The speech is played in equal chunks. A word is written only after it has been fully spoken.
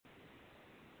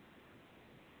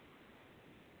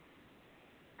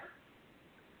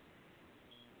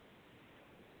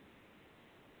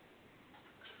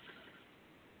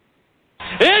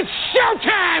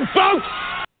Showtime, folks!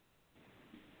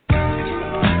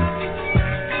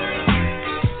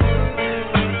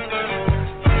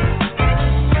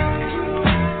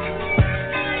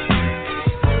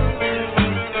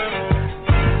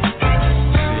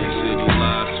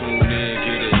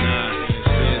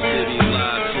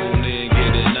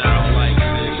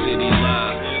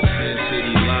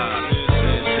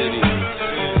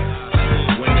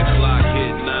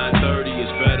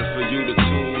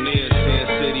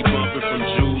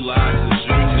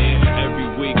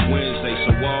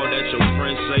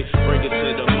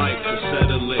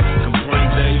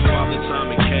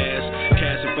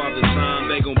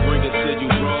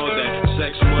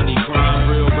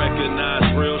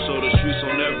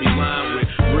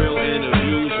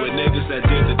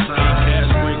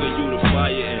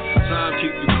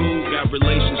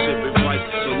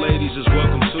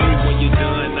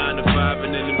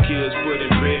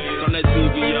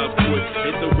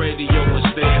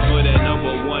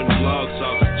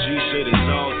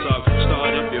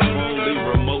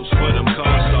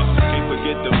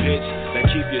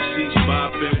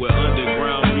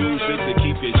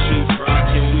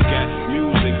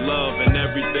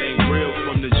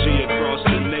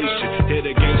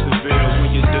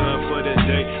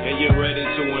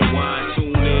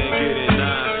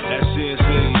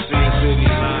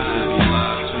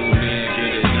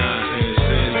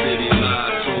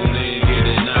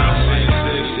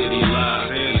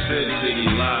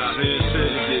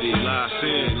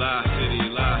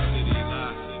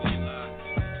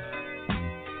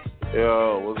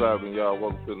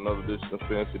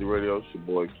 Sin City Radio, it's your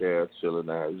boy Cass, chilling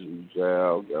as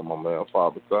usual. Got my man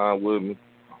Father Time with me.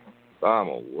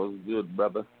 Simon, what's good,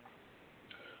 brother?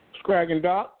 It's cracking,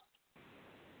 Doc.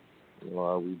 You know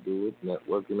how we do it,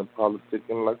 networking and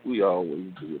politicking like we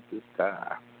always do at this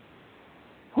time.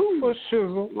 Who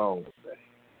shizzle? Long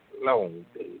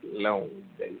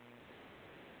day.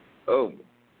 Oh, my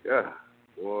God.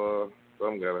 Boy,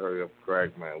 some gotta hurry up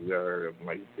crack, man. We gotta hurry up and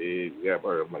make it big. We gotta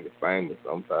hurry up and make it famous.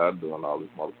 I'm tired of doing all this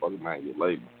motherfucking man get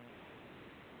label.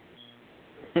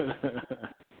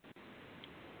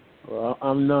 Well,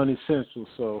 I'm non-essential,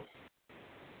 so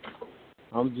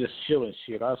I'm just chilling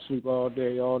shit. I sleep all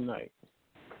day, all night.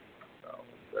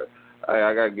 Hey,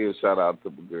 I gotta give a shout out to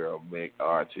my girl, Mick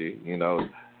Archie. You know,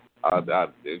 I shout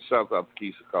out to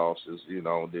Keisha Cautious. You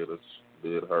know, did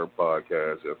her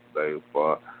podcast yesterday.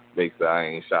 For Mick said I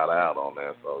ain't shout out on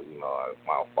that, so you know it's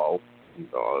my fault. You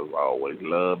know, it's always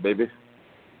love, baby.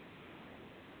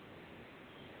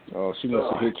 Oh, she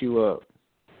must have hit you up.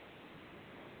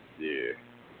 Yeah.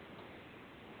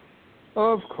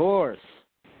 Of course.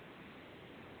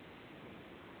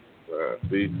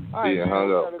 She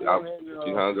hung up.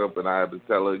 She hung up, and I had to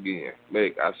tell her again.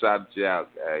 Mick, I shouted you out.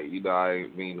 Hey, you know I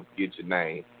ain't mean to forget your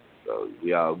name, so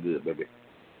we all good, baby.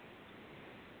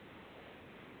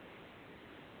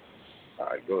 All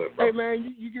right, go ahead, bro. Hey,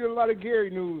 man, you get a lot of Gary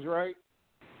news, right?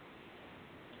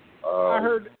 I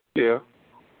heard. Yeah.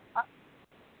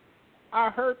 I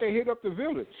heard they hit up the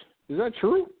village. Is that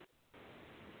true?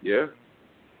 Yeah.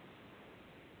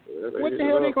 What the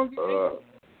hell they gonna get?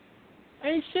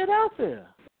 Ain't shit out there.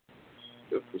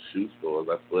 Just the shoe stores,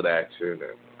 that's foot action,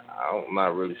 and I'm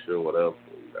not really sure what else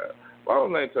we got. Why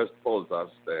don't they touch the police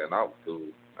officer stand? I was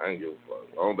cool. I ain't give a fuck.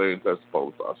 Why don't they touch the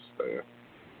police officer stand?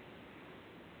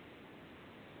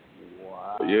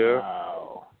 Wow. But yeah,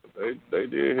 they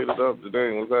did hit it up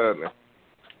today. What's happening?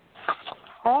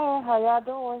 Hey, how y'all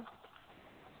doing?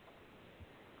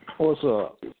 What's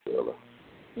up?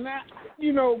 Now,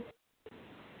 you know,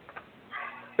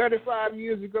 35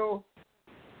 years ago,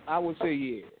 I would say,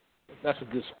 yeah, that's a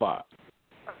good spot.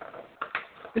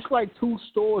 It's like 2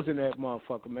 stores in that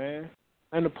motherfucker, man.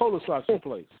 And the police officer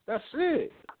place. That's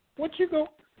it. What you go?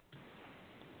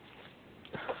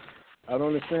 I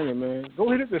don't understand it, man. Go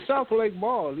hit at the South Lake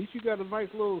Mall. At least you got a nice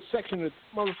little section of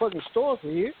motherfucking stores in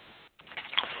here.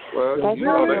 Well, you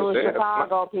know, it was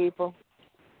Chicago people.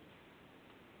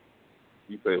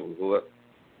 You say it was what?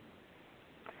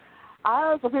 I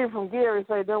heard some people from Gary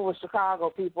say there was Chicago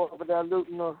people over there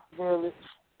looting the village.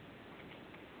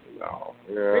 No.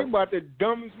 They Yeah. about the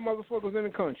dumbest motherfuckers in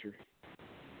the country.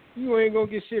 You ain't gonna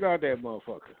get shit out of that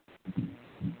motherfucker.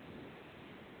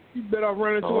 You better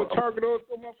run into a Target or a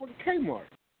motherfucking Kmart.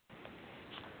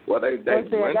 Well, they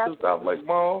went to South Lake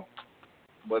Mall,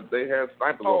 but they had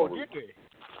snipers on the roof. Did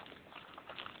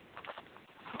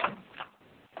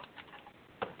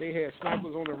they? They had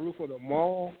snipers on the roof of the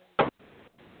mall.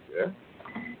 Yeah.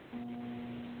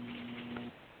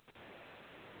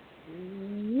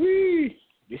 Wee!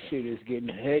 This shit is getting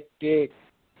hectic.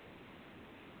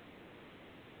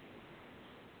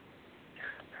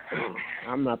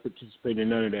 I'm not participating in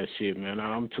none of that shit, man.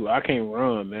 I can't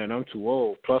run, man. I'm too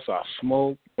old. Plus, I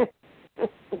smoke. Shit,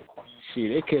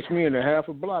 they catch me in a half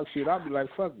a block. Shit, I'll be like,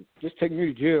 fuck it. Just take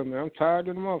me to jail, man. I'm tired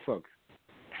of the motherfucker.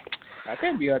 I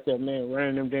can't be out there, man,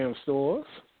 running them damn stores.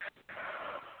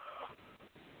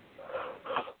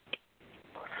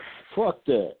 Fuck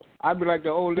that. I'd be like the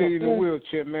old lady in the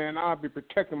wheelchair, man. I'll be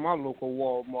protecting my local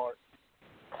Walmart.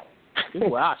 This is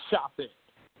where I shop at.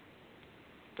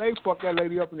 They fuck that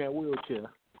lady up in that wheelchair.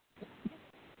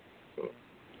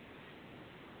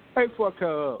 They fuck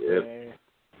her up, man.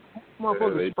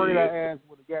 Motherfuckers spray that ass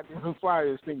with a goddamn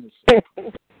fire extinguisher.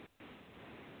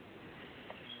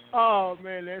 Oh,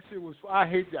 man, that shit was... I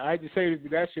hate to say it,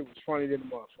 but that shit was funny than the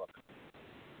motherfucker.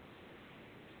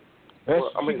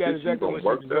 She got exactly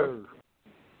what she deserved.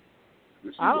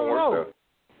 I don't know.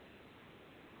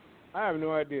 I have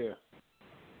no idea.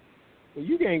 Well,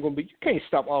 you can't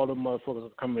stop all the motherfuckers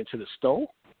from coming into the store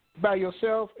by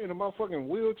yourself in a motherfucking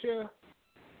wheelchair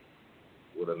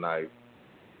with a knife,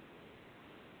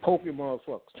 poking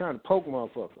motherfuckers, trying to poke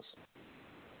motherfuckers.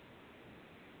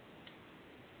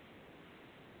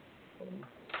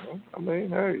 I mean,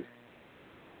 hey,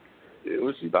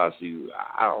 what she thought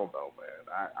I don't know, man.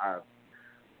 I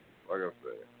like I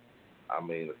said, I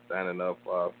mean, standing up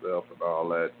for ourselves and all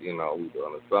that, you know, we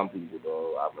doing it. Some people,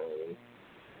 though, I mean,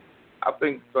 I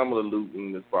think some of the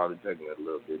looting is probably taking it a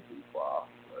little bit too far.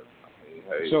 But, I mean,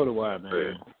 hey, so do I,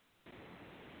 man.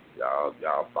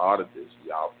 Y'all started this.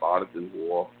 Y'all started this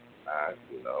war. Now,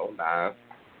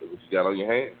 look what you got on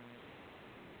your hands.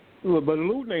 Look, but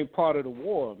looting ain't part of the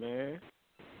war, man.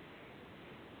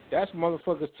 That's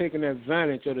motherfuckers taking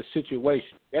advantage of the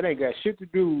situation. That ain't got shit to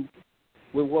do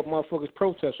with what motherfuckers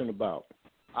protesting about.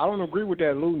 I don't agree with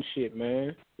that looting shit,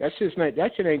 man. That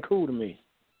shit ain't cool to me.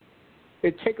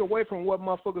 It take away from what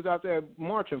motherfuckers out there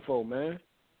marching for, man.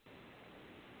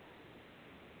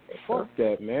 Fuck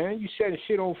that, man. You setting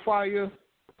shit on fire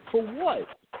for what?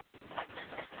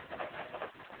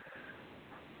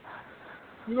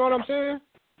 You know what I'm saying?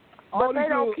 But they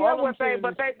don't care what they.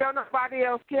 But they don't. Nobody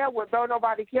else care what. Don't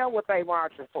nobody care what they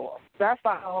marching for. That's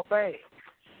the whole thing.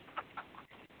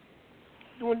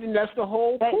 That's the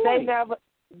whole point. They never.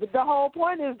 The whole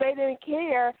point is they didn't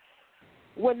care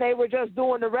when they were just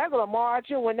doing the regular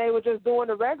marching, when they were just doing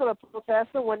the regular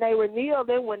protesting, when they were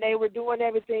kneeling, when they were doing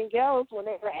everything else, when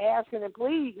they were asking and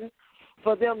pleading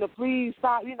for them to please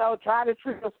stop, try to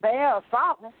treat us fair or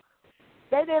something.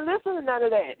 They didn't listen to none of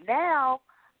that. Now,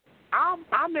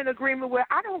 I'm in agreement with,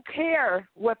 I don't care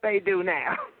what they do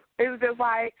now. It's just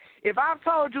like, if I've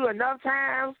told you enough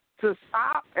times to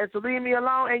stop and to leave me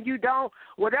alone and you don't,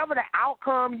 whatever the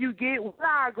outcome you get, whether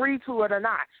I agree to it or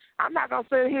not, I'm not going to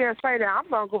sit here and say that I'm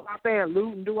going to go out there and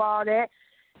loot and do all that.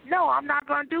 No, I'm not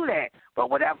going to do that.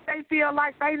 But whatever they feel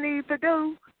like they need to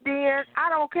do, then I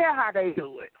don't care how they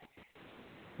do it.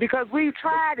 Because we've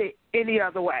tried it any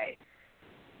other way.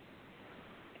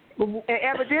 And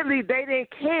evidently they didn't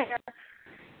care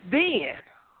then.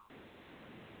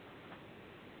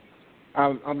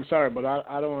 I'm sorry, but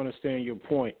I don't understand your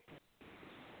point.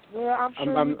 Well, I'm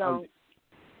sure you don't.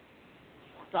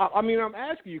 I'm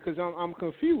asking you because I'm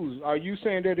confused. Are you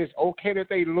saying that it's okay that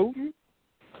they looting?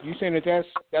 You saying that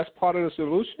that's part of the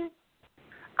solution?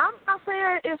 I'm not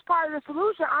saying it's part of the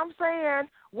solution. I'm saying,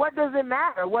 what does it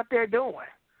matter what they're doing?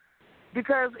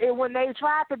 Because when they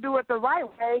tried to do it the right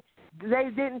way, they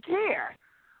didn't care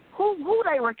who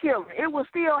they were killing. It was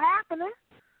still happening.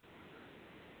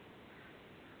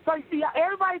 So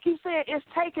everybody keeps saying it's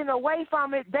taken away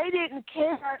from it. They didn't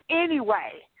care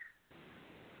anyway.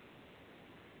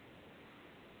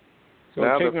 So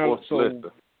now they're forced to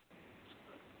listen.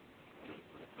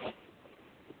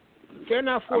 They're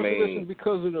not forced to listen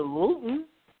because of the looting.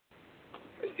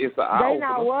 It's an eye opener. They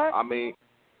not what? I mean,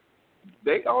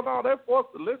 they're forced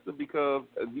to listen because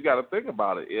you got to think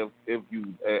about it. If you,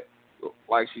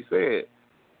 like she said,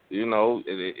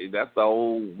 that's the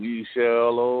old "we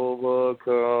shall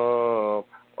overcome."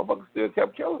 Motherfuckers still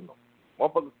kept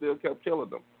killing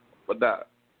them. But that,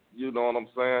 you know what I'm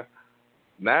saying?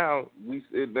 Now we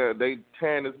sit there, they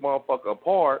tearing this motherfucker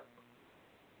apart.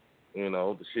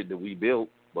 The shit that we built.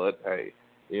 But hey,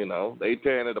 they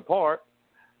tearing it apart,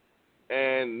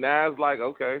 and now it's like,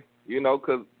 okay,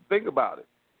 because think about it.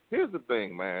 Here's the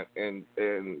thing, man, and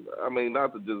I mean,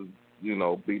 not to just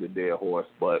beat a dead horse,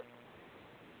 but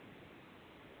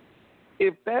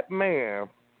if that man,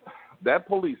 that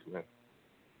policeman,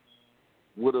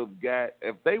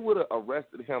 if they would have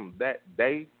arrested him that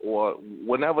day or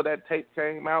whenever that tape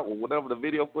came out or whenever the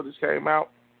video footage came out,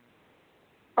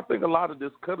 I think a lot of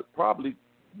this probably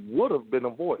would have been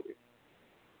avoided.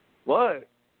 But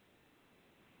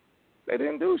they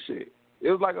didn't do shit. It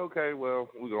was like, okay, well,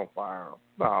 we're gonna fire him.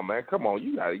 Nah, man, come on,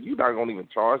 you're not gonna even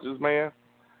charge this man.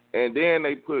 And then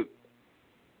they put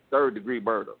 3rd-degree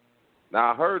murder.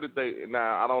 Now I heard that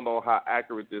I don't know how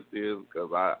accurate this is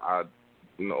because I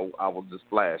was just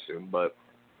flashing, but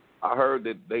I heard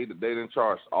that they didn't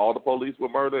charge all the police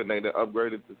with murder and they didn't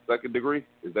upgrade it to 2nd degree.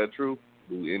 Is that true?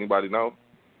 Do anybody know?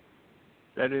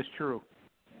 That is true.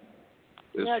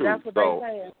 It's yeah, true. that's what So,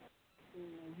 they said.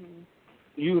 Mm-hmm.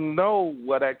 you know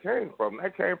where that came from.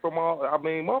 That came from all. I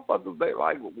mean, motherfuckers. They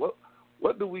like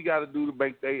what do we got to do to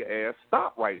make their ass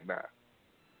stop right now?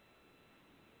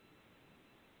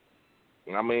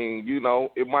 I mean,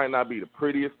 it might not be the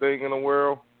prettiest thing in the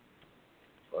world,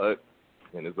 but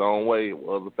in its own way, it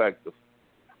was effective.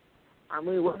 I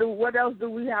mean, what else do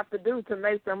we have to do to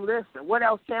make them listen? What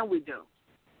else can we do?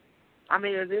 I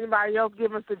mean, is anybody else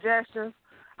giving suggestions?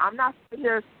 I'm not sitting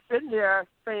here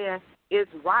saying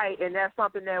it's right and that's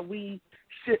something that we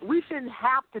shouldn't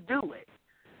have to do it.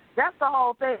 That's the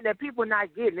whole thing that people are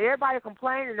not getting. Everybody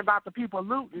complaining about the people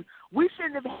looting. We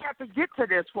shouldn't have had to get to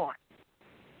this point.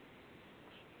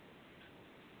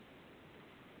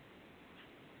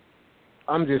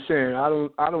 I'm just saying, I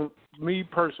don't. Me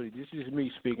personally, this is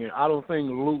me speaking. I don't think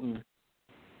looting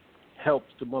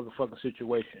helps the motherfucking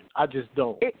situation. I just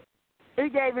don't. It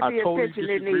gave it the totally attention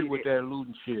it needed. I totally disagree with that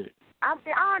looting shit. I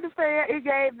understand it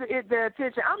gave it the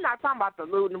attention. I'm not talking about the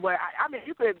looting, but I mean,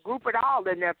 you could group it all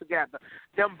in there together.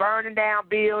 Them burning down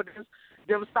buildings,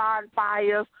 them starting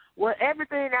fires,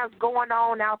 everything that's going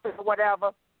on out there,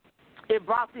 whatever, it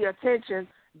brought the attention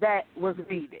that was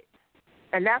needed.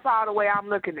 And that's all the way I'm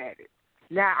looking at it.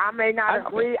 Now, I may not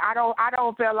agree. I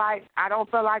don't feel like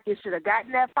it should have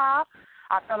gotten that far.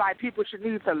 I feel like people should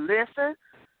need to listen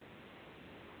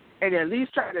and at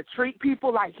least try to treat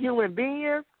people like human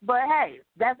beings. But, hey,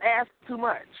 that's asking too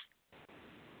much.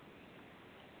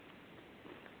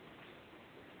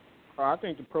 I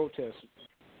think the protests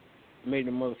made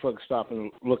the motherfucker stop and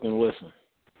look and listen.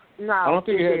 No, I don't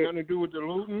think it had nothing to do with the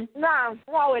looting. No,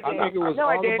 it didn't. I think it was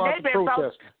all about the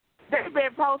protesting. They've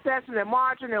been protesting and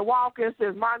marching and walking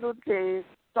since Martin Luther King,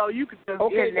 so you could just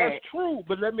Okay, get that. that's true,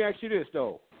 but let me ask you this,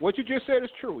 though. What you just said is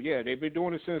true. Yeah, they've been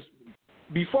doing it since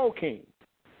before King.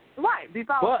 Right,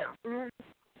 before him. Mm-hmm.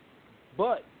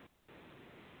 But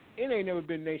it ain't never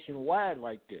been nationwide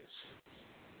like this.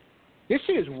 This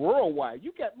shit is worldwide.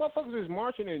 You got motherfuckers that's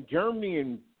marching in Germany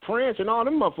and France and all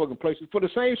them motherfucking places for the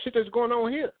same shit that's going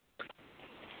on here.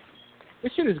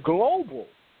 This shit is global.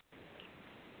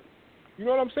 You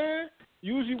know what I'm saying?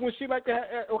 Usually when shit like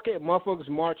that, okay, motherfuckers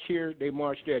march here, they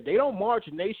march there. They don't march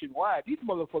nationwide. These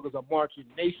motherfuckers are marching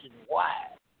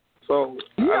nationwide. So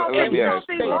you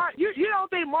don't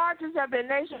think marches have been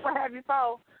nationwide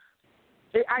before?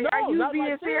 Are you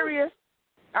being serious?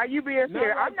 Are you being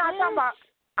serious? I'm not talking about.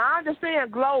 I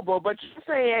understand global, but you're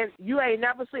saying you ain't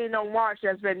never seen no march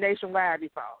that's been nationwide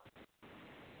before.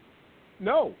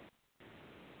 No.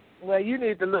 Well, you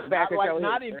need to look back at your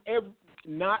history.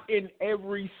 Not in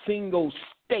every single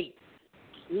state.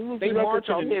 They march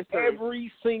in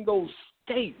every single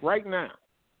state right now.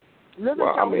 Look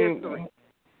at your history.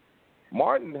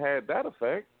 Martin had that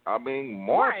effect. I mean,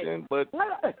 marching, but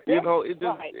it just.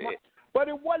 Right. But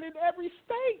it wasn't in every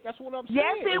state. That's what I'm saying.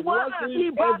 Yes, it was.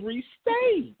 In every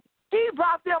state. He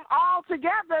brought them all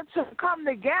together to come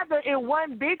together in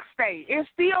one big state. It's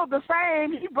still the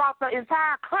same. He brought the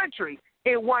entire country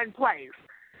in one place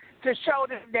to show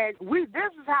them that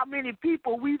this is how many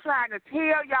people we trying to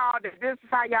tell y'all that this is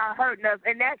how y'all hurting us,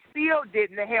 and that still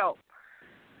didn't help.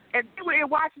 And they were in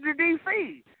Washington,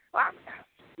 D.C.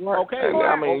 Okay.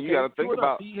 I mean, you got to think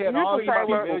about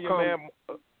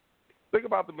think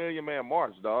about the Million Man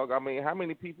March, dog. I mean, how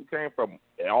many people came from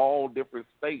all different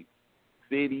states,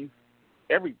 cities,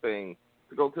 everything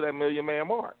to go to that Million Man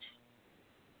March?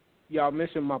 Y'all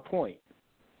missing my point.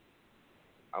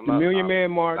 The Million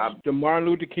Man March, the Martin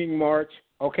Luther King March,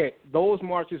 okay, those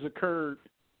marches occurred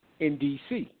in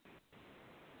D.C.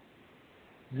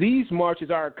 These marches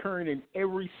are occurring in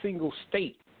every single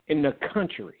state in the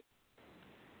country.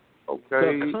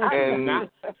 Okay,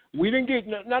 we didn't get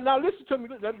now. Listen to me.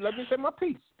 Let me say my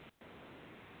piece.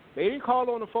 They didn't call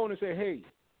on the phone and say, "Hey,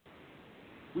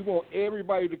 we want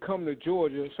everybody to come to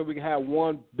Georgia so we can have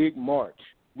one big march.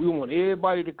 We want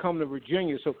everybody to come to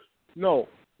Virginia." So no,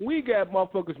 we got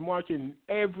motherfuckers marching in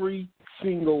every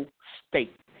single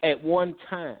state at one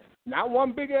time. Not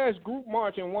one big ass group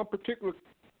march in one particular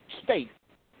state.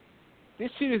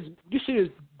 This shit is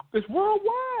it's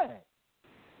worldwide.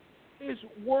 It's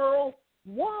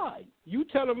worldwide. You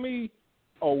telling me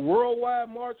a worldwide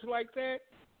march like that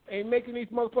ain't making these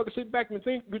motherfuckers sit back and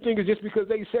think? You think it's just because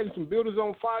they setting some buildings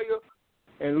on fire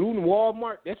and looting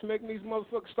Walmart, that's making these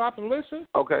motherfuckers stop and listen?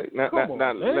 Okay, now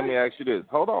let me ask you this.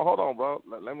 Hold on, bro.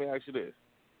 Let me ask you this.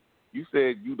 You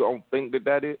said you don't think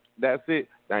that's it.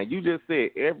 Now, you just said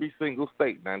every single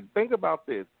state. Now, think about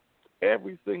this.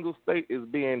 Every single state is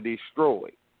being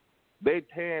destroyed. They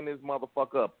tearing this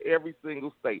motherfucker up. Every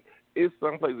single state. It's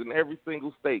someplace in every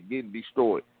single state getting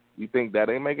destroyed. You think that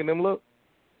ain't making them look?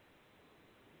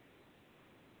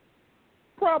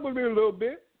 Probably a little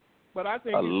bit, but I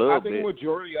think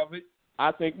majority of it.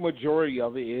 I think majority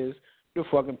of it is the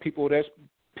fucking people that's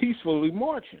peacefully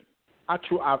marching. I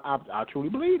truly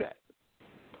believe that.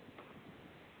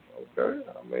 Okay,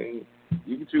 I mean,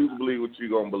 you can choose to believe what you're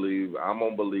gonna believe. I'm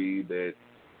gonna believe that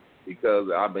because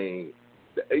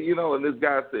and this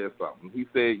guy said something. He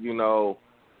said,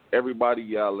 everybody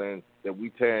yelling that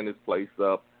we tearing this place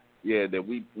up. Yeah, that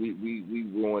we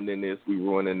ruining this, we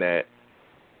ruining that.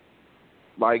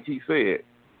 Like he said,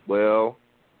 well,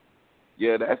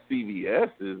 yeah, that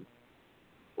CVS is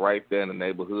right there in the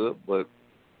neighborhood, but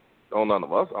don't none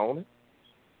of us own it.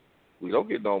 We don't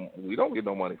get no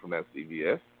money from that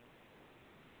CVS.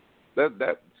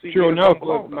 That CVS sure enough,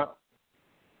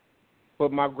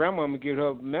 but my grandmama get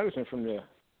her medicine from there.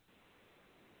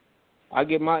 I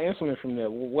get my insulin from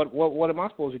there. What am I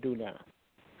supposed to do now?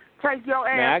 Take your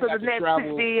ass to the next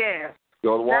CVS.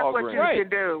 Go to Walgreens. That's what you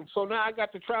can do. So now I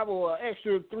got to travel an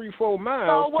extra 3-4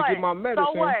 miles to get my medicine.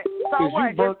 So what? You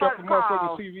burnt up a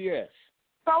motherfucking CVS.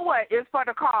 So what? It's for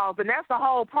the cause, and that's the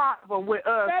whole problem with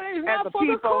us as the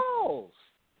people. The cause.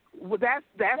 Well, that's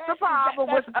the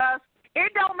problem with us.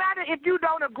 It don't matter if you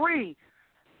don't agree,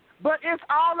 but it's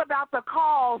all about the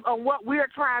cause of what we're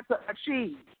trying to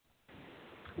achieve.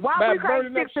 Why we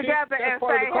can't stick together and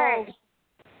say, hey,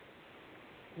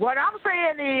 what I'm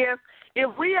saying is,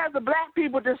 if we as the black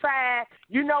people decide,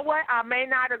 you know what, I may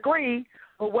not agree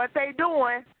with what they're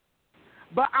doing,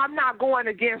 but I'm not going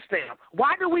against them.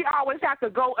 Why do we always have to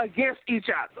go against each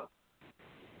other?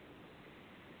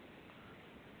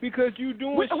 Because you're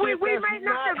doing shit that's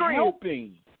not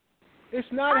helping.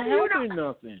 It's not helping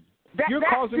nothing. You're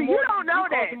causing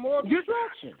more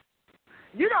destruction.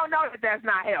 You don't know that that's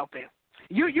not helping.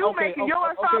 You making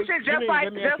your assumption just like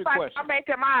I'm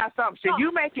making my assumption.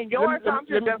 You making your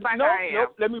assumption just like I am.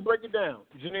 Nope. Let me break it down.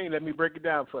 Janine, let me break it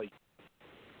down for you.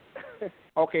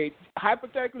 Okay,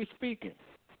 hypothetically speaking,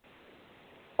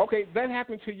 that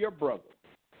happened to your brother.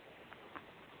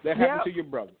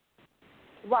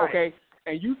 Right. Okay,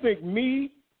 and you think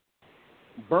me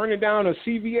burning down a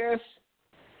CVS,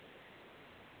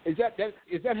 is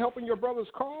that helping your brother's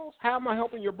cause? How am I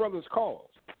helping your brother's cause?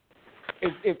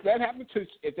 If that happened to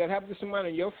somebody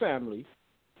in your family,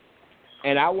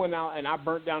 and I went out and I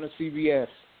burnt down a CVS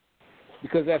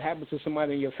because that happened to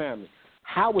somebody in your family,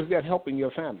 how was that helping your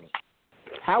family?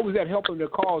 How was that helping the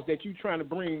cause that you're trying to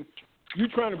bring? You're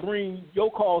trying to bring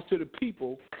your cause to the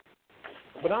people,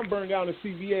 but I'm burning down a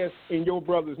CVS in your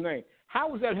brother's name. How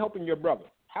was that helping your brother?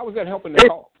 How was that helping the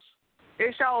cause?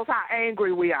 It shows how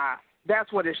angry we are.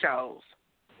 That's what it shows.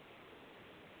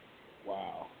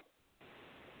 Wow.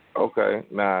 Okay,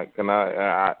 now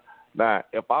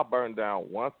if I burn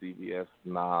down one CVS,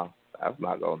 that's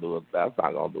not gonna do it. That's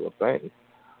not gonna do a thing.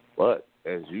 But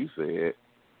as you said,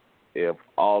 if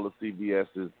all the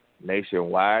CVS's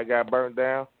nationwide got burned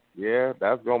down, yeah,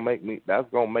 that's gonna make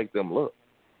them look.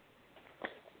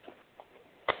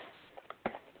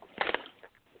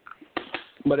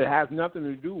 But it has nothing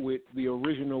to do with the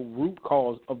original root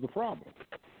cause of the problem.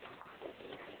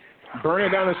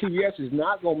 Burning down a CVS is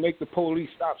not going to make the police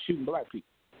stop shooting black people.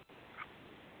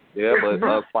 Yeah, but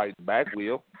us fighting back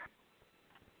will.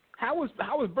 How is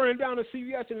burning down a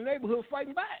CVS in the neighborhood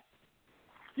fighting back?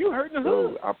 You hurting the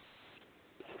hood.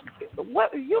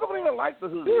 What? You don't even like the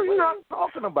hood. What are you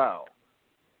talking about?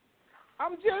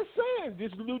 I'm just saying,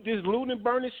 this looting and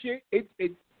burning shit,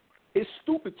 it's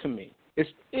stupid to me. It's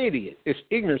idiot. It's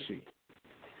ignorancy.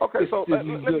 Okay, so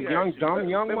young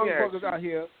motherfuckers out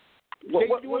here.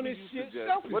 What doing do this you shit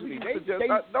suggest? What do you suggest?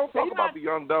 Don't talk about the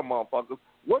young dumb motherfuckers.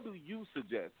 What do you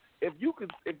suggest? If you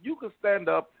could stand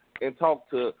up and talk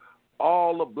to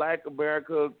all of Black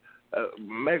America,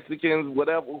 Mexicans,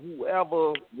 whatever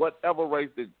race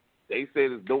that they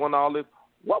said is doing all this,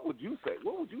 what would you say?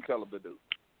 What would you tell them to do?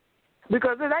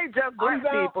 Because it ain't just black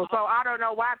people, so I don't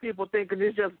know why people thinking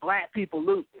it's just black people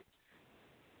looting.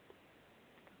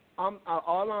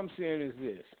 All I'm saying is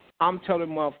this. I'm telling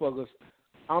motherfuckers,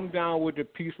 I'm down with the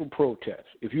peaceful protest.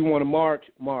 If you want to march,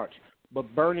 march.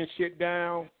 But burning shit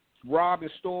down, robbing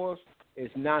stores, is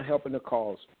not helping the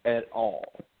cause at all.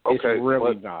 Okay, it's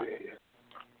really not.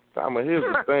 Here's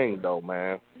the thing, though,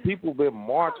 man. People been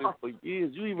marching for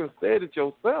years. You even said it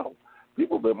yourself.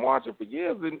 People been marching for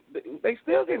years, and they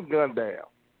still getting gunned down.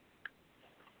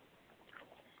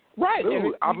 Right. Dude, and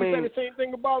you I can mean, say the same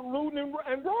thing about looting and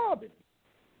robbing.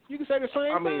 You can say the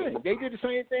same thing. They did the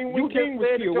same thing when King was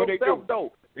killed. What they do?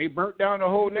 Though. They burnt down the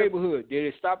whole neighborhood. Did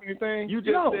it stop anything? You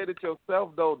just said it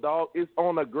yourself, though, dog. It's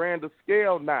on a grander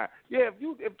scale now. Yeah,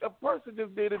 if a person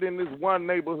just did it in this one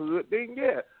neighborhood, then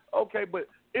yeah, okay, but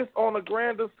it's on a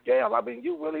grander scale. I mean,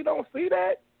 you really don't see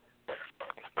that.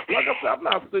 Like I said, I'm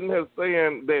not sitting here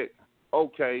saying that.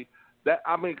 Okay, that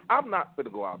I mean, I'm not gonna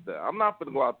go out there. I'm not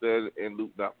gonna go out there and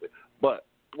loot nothing. But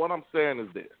what I'm saying is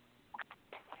this: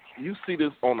 you see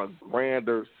this on a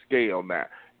grander scale now.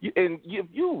 And if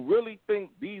you really think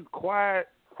these quiet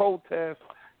protests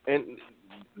and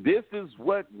this is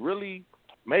what really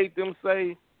made them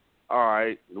say, all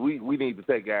right, we need to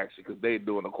take action because they're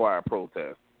doing a quiet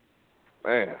protest,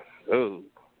 man, dude,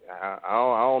 I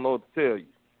don't know what to tell you.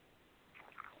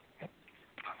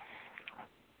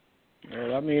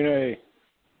 Well, I mean, hey.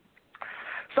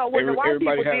 So when the white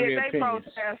people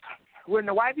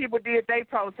did their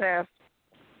protest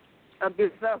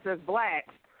against us as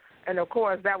blacks, and of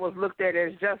course that was looked at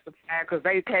as justified because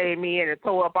they came in and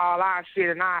tore up all our shit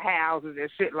in our houses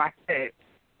and shit like that.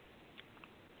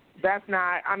 That's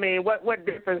not. I mean, what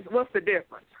difference? What's the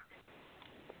difference?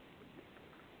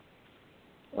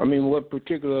 I mean, what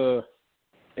particular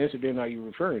incident are you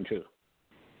referring to?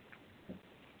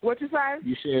 What you say?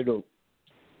 You said.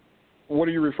 What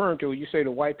are you referring to? You say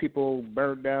the white people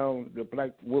burned down the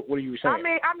black. What are you saying? I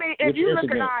mean, if you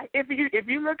look at if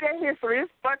you look at history,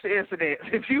 it's a bunch of incidents.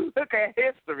 If you look at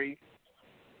history,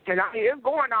 and I mean, it's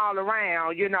going all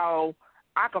around. You know,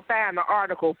 I could find an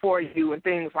article for you and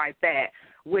things like that,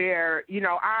 where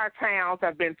our towns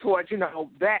have been torched.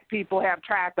 Black people have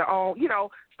tried to own,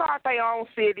 start their own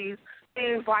cities,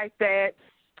 things like that.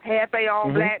 Had their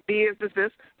own black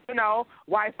businesses.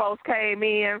 White folks came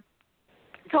in.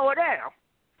 Tore it down.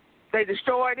 They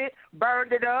destroyed it,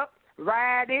 burned it up,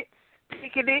 rioted,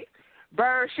 picketed,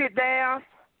 burned shit down.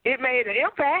 It made an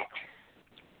impact.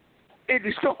 It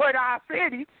destroyed our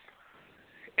city.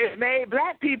 It made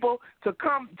black people to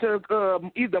come to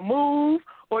either move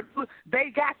or they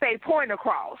got their point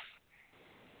across.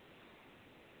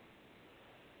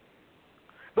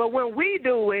 But when we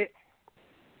do it,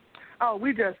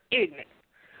 we just ignorant.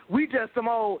 We just some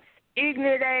old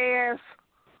ignorant ass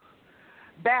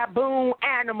baboon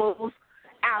animals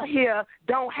out here,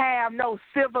 don't have no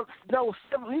civil,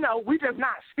 we just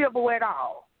not civil at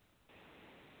all.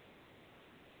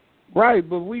 Right,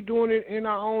 but we doing it in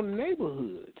our own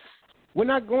neighborhoods. We're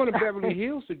not going to Beverly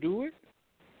Hills to do it.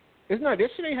 It's not.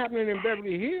 This shit ain't happening in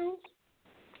Beverly Hills.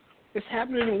 It's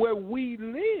happening where we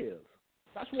live.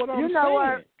 That's what I'm saying.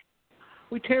 What?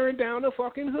 We tearing down the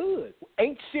fucking hood.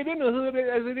 Ain't shit in the hood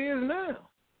as it is now.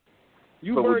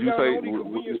 You burned down the only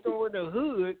convenience store in the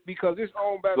hood because it's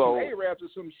owned by some Arabs or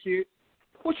some shit.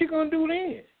 What you gonna do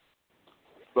then?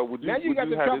 So would you, now you got would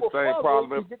you the have the same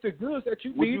problem to get the goods that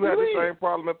you would need you have to the live. same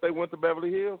problem if they went to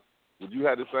Beverly Hills? Would you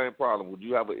have the same problem? Would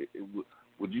you have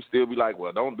would you still be like,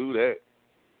 well, don't do that?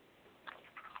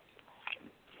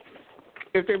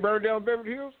 If they burned down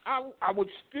Beverly Hills, I would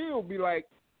still be like,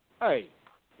 hey,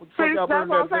 what the fuck y'all burning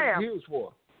down Beverly Hills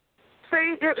for?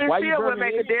 See, it still would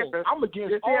make a difference. I'm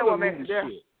against all of that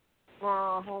shit.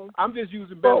 I'm just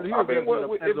using Beverly Hills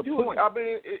as a point. I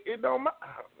mean, it don't matter.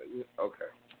 Okay.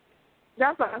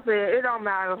 That's what I said. It don't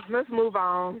matter. Let's move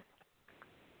on.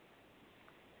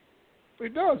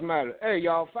 It does matter. Hey,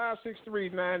 y'all,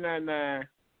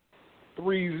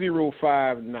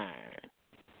 563-999-3059.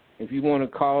 If you want to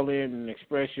call in and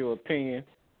express your opinion,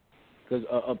 because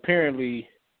apparently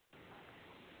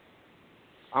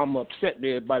I'm upset with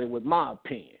everybody with my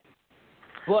opinion.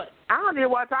 But I don't even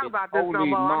want to talk about this no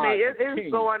more. I mean,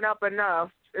 it's going up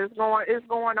enough. It's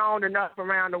going on enough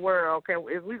around the world. Okay,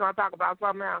 is we gonna talk about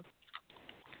something else?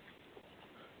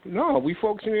 No, we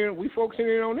focusing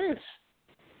in on this.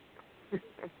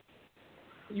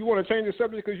 You want to change the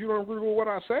subject because you don't agree with what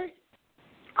I say?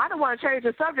 I don't want to change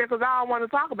the subject because I don't want to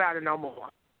talk about it no more.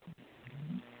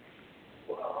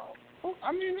 Well,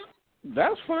 I mean,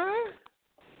 that's fine.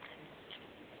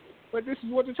 But this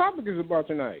is what the topic is about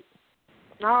tonight.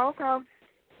 Oh, okay.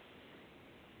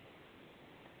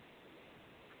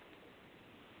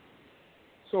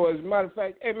 So, as a matter of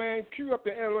fact, hey, man, cue up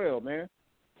the LL, man.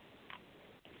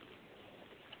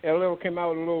 LL came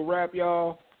out with a little rap,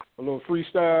 y'all, a little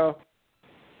freestyle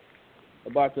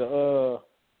about the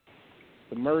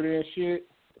murder and shit.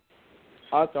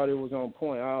 I thought it was on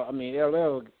point. I mean,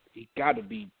 LL, he got to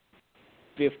be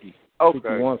 50, okay.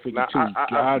 51, 52.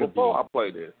 Now, before I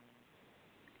play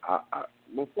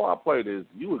this,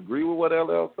 you agree with what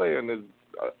LL saying?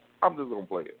 I'm just gonna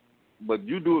play it. But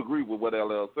you do agree with what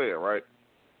LL said, right?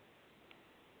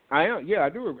 I am. Yeah, I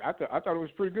do. I thought it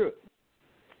was pretty good.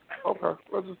 Okay,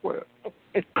 let's just play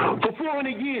it. For 400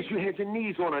 years, you had your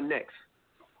knees on our necks.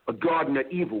 A garden of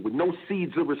evil with no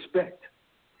seeds of respect.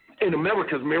 In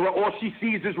America's mirror, all she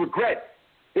sees is regret.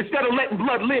 Instead of letting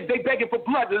blood live, they begging for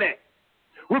bloodlet.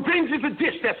 Revenge is a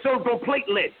dish that's served on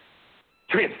platelets.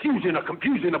 Transfusion of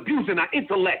confusion, abusing our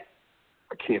intellect.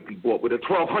 I can't be bought with a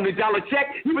 $1,200 check,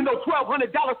 even though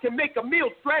 $1,200 can make a meal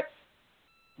stretch.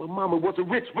 My mama wasn't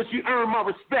rich, but she earned my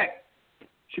respect.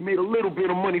 She made a little bit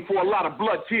of money for a lot of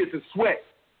blood, tears, and sweat.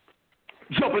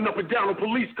 Jumping up and down on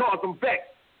police cars, I'm vexed.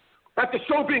 After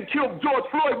Chauvin killed George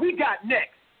Floyd, we got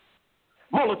next.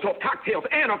 Molotov cocktails,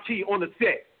 anarchy on the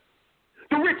set.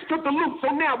 The rich took the loot, so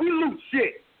now we loot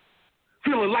shit.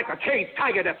 Feeling like a caged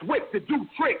tiger that's whipped to do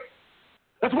tricks.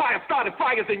 That's why I started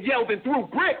fires and yelled and threw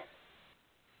bricks.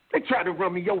 They tried to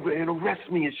run me over and arrest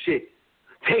me and shit.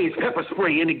 Tase pepper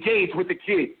spray and engage with the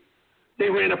kid. They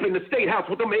ran up in the state house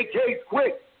with them AKs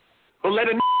quick. But let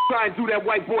a try and do that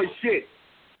white boy shit.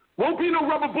 Won't be no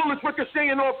rubber bullets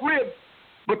ricocheting off ribs.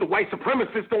 But the white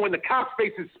supremacists go in the cops'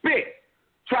 faces spit.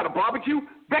 Try to barbecue,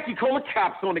 Becky call the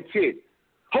cops on the kid.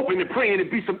 Hoping and praying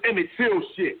it'd be some Emmett Till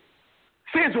shit.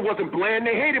 Sandra wasn't bland,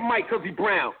 they hated Mike because he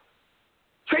brown.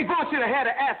 Trayvon should have had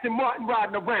an Aston Martin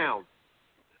riding around.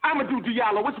 Amadou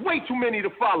Diallo, it's way too many to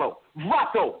follow.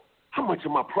 Vato, how much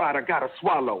of my pride I gotta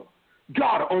swallow?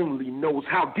 God only knows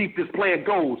how deep this plan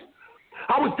goes.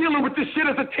 I was dealing with this shit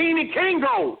as a teen in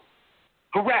Kango.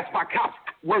 Harassed by cops,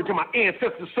 word to my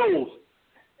ancestors' souls.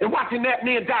 And watching that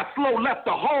man die slow left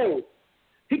a hole.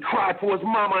 He cried for his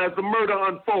mama as the murder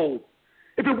unfolds.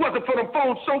 If it wasn't for them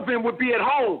phones, Chauvin would be at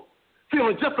home.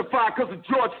 Feeling justified because of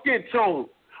George skin tone.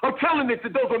 I'm telling it to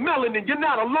those with melanin, you're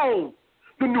not alone.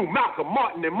 The new Malcolm,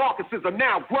 Martin, and Marcuses are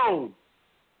now grown.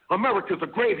 America's a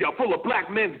graveyard full of black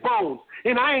men's bones.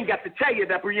 And I ain't got to tell you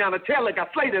that Breonna Taylor got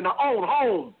slayed in her own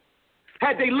home.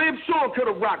 Had they lived, Sean could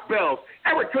have rocked bells.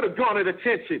 Eric could have garnered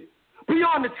attention.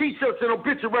 Beyond the T-shirts and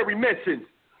obituary mentions.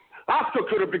 Oscar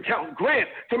could have been counting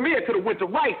grants. Tamir could have went to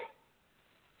Rice.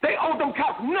 They owed them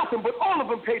cops nothing, but all of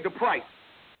them paid the price.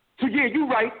 So yeah, you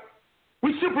right.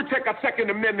 We should protect our Second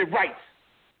Amendment rights.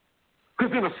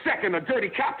 Because in a second, a dirty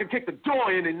cop can kick the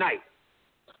door in at night.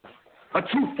 A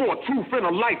truth for a truth and a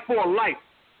life for a life.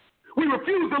 We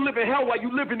refuse to live in hell while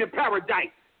you living in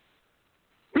paradise.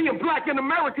 Being black in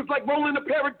America is like rolling a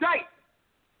pair of dice.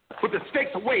 But the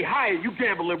stakes are way higher, you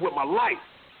gambling with my life.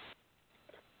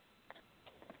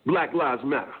 Black Lives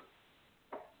Matter.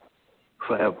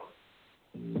 Forever.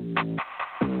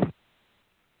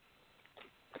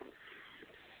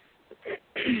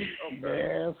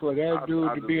 Man, for that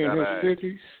dude to be in his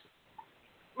 50s.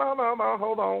 No,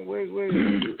 hold on. Wait.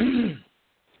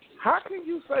 How can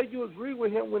you say you agree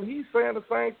with him when he's saying the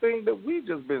same thing that we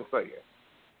just been saying?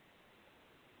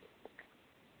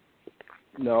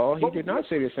 No, he did not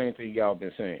say the same thing y'all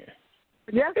been saying.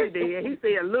 Yes, he did. He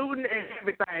said looting and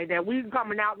everything. That we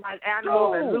coming out like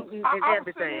animals and looting and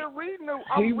everything.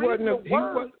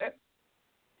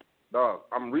 Dog,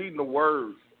 I'm reading the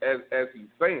words as he's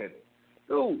saying it.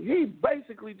 Dude, he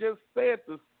basically just said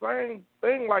the same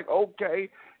thing. Like, okay,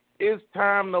 it's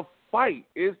time to fight.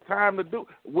 It's time to do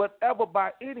whatever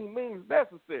by any means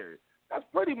necessary. That's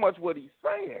pretty much what he's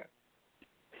saying.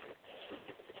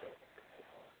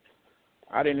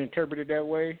 I didn't interpret it that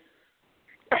way.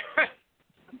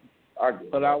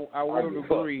 But I will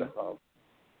agree.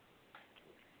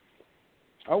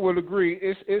 I will agree.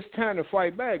 It's time to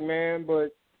fight back, man. But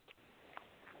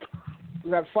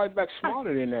we got to fight back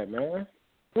smarter than that, man.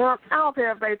 Well, I don't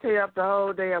care if they tear up the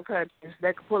whole damn country.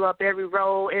 They can pull up every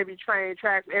road, every train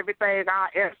track, everything our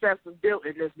ancestors built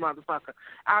in this motherfucker.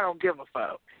 I don't give a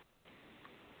fuck.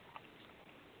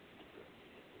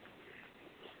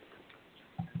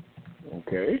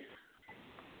 Okay.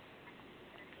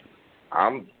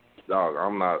 I'm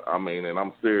not. I mean, and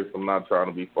I'm serious. I'm not trying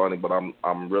to be funny, but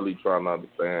I'm really trying to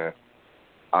understand.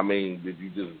 I mean, did you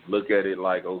just look at it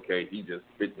like, okay, he just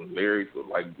spitting lyrics, or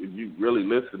like, did you really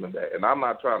listen to that? And I'm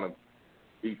not trying to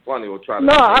be funny or try to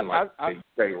he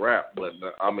can't rap, but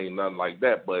I mean nothing like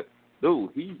that. But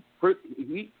dude, he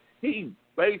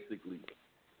basically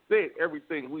said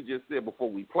everything we just said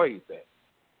before we played that.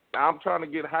 Now I'm trying to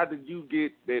get, how did you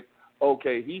get that?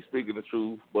 Okay, he's speaking the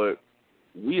truth, but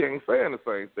we ain't saying the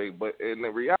same thing. But in the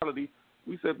reality,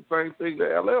 we said the same thing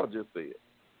that LL just said.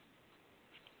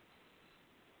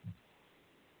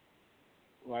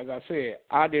 Like I said,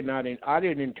 I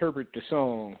didn't interpret the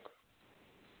song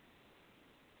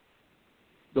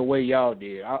the way y'all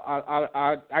did.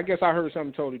 I guess I heard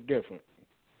something totally different.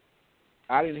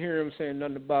 I didn't hear him saying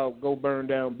nothing about go burn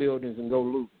down buildings and go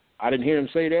loot. I didn't hear him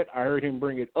say that. I heard him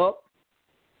bring it up,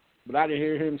 but I didn't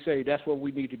hear him say that's what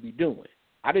we need to be doing.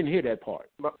 I didn't hear that part.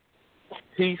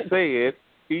 He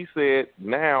said,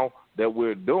 now that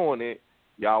we're doing it,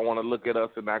 y'all want to look at us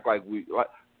and act like we like.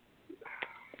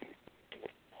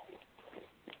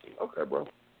 Okay, bro.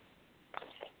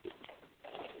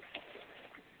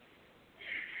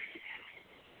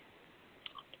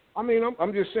 I mean,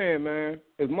 I'm just saying, man.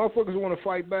 If motherfuckers want to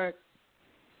fight back,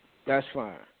 that's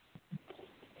fine.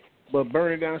 But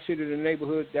burning down shit in the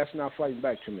neighborhood, that's not fighting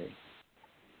back to me.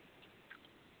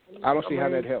 I don't see how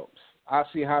that helps. I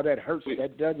see how that hurts.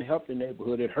 That doesn't help the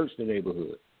neighborhood. It hurts the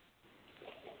neighborhood.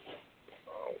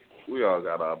 We all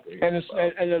got our opinions.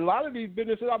 And a lot of these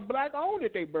businesses are black-owned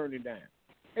that they burning down.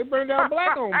 They burn down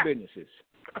black-owned businesses.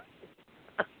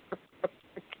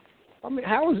 I mean,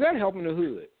 how is that helping the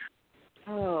hood?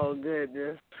 Oh,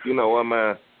 goodness. You know what,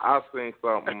 man? I seen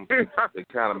something that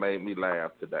kind of made me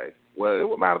laugh today.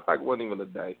 Well, matter of fact, it wasn't even a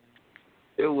day.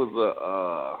 It was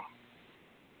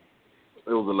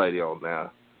a lady on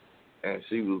there, and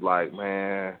she was like,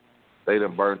 man, they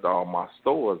done burnt all my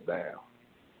stores down.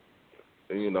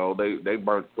 And, you know, they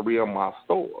burnt 3 of my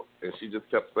stores. And she just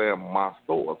kept saying, my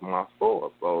stores, my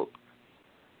stores. So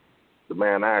the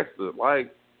man asked her,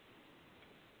 like,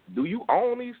 do you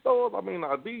own these stores? I mean,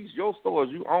 are these your stores?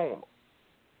 You own them?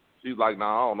 She's like, no,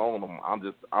 I don't own them.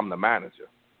 I'm the manager.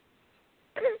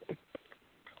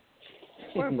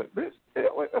 Wait a minute, bitch.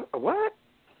 What?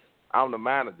 I'm the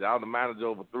manager. I'm the manager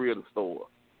over 3 of the stores.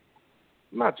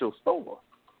 Not your store.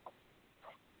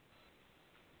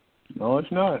 No,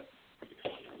 it's not.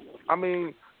 I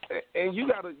mean, and you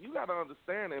gotta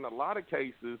understand, in a lot of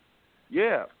cases,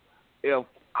 yeah, if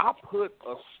I put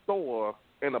a store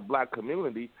in a black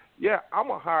community, yeah, I'm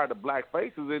gonna hire the black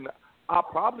faces, and I'll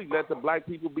probably let the black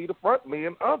people be the front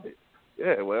men of it.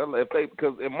 Yeah, well,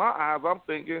 because in my eyes, I'm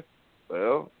thinking,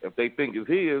 well, if they think it's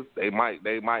his, they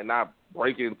might not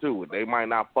break into it. They might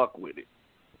not fuck with it.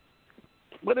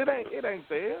 But it ain't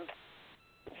theirs.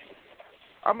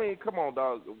 I mean, come on,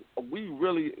 dog. We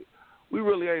really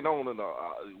ain't owning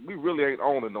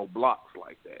no blocks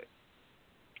like that.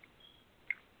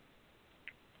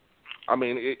 I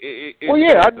mean,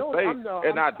 I know.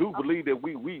 I do believe that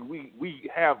we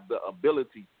have the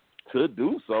ability to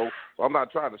do so. I'm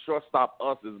not trying to shortstop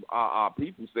us as our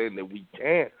people saying that we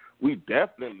can't. We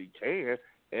definitely can.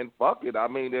 And fuck it. I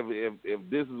mean, if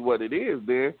this is what it is,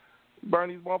 then burn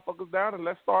these motherfuckers down and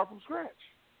let's start from scratch.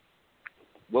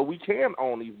 Well, we can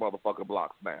own these motherfucking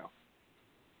blocks now.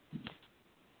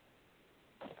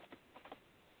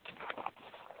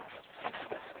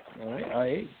 All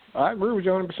right, I agree with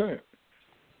you 100%.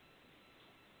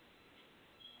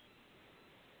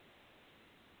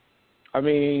 I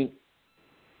mean,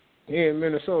 here in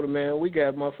Minnesota, man, we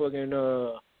got motherfucking,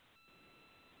 the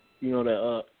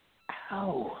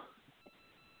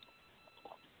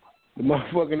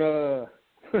motherfucking,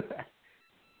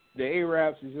 the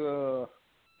Arabs is,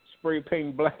 spray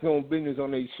painting black-owned business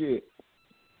on their shit.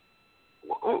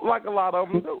 Like a lot of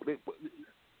them do.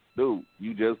 Dude,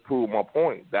 you just proved my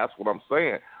point. That's what I'm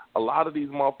saying. A lot of these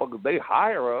motherfuckers, they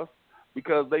hire us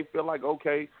because they feel like,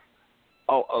 okay,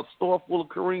 a store full of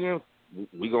Koreans,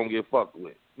 we going to get fucked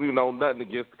with. You know, nothing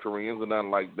against the Koreans or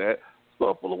nothing like that.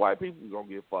 Store full of white people, we going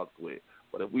to get fucked with.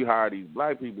 But if we hire these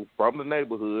black people from the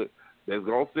neighborhood that's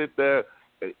going to sit there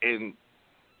and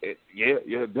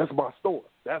yeah, that's my store.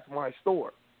 That's my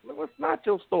store. No, it's not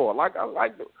your store. Like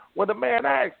when the man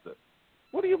asked her,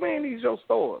 what do you mean these your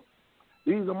stores?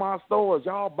 These are my stores.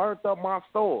 Y'all burnt up my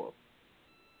stores.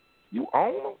 You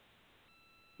own them?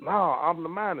 No, I'm the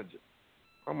manager.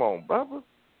 Come on, brother.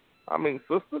 I mean,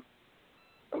 sister.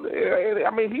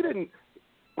 I mean, he didn't,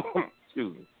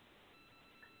 excuse me.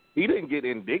 He didn't get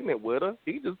indignant with her.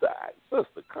 He just died.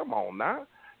 Sister, come on now.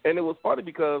 And it was funny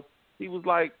because he was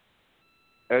like,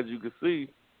 as you can see,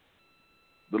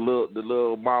 the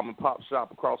little mom and pop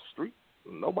shop across the street,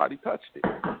 nobody touched it.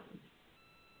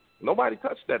 Nobody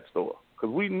touched that store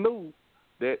because we knew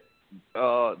that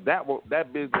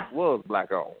that business was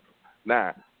black owned.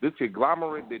 Now, this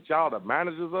conglomerate that y'all the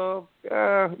managers of,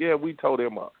 yeah, we tore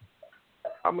them up.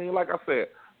 I mean, like I said,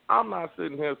 I'm not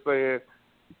sitting here saying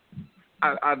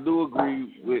I do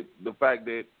agree with the fact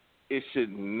that it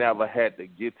should never had to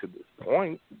get to this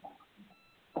point.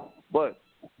 But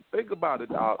think about it,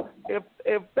 dog. If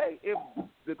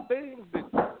the things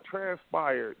that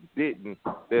transpired didn't,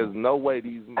 there's no way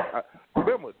these.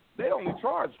 Remember, they only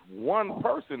charged one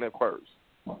person at first.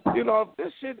 You know,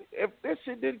 if this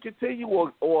shit didn't continue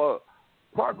or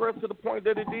progress to the point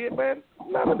that it did, man,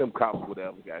 none of them cops would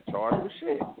ever got charged with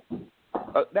shit.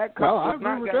 That cop would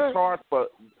not get charged for.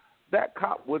 That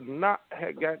cop would not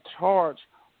have got charged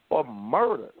for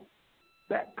murder.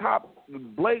 That cop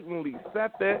blatantly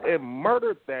sat there and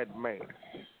murdered that man.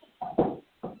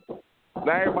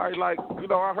 Now everybody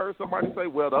I heard somebody say,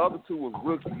 well, the other two was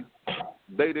rookies.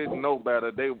 They didn't know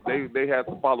better. They had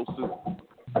to follow suit.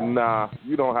 Nah,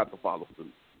 you don't have to follow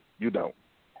suit. You don't.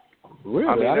 Really?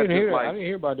 I mean, I didn't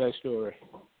hear about that story.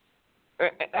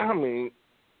 I mean,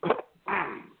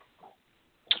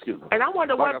 and I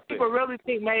wonder what people really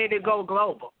think made it go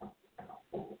global.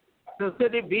 So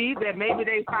could it be that maybe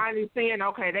they finally saying,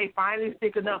 okay, they finally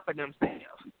sticking up for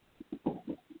themselves?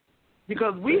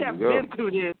 Because we have been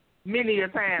through this many a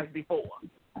times before.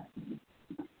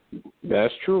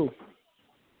 That's true.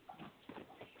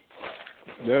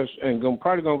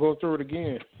 Probably gonna go through it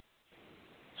again.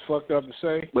 It's fucked up to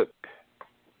say,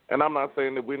 and I'm not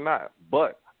saying that we're not,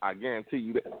 but I guarantee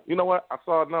you that. You know what? I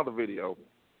saw another video.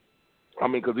 I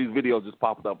mean, because these videos just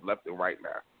popped up left and right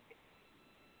now.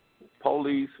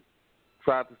 Police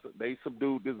they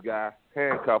subdued this guy,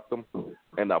 handcuffed him,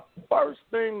 and the first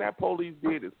thing that police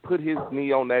did is put his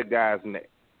knee on that guy's neck.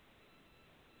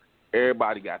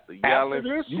 Everybody got the yelling,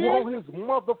 you on his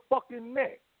motherfucking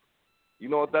neck. You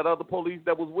know what that other police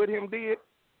that was with him did?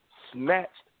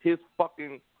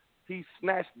 He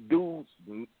snatched dude's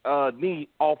knee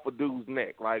off of dude's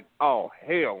neck. Like, oh,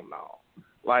 hell no.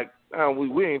 Like,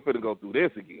 we ain't finna go through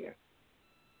this again.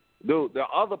 Dude, the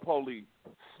other police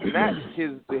snatched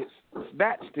his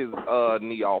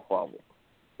knee off of him.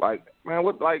 Like, man,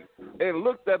 and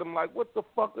looked at him like, what the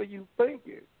fuck are you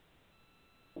thinking?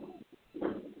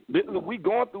 We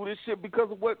going through this shit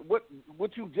because of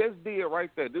what you just did right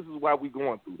there. This is why we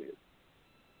going through this.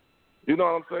 You know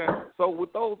what I'm saying? So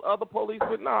with those other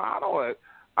policemen, I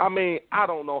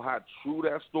don't know how true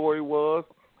that story was.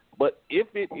 But if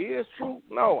it is true,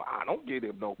 no, I don't give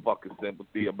him no fucking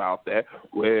sympathy about that.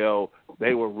 Well,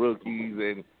 they were rookies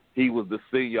and he was the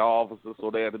senior officer, so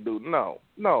they had to do no.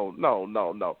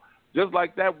 Just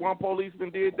like that one policeman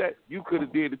did that, you could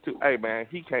have did it too. Hey, man,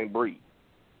 he can't breathe.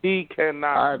 He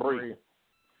cannot breathe.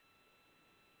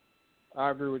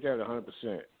 I agree with that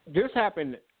 100%. This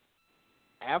happened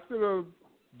after the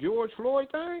George Floyd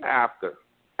thing? After.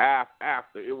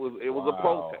 It was a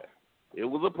protest. It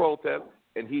was a protest,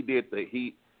 and he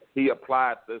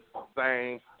applied the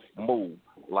same move.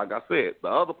 Like I said, the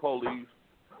other police,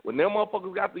 when them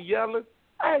motherfuckers got to yelling,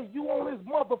 hey, you on his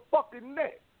motherfucking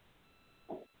neck.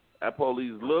 That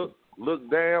police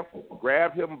looked down,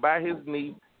 grabbed him by his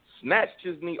knee, snatched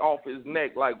his knee off his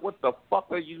neck. Like, what the fuck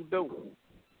are you doing?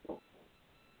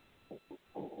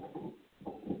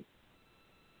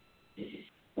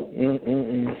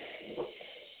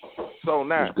 So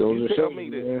now, you tell me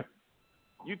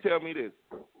this.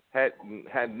 Had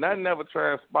nothing ever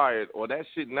transpired or that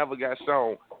shit never got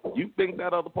shown, you think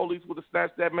that other police would have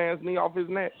snatched that man's knee off his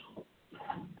neck?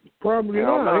 Probably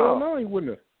not. Hell no, he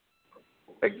wouldn't have.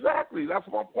 Exactly. That's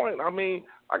my point. I mean,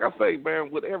 like I say, man,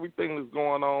 with everything that's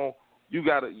going on, you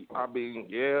got to,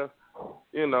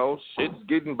 shit's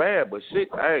getting bad. But shit,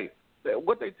 hey,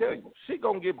 what they tell you, shit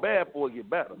going to get bad before it get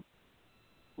better.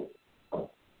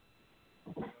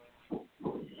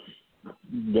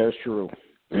 That's true.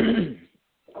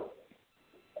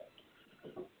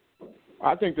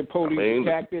 I think the police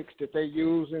tactics that they're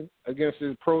using against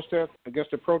the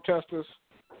protesters,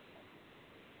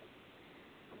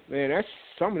 man, that's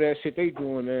some of that shit they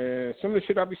doing, man. Some of the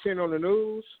shit I be seeing on the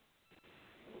news,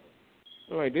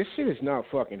 I'm like, this shit is not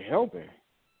fucking helping.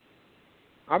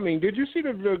 I mean, did you see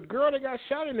the girl that got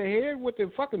shot in the head with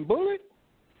the fucking bullet?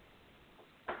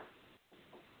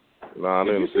 No, I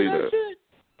didn't see that. Shit?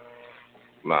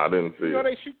 No, I didn't see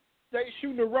it. They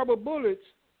shooting the rubber bullets,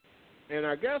 and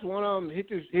I guess one of them hit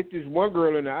this one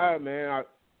girl in the eye, man.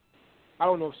 I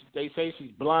don't know if they say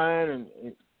she's blind, and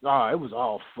it was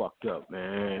all fucked up,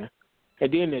 man.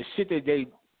 And then the shit that they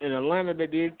in Atlanta they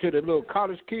did to the little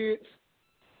college kids.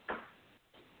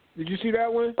 Did you see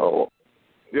that one? Oh,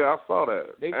 yeah, I saw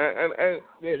that.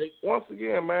 Once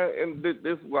again, man, and this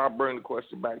is why I bring the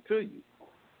question back to you.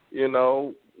 You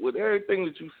know, with everything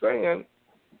that you're saying,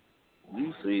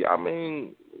 you see, I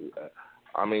mean,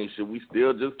 should we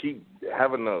still just keep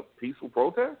having a peaceful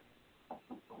protest?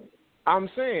 I'm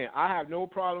saying I have no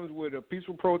problems with a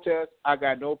peaceful protest. I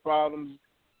got no problems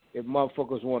if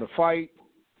motherfuckers want to fight.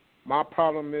 My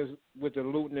problem is with the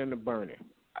looting and the burning.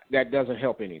 That doesn't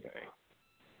help anything.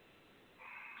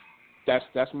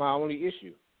 That's my only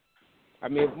issue. I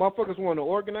mean, if motherfuckers want to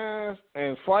organize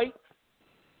and fight,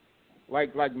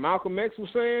 like Malcolm X was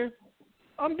saying,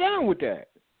 I'm down with that.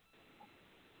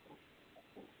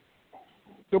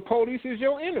 The police is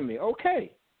your enemy.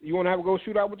 Okay. You want to have a go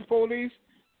shootout with the police?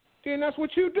 Then that's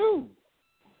what you do.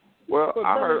 Well, But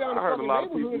I burning heard down the a lot of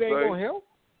fucking people neighborhood ain't say. gonna help.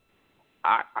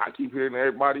 I keep hearing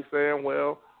everybody saying,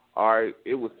 well, all right,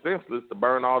 it was senseless to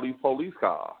burn all these police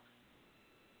cars.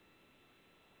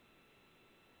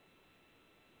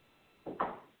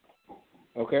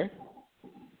 Okay.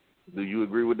 Do you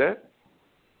agree with that?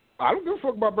 I don't give a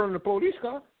fuck about burning the police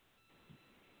car.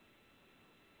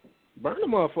 Burn the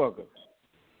motherfucker.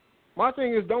 My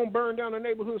thing is don't burn down the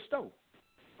neighborhood store.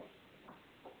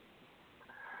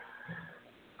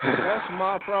 That's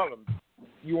my problem.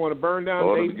 You want to burn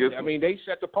down? They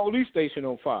set the police station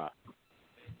on fire.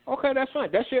 Okay, that's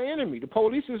fine. That's your enemy. The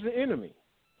police is the enemy.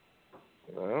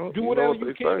 Well, do whatever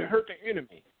you can to hurt the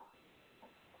enemy.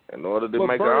 In order to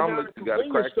make an omelet, you got to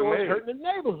crack some eggs. Hurting the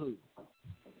neighborhood.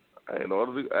 In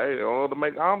order to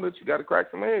make omelets, you got to crack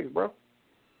some eggs, bro.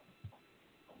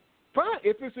 Fine.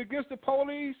 If it's against the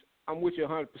police, I'm with you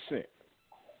 100%.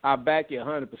 I back you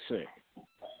 100%.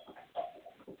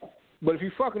 But if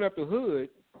you fucking up the hood,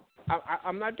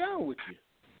 I'm not down with you.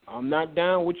 I'm not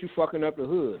down with you fucking up the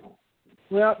hood.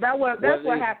 Well, that's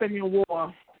what happened in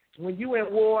war. When you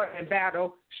in war and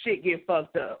battle, shit get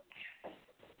fucked up.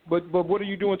 But what are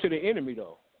you doing to the enemy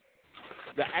though?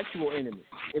 The actual enemy.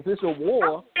 If it's a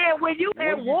war, when you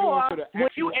in war,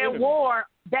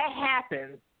 that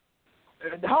happens.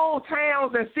 The whole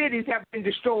towns and cities have been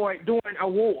destroyed during a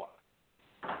war.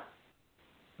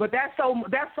 But that's so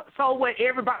what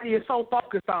everybody is so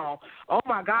focused on. Oh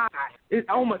my God, it's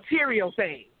on material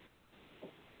things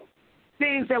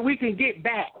that we can get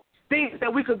back, things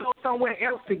that we could go somewhere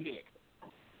else to get.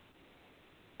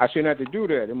 I shouldn't have to do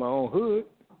that in my own hood.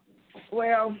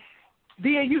 Well,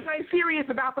 then you ain't serious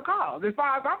about the cause. As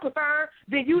far as I'm concerned,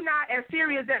 then you're not as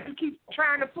serious as you keep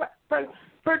trying to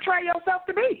portray yourself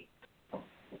to be.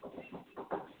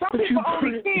 Some people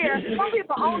only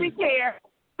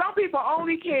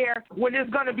care when it's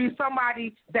going to be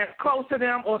somebody that's close to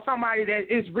them or somebody that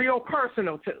is real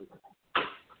personal to.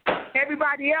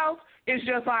 Everybody else is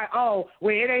just like, oh,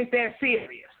 well, it ain't that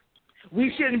serious.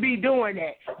 We shouldn't be doing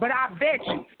that. But I bet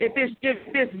you, if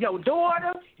it's your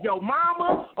daughter, your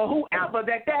mama, or whoever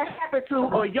that happened to,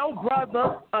 or your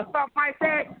brother, or something like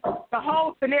that, the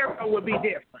whole scenario would be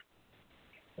different.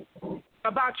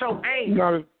 About your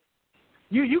anger.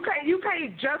 You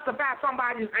can't justify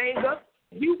somebody's anger.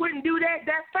 You wouldn't do that,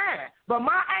 that's fine. But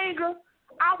my anger,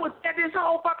 I would set this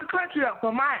whole fucking country up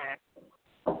for mine.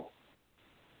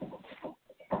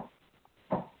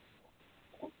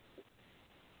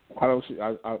 I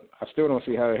still don't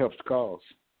see how it helps the cause.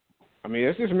 I mean,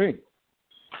 it's just me.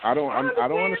 I don't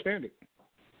understand it.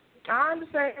 I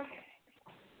understand.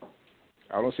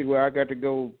 I don't see where I got to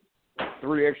go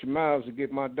 3 extra miles to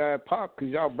get my Diet Pop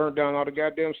because y'all burnt down all the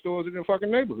goddamn stores in the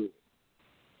fucking neighborhood.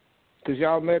 Because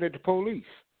y'all mad at the police.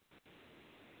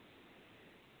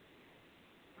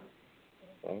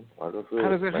 Well, like I said, how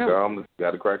does it help? You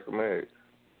got to crack some eggs.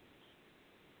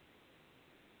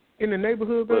 In the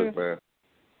neighborhood, look, man.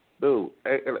 Dude,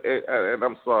 and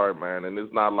I'm sorry, man, and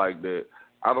it's not like that.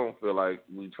 I don't feel like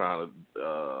we trying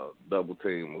to double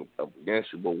team up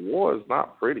against you, but war is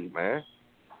not pretty, man.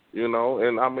 You know,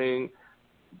 and I mean,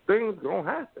 things gonna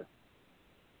happen.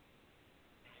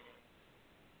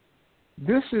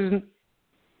 This isn't.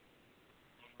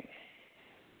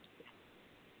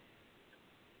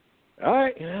 All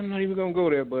right, I'm not even gonna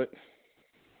go there, but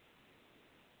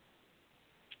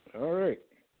all right.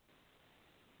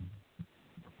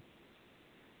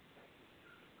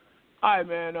 All right,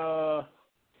 man.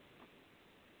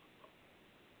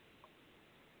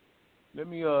 Let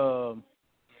me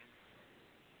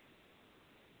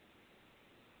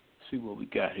see what we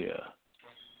got here.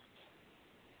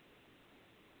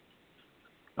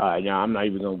 All right, yeah, I'm not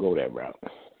even gonna go that route.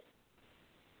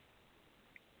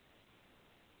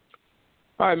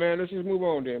 All right, man. Let's just move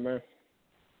on then, man.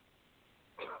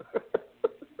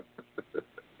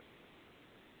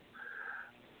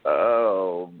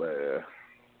 Oh man.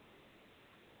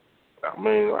 I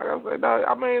mean, like I said,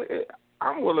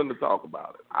 I'm willing to talk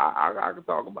about it. I can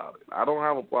talk about it. I don't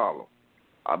have a problem.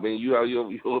 I mean, you have your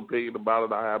opinion about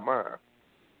it. I have mine.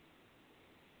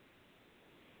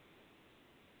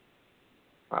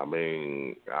 I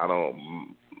mean, I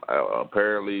don't.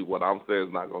 Apparently, what I'm saying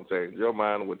is not going to change your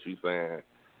mind. What you're saying is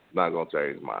not going to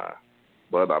change mine.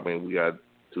 But I mean, we had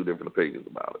 2 different opinions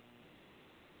about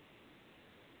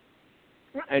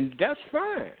it. And that's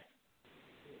fine.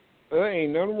 There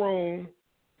ain't nothing wrong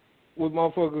with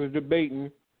motherfuckers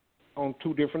debating on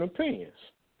 2 different opinions.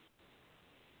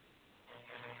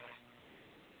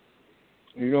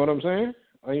 You know what I'm saying?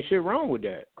 Ain't shit wrong with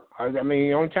that. I mean,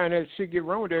 the only time that shit get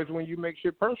wrong with that is when you make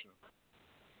shit personal.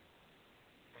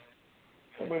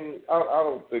 I mean, I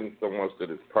don't think so much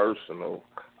that it's personal.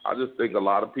 I just think a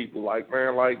lot of people, like,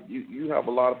 man, like, you have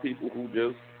a lot of people who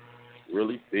just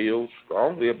really feel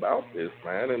strongly about this,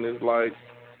 man. And it's like,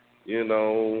 you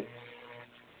know,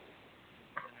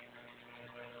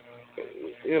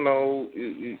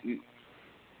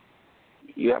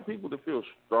 you have people that feel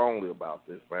strongly about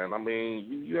this, man. I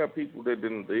mean, you have people that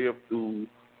didn't live through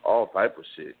all type of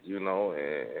shit, you know,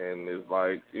 and it's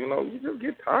like, you know, you just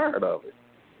get tired of it.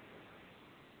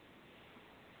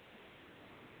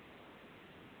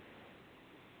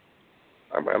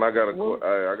 I mean, I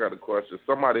got a question.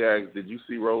 Somebody asked, did you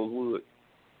see Rosewood?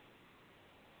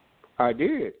 I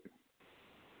did.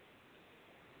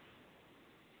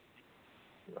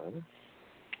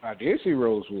 I did see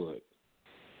Rosewood.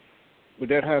 But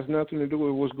that has nothing to do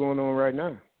with what's going on right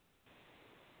now.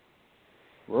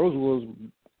 Rosewood's,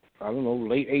 I don't know,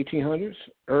 late 1800s,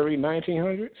 early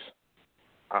 1900s?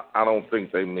 I don't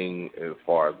think they mean as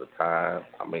far as the time.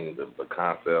 I mean, the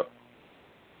concept.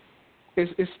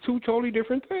 It's two totally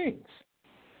different things.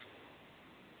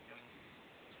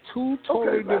 Two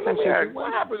totally different things.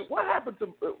 What happened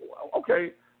to?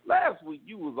 Okay, last week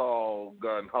you was all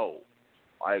gun ho,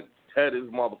 like tear this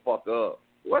motherfucker up.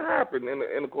 What happened in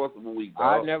the course of a week,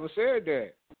 dog? I never said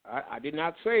that. I did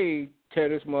not say tear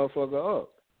this motherfucker up.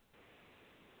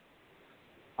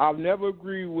 I've never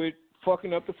agreed with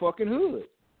fucking up the fucking hood.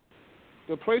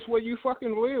 The place where you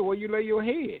fucking live, where you lay your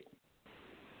head.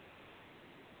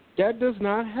 That does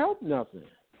not help nothing.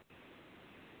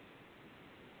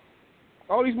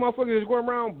 All these motherfuckers going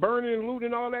around burning and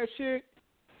looting all that shit.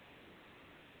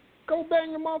 Go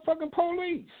bang the motherfucking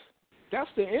police. That's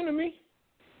the enemy.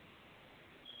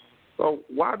 So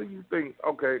why do you think?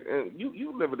 Okay, and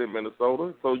you living in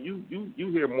Minnesota, so you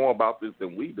hear more about this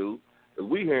than we do, because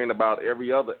we hearing about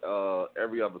every other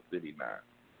city now.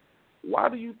 Why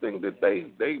do you think that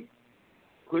they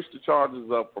push the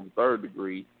charges up from 3rd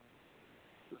degree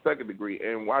to 2nd degree,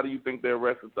 and why do you think they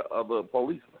arrested the other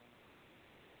policemen?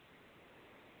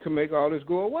 To make all this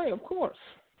go away, of course.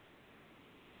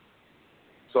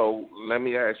 So let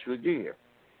me ask you again.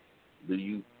 Do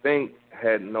you think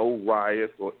had no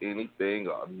riots or anything,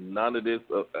 or none of this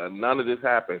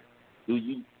happened, do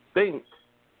you think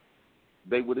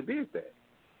they would have did that?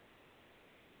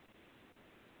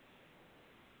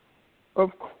 Of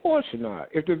course not.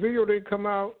 If the video didn't come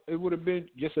out, it would have been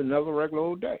just another regular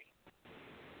old day.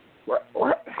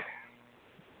 What?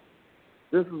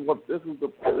 This is what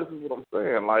I'm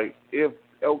saying. Like, if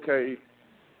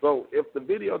the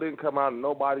video didn't come out and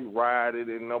nobody rioted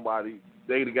and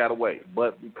they got away,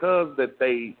 but because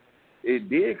it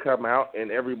did come out and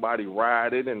everybody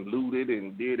rioted and looted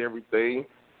and did everything,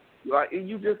 like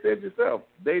you just said yourself,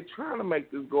 they trying to make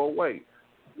this go away.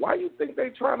 Why you think they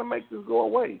trying to make this go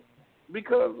away?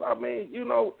 Because I mean,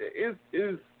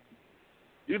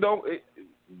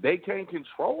 they can't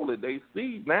control it. They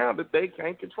see now that they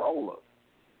can't control us.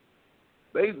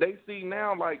 They see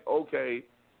now, like, okay,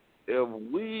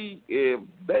 if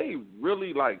they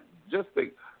really, like, just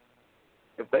think,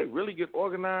 if they really get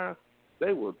organized,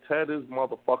 they will tear this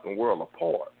motherfucking world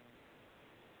apart.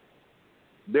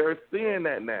 They're seeing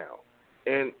that now.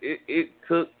 And it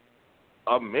took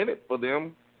a minute for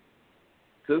them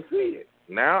to see it.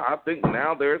 Now, I think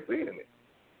now they're seeing it.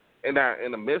 And now,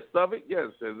 in the midst of it, yes.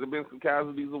 Has there been some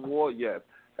casualties of war? Yes.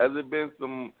 Has there been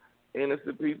some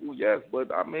innocent people? Yes.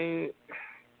 But, I mean,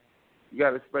 you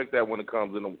got to expect that when it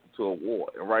comes to a war.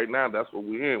 And right now, that's what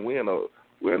we're in. We're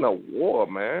in a war,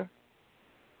 man.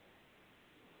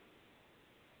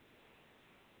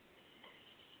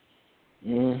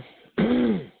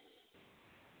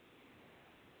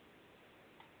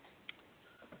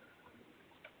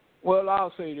 Well,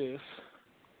 I'll say this,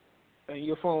 and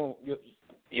your phone's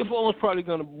probably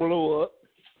gonna blow up.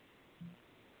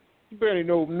 You barely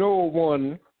know no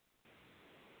one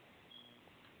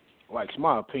likes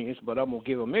my opinions, but I'm gonna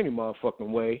give them any motherfucking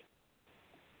way.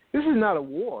 This is not a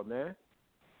war, man.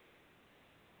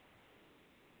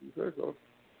 You say so?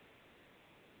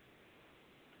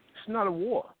 It's not a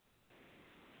war.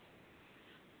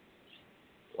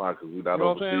 Why? Because we're not overseas. You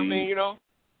know what I'm saying? I mean, you know,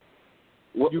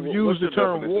 you've used what's the your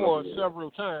term definition war of war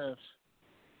several times.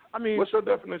 I mean, what's your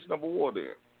definition of a war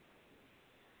then?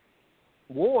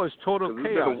 War is total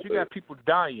chaos. You got people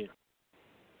dying.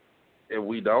 And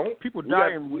we don't? People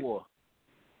die in war.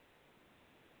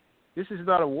 This is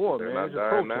not a war, man. It's a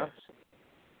protest.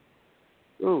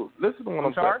 Dude, listen to what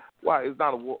I'm sorry? saying. Why? It's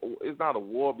not a war. It's not a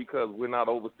war because we're not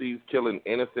overseas killing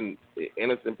innocent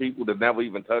people that never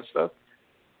even touched us.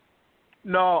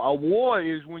 No, a war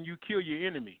is when you kill your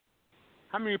enemy.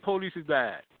 How many police has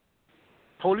died?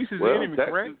 Police is the enemy,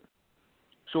 correct?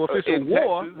 So if it's a in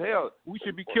war, Texas, hell, we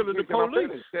should be killing the Can I police.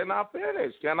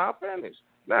 finish?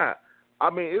 Now, I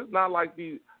mean, it's not like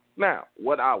these. Now,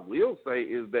 what I will say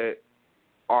is that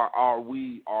are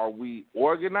we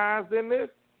organized in this?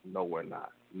 No, we're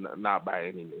not. Not by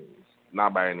any means.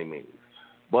 Not by any means.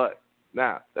 But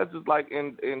now, that's just like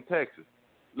in Texas.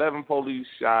 11 police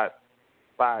shot,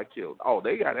 5 killed. Oh,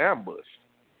 they got ambushed.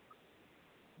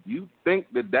 You think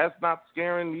that that's not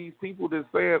scaring these people that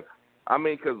saying, I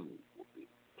mean, because,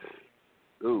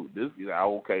 dude, this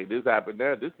happened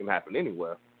there. This can happen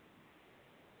anywhere.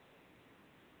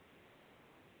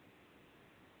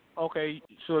 Okay,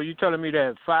 so you're telling me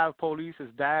that 5 police has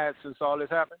died since all this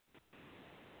happened?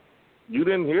 You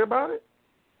didn't hear about it?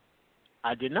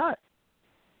 I did not.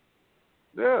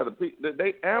 Yeah,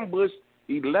 they ambushed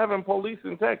 11 police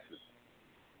in Texas.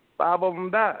 5 of them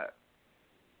died.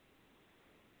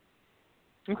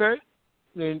 Okay,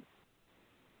 then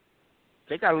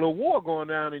they got a little war going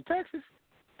down in Texas.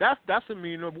 That's the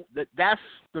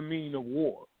meaning of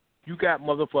war. You got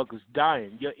motherfuckers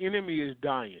dying. Your enemy is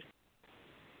dying.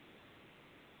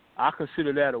 I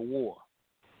consider that a war.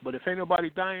 But if ain't nobody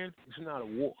dying, it's not a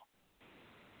war.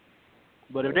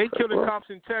 But if they killing cops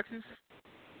in Texas,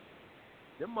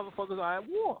 them motherfuckers are at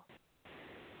war.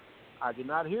 I did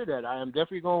not hear that. I am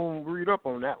definitely going to read up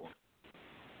on that one.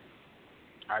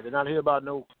 I did not hear about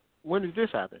when did this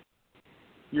happen?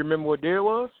 You remember what day it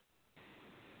was?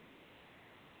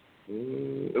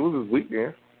 It was this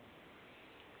weekend.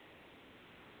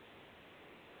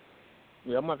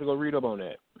 Yeah, I'm about to go read up on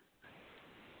that.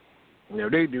 You know,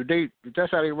 if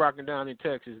that's how they rocking down in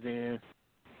Texas, then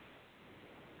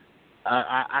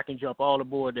I can jump all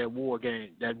aboard that war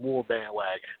bandwagon,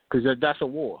 because that's a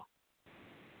war.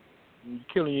 You're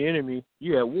killing your enemy,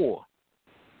 you're at war.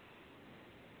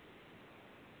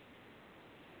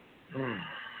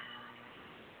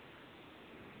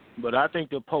 But I think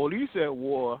the police at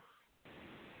war,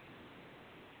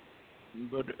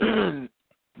 but the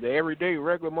everyday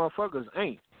regular motherfuckers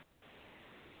ain't.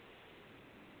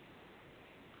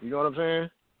 You know what I'm saying?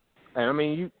 And I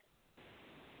mean,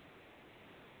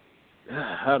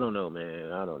 I don't know,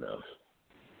 man. I don't know.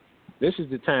 This is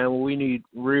the time when we need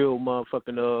real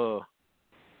motherfucking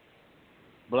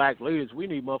black leaders. We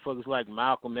need motherfuckers like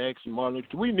Malcolm X and Martin Luther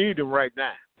King. We need them right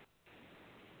now.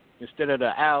 Instead of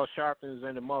the Al Sharptons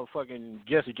and the motherfucking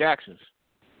Jesse Jacksons.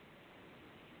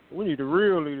 We need the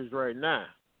real leaders right now.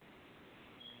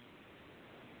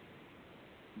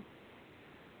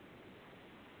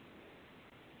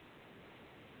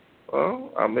 Well,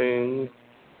 I mean,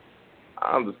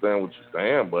 I understand what you're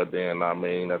saying, but then, I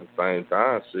mean, at the same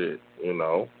time, shit, you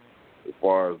know, as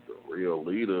far as the real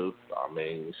leaders, I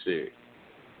mean, shit,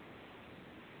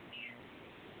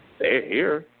 they're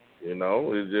here, you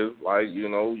know. It's just like, you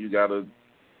know, you just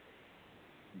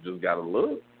gotta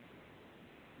look.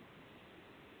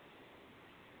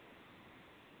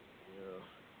 Yeah.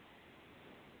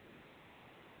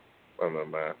 Wait a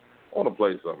minute, man. I want to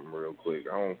play something real quick.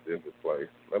 I want to see if it plays.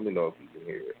 Let me know if you can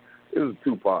hear it. This is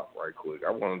Tupac right quick.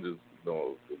 I want to just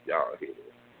know if y'all hear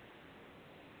it.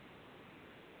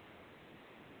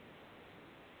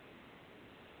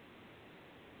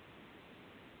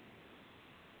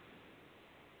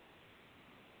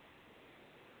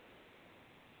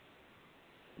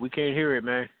 We can't hear it,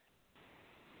 man.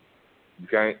 You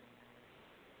can't?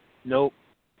 Nope.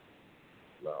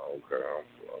 No, okay. I'm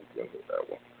going to hit that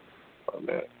one. I'm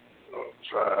going to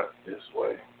try it this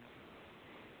way.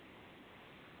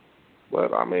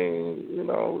 But, I mean, you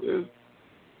know,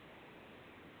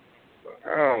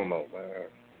 I don't know, man.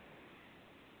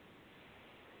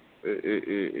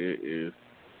 It is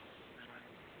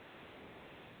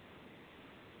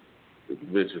a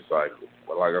vicious cycle.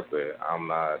 But like I said, I'm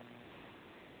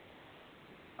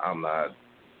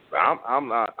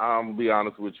be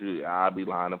honest with you, I'd be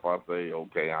lying if I say,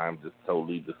 okay, I'm just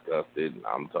totally disgusted.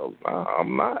 I'm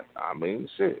not. I mean,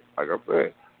 shit. Like I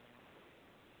said,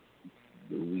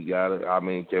 we got it. I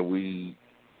mean, can we?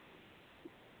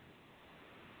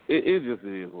 It just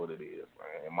is what it is,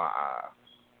 man. In my eyes,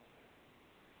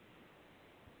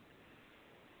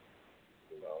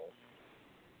 you know.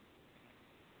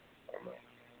 I don't know.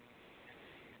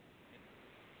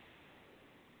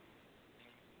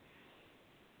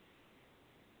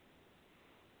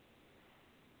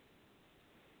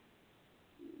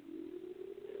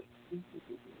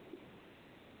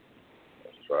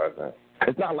 Let's try that.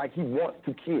 It's not like he wants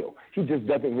to kill. He just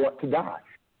doesn't want to die.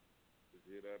 Did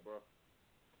you hear that, bro?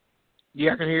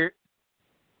 Yeah, I can hear it.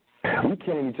 We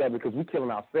killing each other because we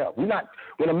killing ourselves. We're not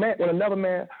when another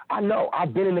man. I know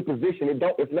I've been in a position.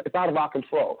 It's out of our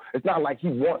control. It's not like he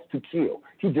wants to kill.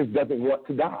 He just doesn't want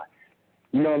to die.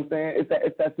 You know what I'm saying?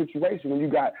 It's that situation when you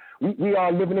got we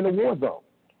are living in a war zone.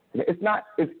 It's not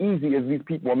as easy as these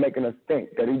people are making us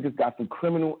think that they just got some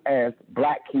criminal ass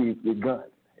black kids with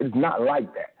guns. It's not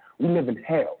like that. We live in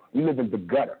hell. We live in the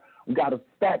gutter. We got to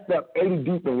stacked up 80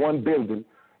 deep in one building.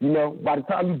 You know, by the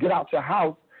time you get out your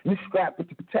house, you strapped to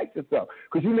protect yourself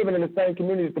because you're living in the same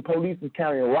community as the police is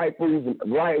carrying rifles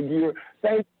and riot gear.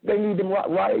 They need them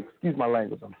riot. Excuse my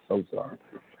language. I'm so sorry.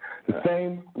 The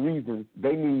same reasons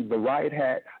they need the riot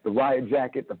hat, the riot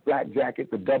jacket, the flak jacket,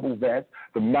 the double vest,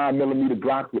 the 9mm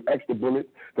Glocks with extra bullets,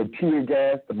 the tear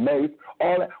gas, the mace,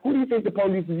 all that. Who do you think the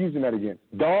police is using that against?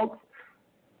 Dogs?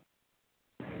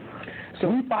 So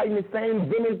we fighting the same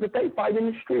villains that they fight in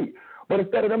the street. But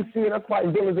instead of them seeing us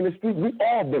fighting villains in the street, we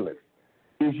all villains.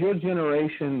 Is your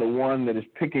generation the one that is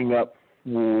picking up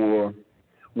for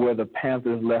where the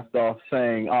Panthers left off,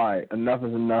 saying, all right, enough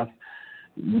is enough?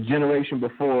 The generation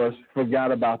before us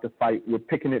forgot about the fight. We're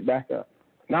picking it back up.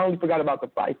 Not only forgot about the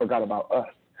fight, forgot about us.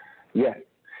 Yes,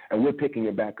 and we're picking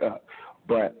it back up.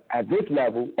 But at this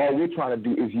level, all we're trying to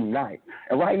do is unite.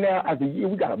 And right now, as a year,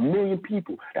 we got 1 million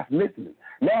people that's listening.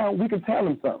 Now we can tell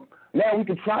them something. Now we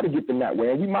can try to get them that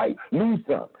way, and we might lose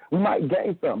some. We might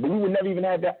gain some, but we would never even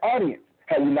have that audience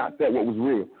had we not said what was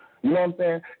real. You know what I'm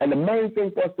saying? And the main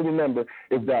thing for us to remember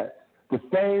is that the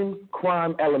same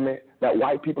crime element that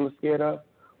white people are scared of,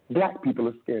 black people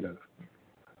are scared of.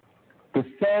 The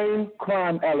same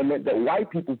crime element that white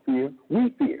people fear,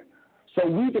 we fear. So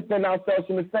we defend ourselves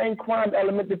from the same crime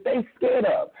element that they scared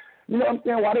of. You know what I'm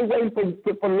saying? While they waiting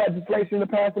for legislation to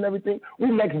pass and everything, we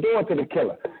next door to the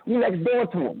killer. We next door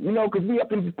to him, you know, because we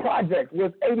up in the projects where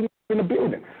it's 80 in the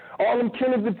building. All them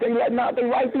killers that they letting out, they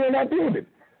right there in that building.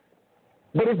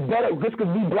 But it's better, just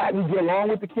because we black, we get along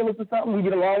with the killers or something? We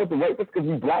get along with the rapists because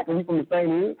we black and we from the same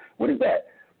hood? What is that?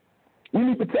 We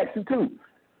need protection too.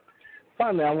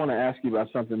 Finally, I want to ask you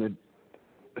about something that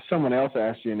someone else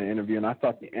asked you in the interview, and I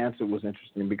thought the answer was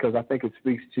interesting because I think it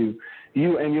speaks to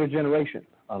you and your generation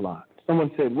a lot.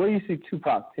 Someone said, where do you see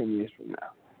Tupac 10 years from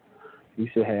now? You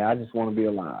said, hey, I just want to be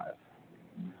alive.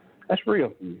 That's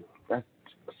real for you. That's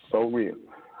so real.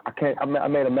 I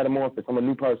made a metamorphosis. I'm a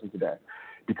new person today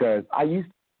because I used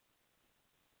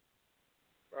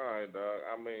to. All right, Doug.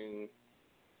 I mean,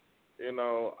 you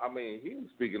know, he was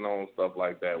speaking on stuff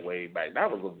like that way back. That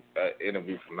was an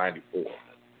interview from '94.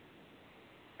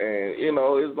 And, you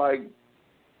know, it's like,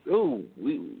 dude,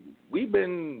 we've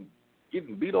been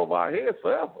getting beat over our heads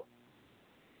forever.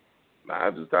 Now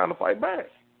it's just time to fight back.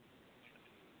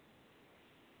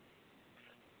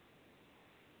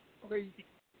 Okay,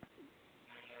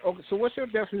 so what's your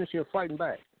definition of fighting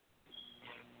back?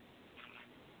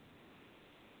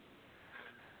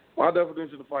 My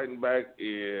definition of fighting back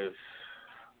is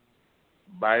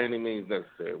by any means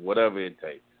necessary, whatever it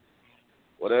takes.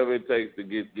 Whatever it takes to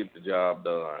get the job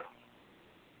done.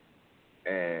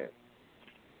 And,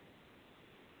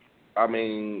 I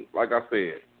mean, like I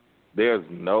said, there's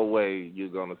no way you're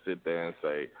going to sit there and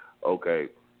say, okay,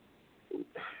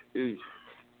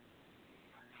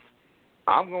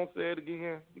 I'm going to say it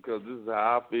again because this is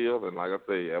how I feel. And like I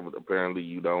say, apparently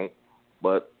you don't.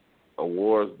 But a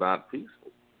war is not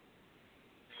peaceful.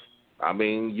 I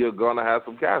mean, you're going to have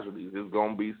some casualties. There's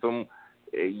going to be some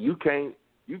 – you can't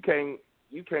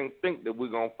think that we're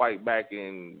going to fight back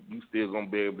and you still going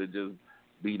to be able to just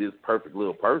be this perfect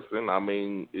little person. I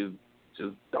mean, it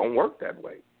just don't work that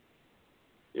way.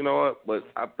 You know what? But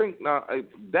I think now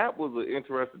that was an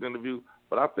interesting interview,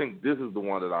 but I think this is the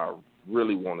one that I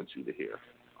really wanted you to hear.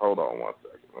 Hold on 1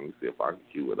 second. Let me see if I can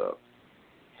cue it up.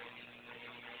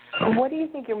 What do you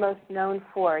think you're most known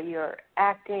for? Your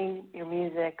acting, your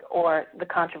music, or the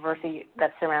controversy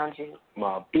that surrounds you?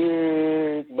 My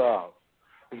big mouth.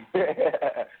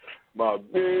 My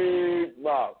big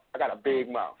mouth. I got a big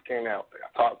mouth. Can't help it.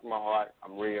 I talk from my heart.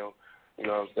 I'm real. You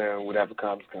know what I'm saying? Whatever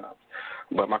comes, comes.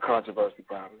 But my controversy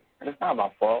problem, and it's not my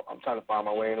fault. I'm trying to find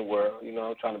my way in the world. You know,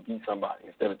 I'm trying to be somebody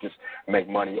instead of just make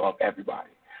money off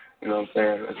everybody. You know what I'm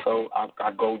saying? And so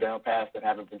I go down paths that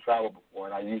haven't been traveled before,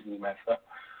 and I usually mess up.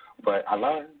 But I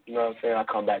learn, you know what I'm saying? I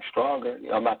come back stronger. You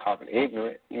know, I'm not talking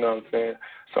ignorant, you know what I'm saying?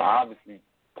 So I obviously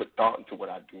put thought into what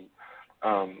I do.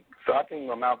 So I think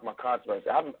my mouth, my controversy.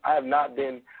 I have not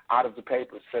been out of the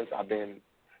paper since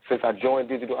I joined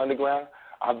Digital Underground.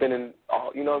 I've been in,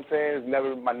 you know what I'm saying? It's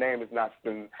never, my name has not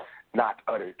been not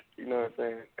uttered, you know what I'm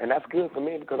saying? And that's good for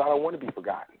me because I don't want to be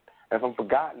forgotten. And if I'm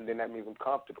forgotten, then that means I'm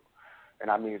comfortable. And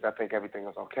that means I think everything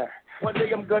is okay. One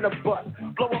day I'm gonna bust,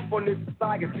 blow up on this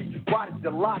society. Why did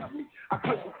a lot of me? I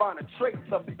couldn't find a trace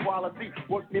of equality.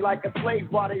 Worked me like a slave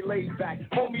while they laid back.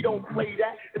 Homie, don't play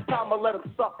that. It's time to let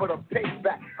them suffer the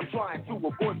payback. I'm trying to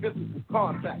avoid physical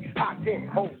contact. I can't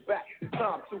hold back. It's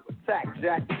time to attack,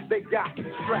 Jack. They got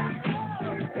me strapped.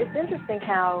 It's interesting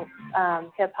how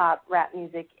hip-hop, rap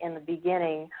music in the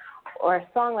beginning, or a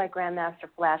song like Grandmaster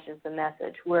Flash is the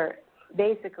message, where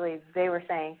basically they were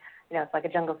saying, it's like a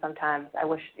jungle sometimes. I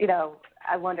wish,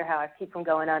 I wonder how I keep from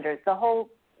going under. The whole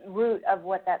root of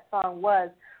what that song was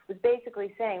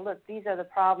basically saying, look, these are the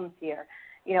problems here.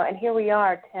 And here we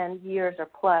are 10 years or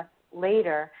plus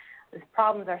later, the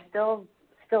problems are still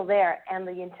there, and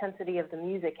the intensity of the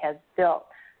music has built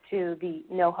to the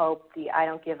no hope, the I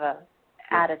don't give a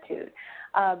attitude.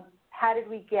 How did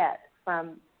we get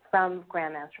from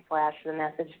Grandmaster Flash, the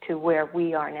message, to where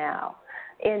we are now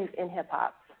in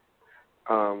hip-hop?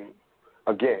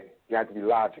 Again, you have to be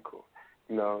logical.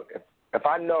 If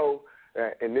I know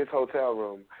that in this hotel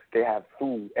room they have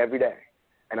food every day,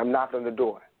 and I'm knocking on the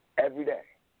door every day,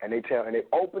 and they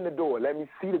open the door, let me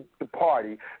see the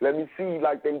party, let me see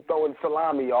like them throwing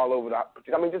salami all over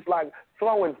just like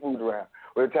throwing food around.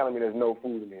 They're telling me there's no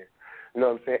food in here. You know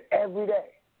what I'm saying? Every day,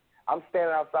 I'm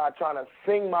standing outside trying to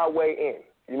sing my way in.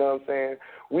 You know what I'm saying?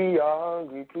 We are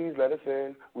hungry, please let us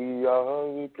in. We are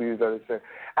hungry, please let us in.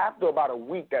 After about a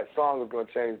week, that song is going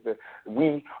to change to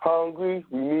we hungry,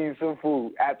 we need some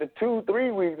food. After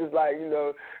 2-3 weeks, it's like,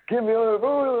 give me all the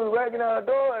food, breaking out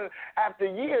the door. And after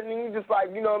a year, then you just like,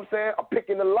 you know what I'm saying? I'm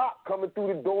picking the lock, coming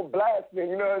through the door, blasting,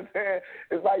 you know what I'm saying?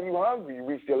 It's like you hungry. You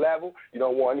reached your level. You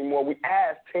don't want any more. We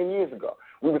asked 10 years ago.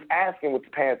 We was asking with the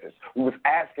Panthers. We was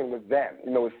asking with them,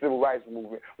 with civil rights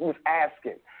movement. We was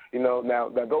asking. Now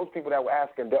those people that were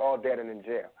asking, they're all dead and in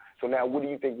jail. So now what do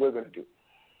you think we're going to do?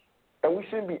 And we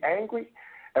shouldn't be angry.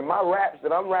 And my raps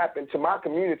that I'm rapping to my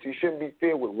community shouldn't be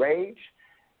filled with rage.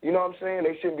 You know what I'm saying?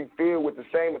 They shouldn't be filled with the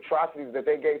same atrocities that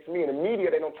they gave to me. In the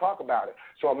media, they don't talk about it.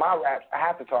 So in my raps, I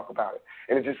have to talk about it.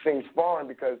 And it just seems foreign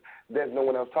because there's no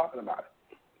one else talking about it.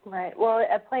 Right. Well,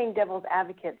 playing devil's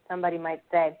advocate, somebody might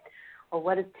say, well,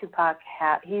 what does Tupac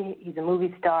have? He's a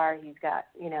movie star. He's got,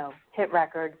 hit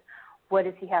records. What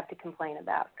does he have to complain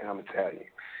about? And I'm going to tell you,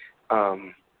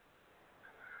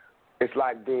 it's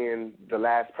like being the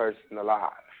last person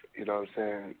alive. You know what I'm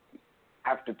saying?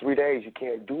 After 3 days, you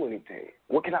can't do anything.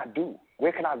 What can I do?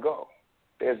 Where can I go?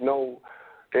 There's no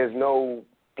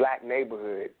black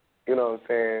neighborhood, you know what I'm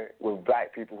saying, with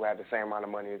black people who have the same amount of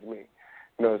money as me.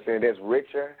 You know what I'm saying? There's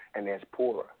richer and there's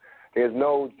poorer. There's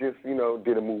no just,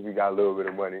 did a movie, got a little bit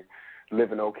of money,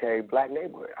 living okay, black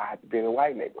neighborhood. I have to be in a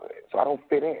white neighborhood, so I don't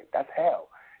fit in. That's hell.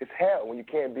 It's hell when you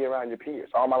can't be around your peers.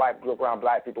 All my life I grew up around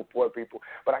black people, poor people,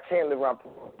 but I can't live around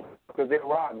poor people because they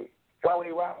rob me. Why would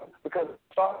they rob me? Because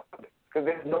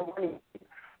there's no money.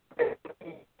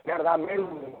 Now that I made a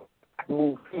move, I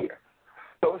moved here.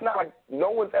 So it's not like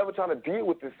no one's ever trying to deal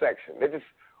with this section. They're just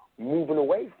moving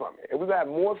away from it. And we're going to have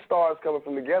more stars coming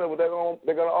from together, but they're going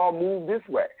to all move this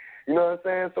way. You know what I'm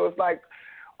saying? So it's like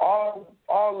all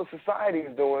the society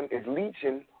is doing is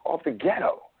leeching off the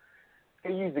ghetto.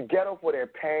 They use the ghetto for their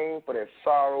pain, for their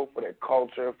sorrow, for their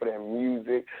culture, for their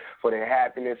music, for their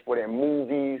happiness, for their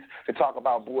movies, to talk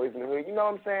about boys in the hood. You know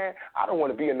what I'm saying? I don't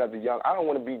want to be I don't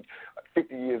want to be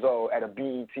 50 years old at a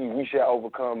BET We Shall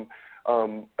Overcome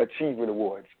Achievement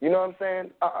Awards. You know what I'm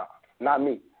saying? Not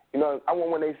me. I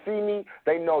want when they see me,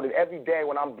 they know that every day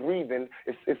when I'm breathing,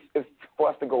 it's for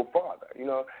us to go farther.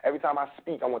 Every time I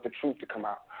speak, I want the truth to come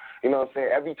out. You know what I'm saying?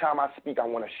 Every time I speak, I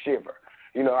want to shiver.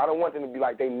 I don't want them to be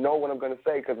like, they know what I'm going to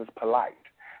say because it's polite.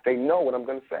 They know what I'm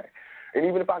going to say. And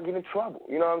even if I get in trouble,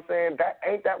 you know what I'm saying?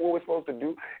 Ain't that what we're supposed to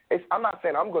do? I'm not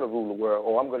saying I'm going to rule the world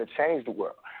or I'm going to change the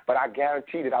world, but I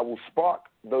guarantee that I will spark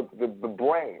the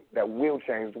brain that will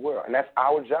change the world. And that's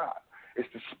our job, is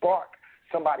to spark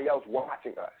somebody else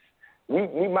watching us.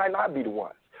 We might not be the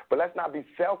ones, but let's not be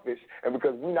selfish, and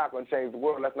because we're not going to change the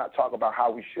world, let's not talk about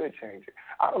how we should change it.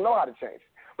 I don't know how to change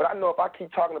it, but I know if I keep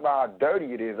talking about how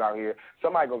dirty it is out here,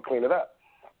 somebody's going to clean it up.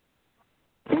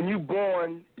 When you're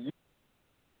born...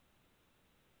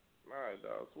 All right,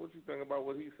 dog. So what you think about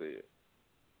what he said?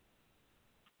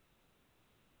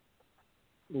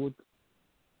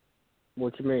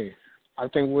 What you mean? I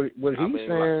think what he's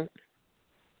saying...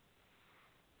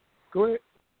 Go ahead.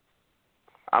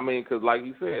 I mean, because like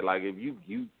you said, like if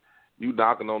you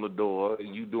knocking on the door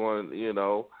and you doing,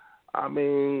 I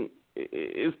mean,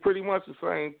 it's pretty much the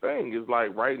same thing. It's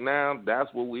like right now, that's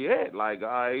where we at. Like, all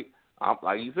right,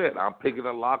 like you said, I'm picking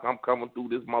a lock, I'm coming through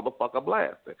this motherfucker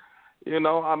blasting.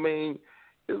 I mean,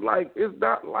 it's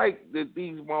not like that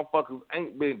these motherfuckers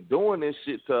ain't been doing this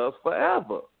shit to us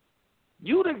forever.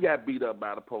 You done got beat up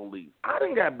by the police. I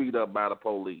done got beat up by the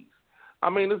police. I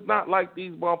mean, it's not like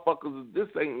these motherfuckers. This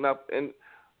ain't nothing. And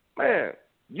man,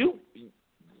 you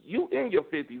in your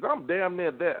 50s. I'm damn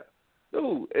near there,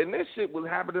 dude. And this shit was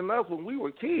happening to us when we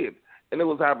were kids, and it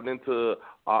was happening to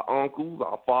our uncles,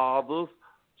 our fathers,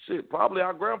 shit, probably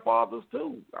our grandfathers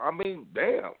too. I mean,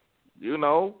 damn, you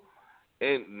know.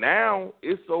 And now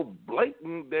it's so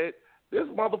blatant that this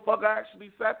motherfucker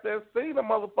actually sat there and seen a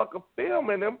motherfucker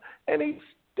filming him, and he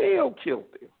still killed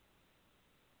him.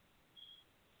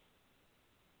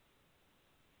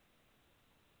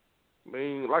 I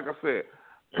mean, like I said,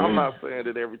 I'm not saying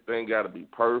that everything got to be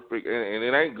perfect, and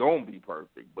it ain't going to be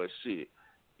perfect, but shit,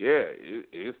 yeah,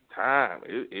 it's time.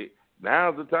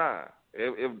 Now's the time.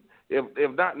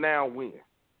 If not now, when?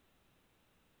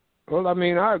 Well, I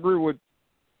mean, I agree with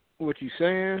what you're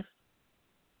saying,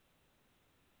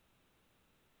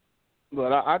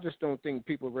 but I just don't think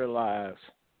people realize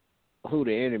who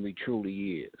the enemy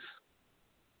truly is.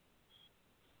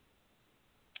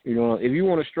 You know, if you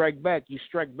want to strike back, you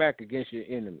strike back against your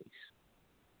enemies.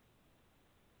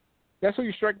 That's who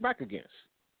you strike back against.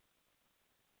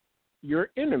 Your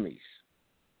enemies.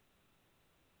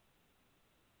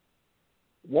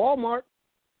 A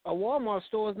Walmart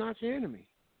store is not your enemy.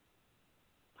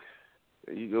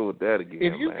 There you go with that again,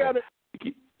 if you man. got it,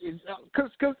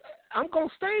 because I'm gonna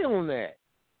stay on that.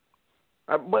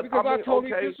 But because I mean,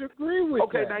 totally okay, disagree with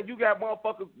that. Okay, now you got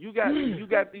motherfuckers. You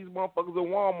got these motherfuckers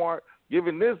in Walmart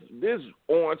giving this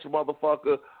orange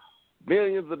motherfucker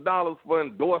millions of dollars for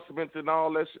endorsements and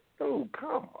all that shit. Dude,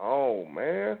 come on,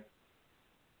 man.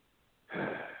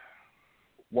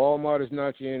 Walmart is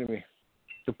not your enemy.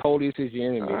 The police is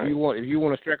your enemy. Right. If you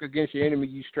want to strike against your enemy,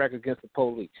 you strike against the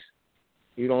police.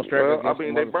 You don't strike against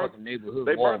the motherfucking neighborhood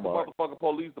They burnt Walmart. the motherfucking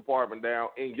police department down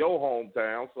in your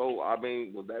hometown. So I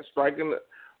mean, was that striking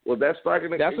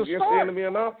against the enemy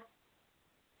enough?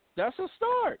 That's a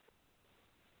start.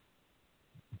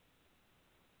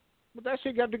 But that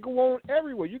shit got to go on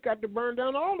everywhere. You got to burn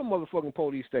down all the motherfucking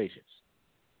police stations.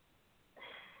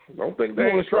 Don't think they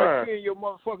you ain't trying. Strike your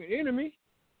motherfucking enemy.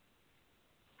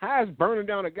 How is burning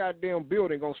down a goddamn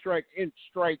building gonna strike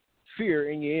fear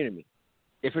in your enemy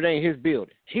if it ain't his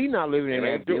building? He not living in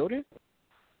that building.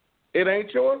 It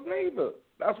ain't yours neither.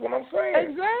 That's what I'm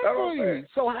saying. Exactly.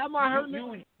 So how am I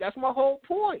hurting? That's my whole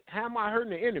point. How am I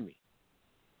hurting the enemy?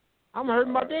 I'm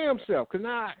hurting my damn self because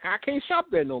now I can't shop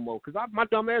there no more because my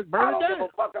dumb ass burned it down. I don't give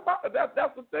a fuck about that.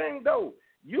 That's the thing, though.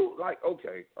 You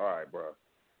okay, all right, bro.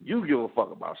 You give a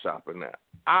fuck about shopping now.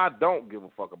 I don't give a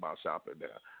fuck about shopping now.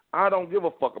 I don't give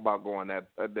a fuck about going that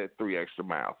 3 extra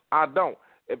miles. I don't.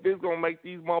 If it's gonna make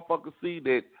these motherfuckers see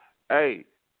that, hey,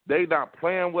 they not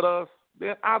playing with us,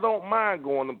 then I don't mind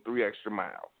going them 3 extra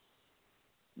miles.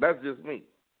 That's just me.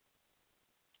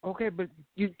 Okay, but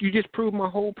you just proved my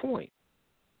whole point.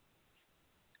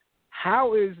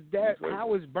 How is that?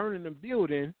 How is burning the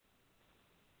building?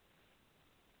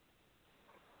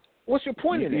 What's your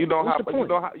point in that? You know What's how the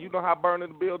point? you know how burning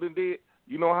the building did.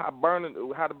 You know how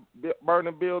the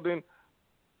burning building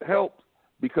helped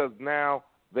because now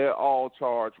they're all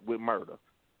charged with murder,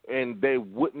 and they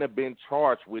wouldn't have been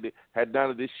charged with it had none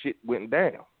of this shit went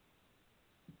down.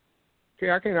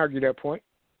 Okay, I can't argue that point.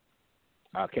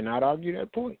 I cannot argue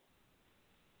that point.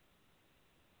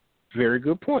 Very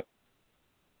good point.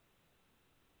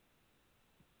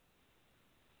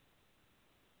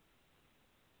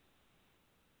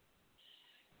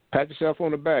 Pat yourself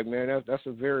on the back, man. That's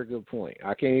a very good point.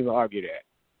 I can't even argue that.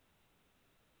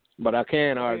 But I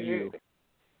can argue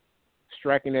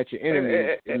striking at your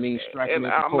enemy. It means striking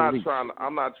at the police.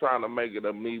 I'm not trying to make it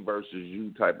a me versus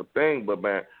you type of thing, but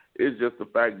man, it's just the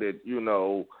fact that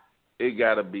it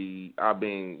gotta be. I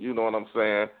mean, you know what I'm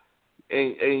saying.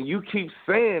 And you keep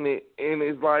saying it, and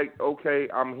it's like, okay,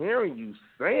 I'm hearing you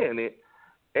saying it,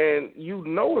 and you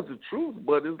know it's the truth,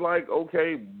 but it's like,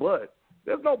 okay, but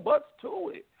there's no buts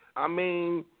to it. I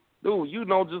mean, dude, you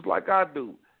know just like I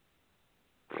do.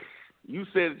 You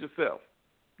said it yourself.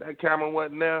 That camera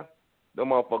wasn't there, them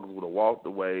motherfuckers would have walked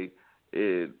away.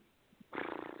 It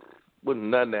wouldn't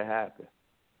nothing have happened.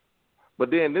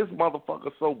 But then this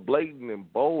motherfucker so blatant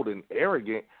and bold and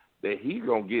arrogant that he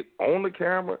gonna get on the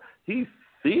camera. He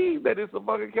sees that it's a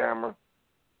fucking camera,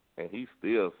 and he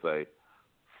still say,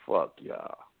 "Fuck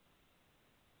y'all.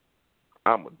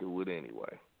 I'ma do it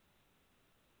anyway."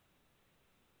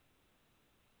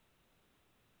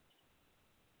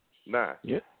 Nah,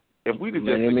 if we'd have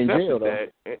just accepted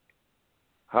that,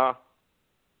 huh?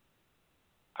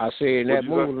 I said that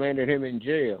move landed him in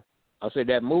jail. I said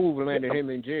that move landed him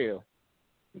in jail.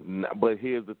 Nah, but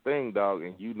here's the thing, dog,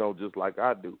 and you know just like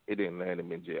I do, it didn't land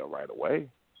him in jail right away.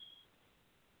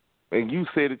 And you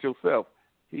said it yourself.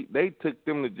 they took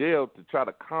them to jail to try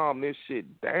to calm this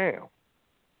shit down.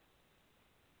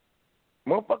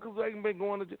 Motherfuckers ain't been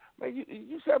going to jail. Man,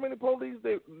 you see how many police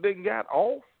they got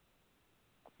off?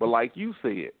 But like you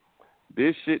said,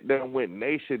 this shit done went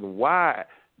nationwide.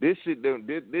 This shit done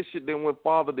went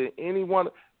farther than anyone.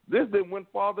 This done went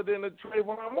farther than the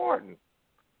Trayvon Martin.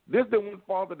 This done went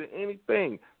farther than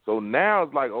anything. So now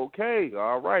it's like, okay,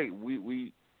 all right,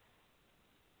 we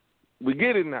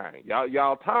get it now.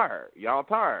 Y'all tired. Y'all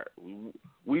tired.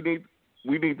 We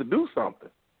need to do something.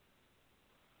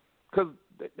 Because,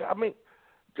 I mean,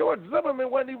 George Zimmerman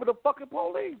wasn't even the fucking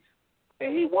police.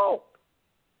 And he won't.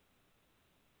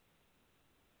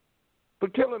 For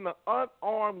killing an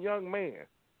unarmed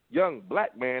young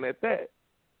black man at that.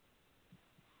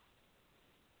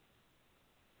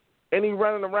 And he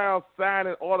running around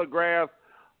signing autographs,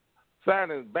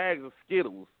 signing bags of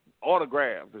Skittles,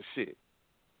 autographs and shit.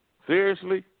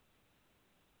 Seriously?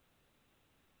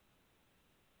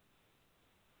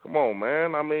 Come on,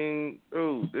 man. I mean,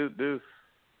 dude, this.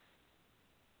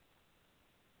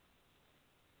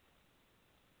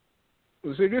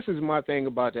 See, this is my thing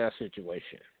about that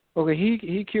situation. Okay,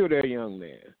 he killed that young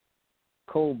man,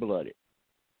 cold-blooded.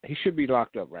 He should be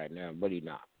locked up right now, but he's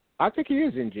not. I think he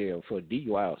is in jail for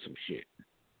DUI or some shit.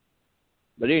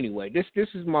 But anyway, this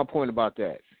is my point about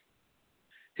that.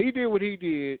 He did what he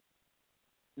did.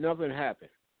 Nothing happened.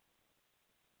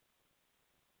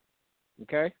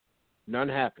 Okay? None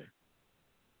happened.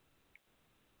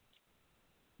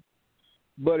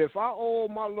 But if I owe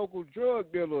my local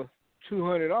drug dealer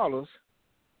 $200,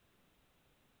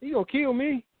 he gonna kill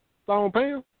me if I don't pay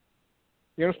him.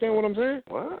 You understand what I'm saying?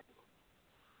 What?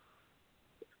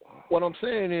 What I'm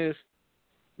saying is,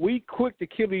 we quick to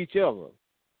kill each other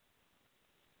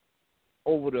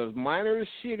over the minorest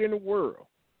shit in the world.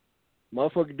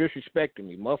 Motherfucker disrespecting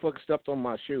me. Motherfucker stepped on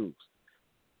my shoes.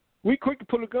 We quick to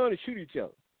pull a gun and shoot each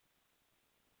other.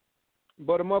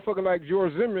 But a motherfucker like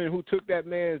George Zimmerman, who took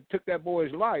that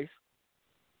boy's life,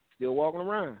 still walking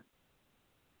around.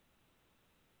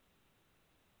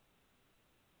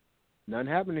 Nothing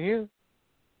happened to him.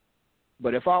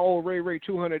 But if I owe Ray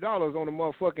 $200 on a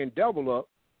motherfucking double up,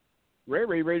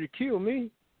 Ray ready to kill me.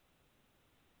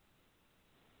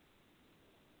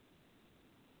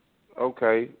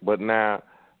 Okay, but now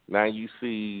you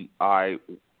see,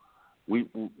 we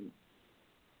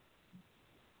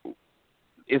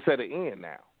it's at an end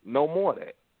now. No more of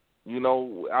that. You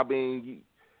know, I mean,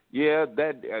 yeah,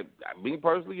 me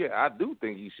personally, yeah, I do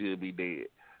think he should be dead.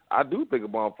 I do think a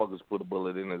motherfuckers put a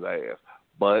bullet in his ass,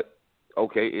 but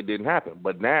okay, it didn't happen.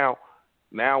 But now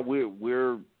it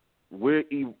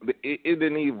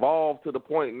didn't evolve to the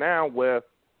point now where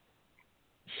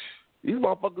these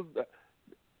motherfuckers.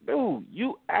 Dude,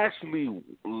 you actually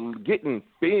getting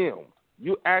filmed.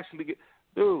 You actually get,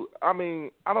 dude. I mean,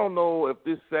 I don't know if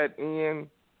this set in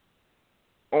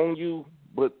on you,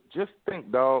 but just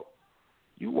think, dog.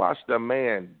 You watched a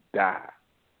man die.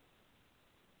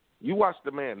 You watched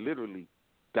the man literally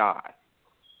die,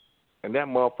 and that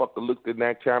motherfucker looked in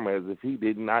that camera as if he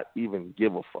did not even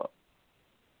give a fuck.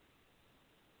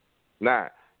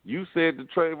 Now, you said to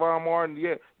Trayvon Martin,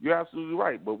 yeah, you're absolutely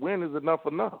right, but when is enough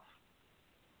enough?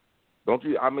 Don't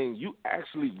you? I mean, you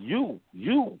actually, you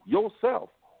yourself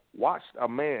watched a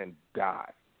man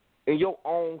die in your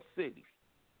own city.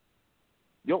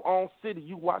 Your own city,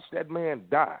 you watched that man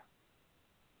die.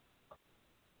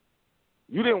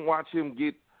 You didn't watch him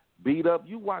get beat up.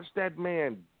 You watched that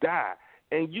man die.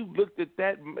 And you looked at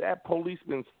that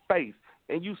policeman's face,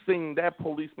 and you seen that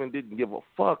policeman didn't give a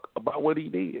fuck about what he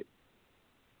did.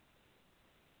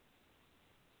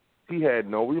 He had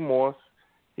no remorse.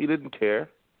 He didn't care.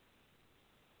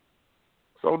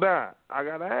 So now, I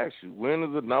got to ask you, when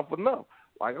is enough enough?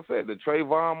 Like I said, the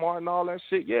Trayvon Martin, all that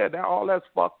shit, yeah, all that's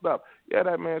fucked up. Yeah,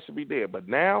 that man should be dead. But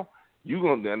now,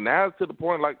 now it's to the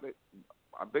point, like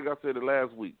I think I said it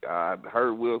last week. I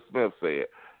heard Will Smith say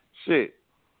it. Shit,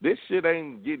 this shit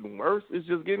ain't getting worse. It's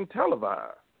just getting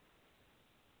televised.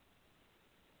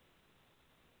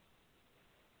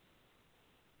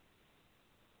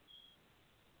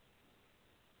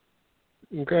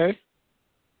 Okay.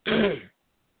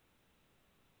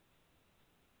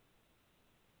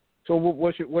 So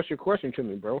what's your question to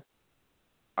me, bro?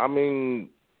 I mean,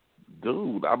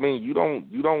 dude, you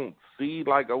don't see,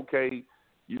 like, okay,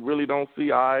 you really don't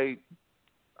see everybody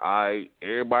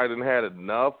done had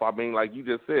enough. I mean, like you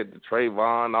just said, the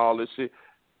Trayvon, all this shit.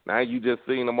 Now you just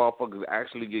seen the motherfuckers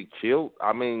actually get killed.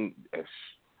 I mean,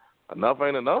 enough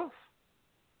ain't enough.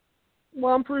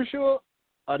 Well, I'm pretty sure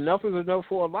enough is enough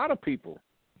for a lot of people,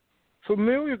 for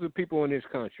millions of people in this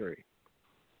country.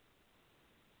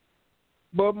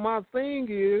 But my thing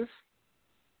is,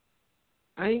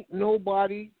 ain't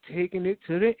nobody taking it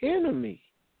to the enemy.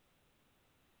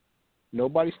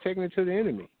 Nobody's taking it to the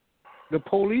enemy. The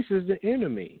police is the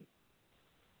enemy.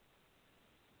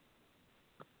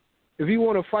 If you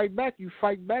want to fight back, you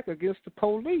fight back against the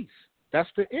police. That's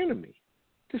the enemy.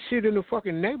 The shit in the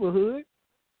fucking neighborhood.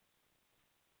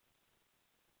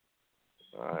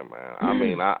 All right, man. I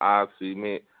mean, I see,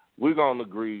 man. We're going to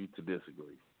agree to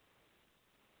disagree.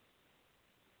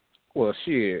 Well,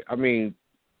 shit. I mean,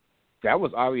 that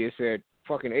was obvious at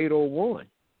fucking 8:01.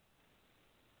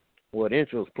 Well, the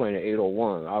intro was playing at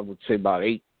 8:01. I would say about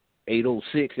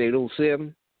 8:06,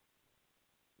 8:07.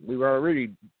 We were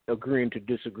already agreeing to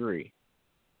disagree.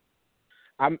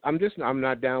 I'm just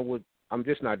not down with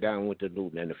the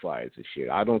looting and the fires and shit.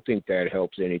 I don't think that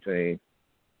helps anything.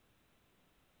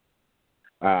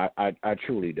 I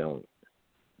truly don't.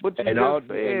 But you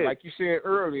and like you said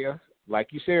earlier,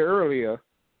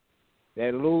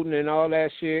 that looting and all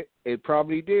that shit, it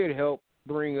probably did help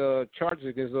bring charges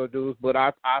against those dudes. But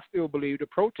I still believe the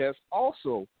protests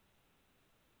also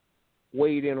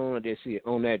weighed in on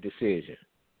that decision.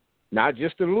 Not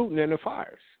just the looting and the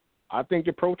fires. I think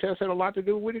the protests had a lot to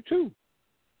do with it too.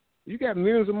 You got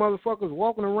millions of motherfuckers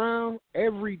walking around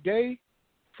every day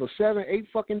for 7, 8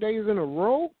 fucking days in a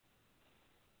row.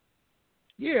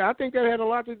 Yeah, I think that had a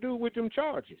lot to do with them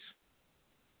charges.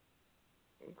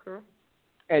 Okay.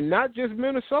 And not just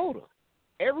Minnesota.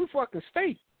 Every fucking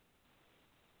state.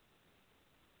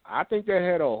 I think that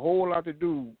had a whole lot to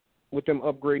do with them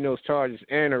upgrading those charges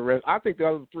and arrest. I think the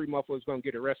other 3 motherfuckers going to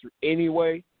get arrested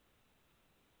anyway.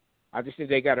 I just think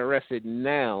they got arrested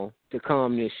now to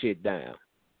calm this shit down.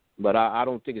 But I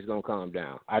don't think it's going to calm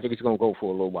down. I think it's going to go for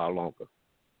a little while longer.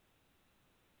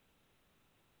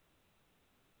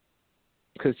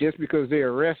 Because just because they're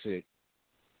arrested,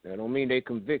 that don't mean they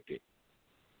convicted.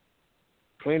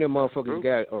 Plenty of motherfuckers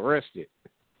got arrested.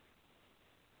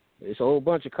 There's a whole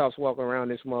bunch of cops walking around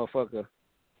this motherfucker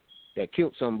that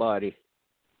killed somebody,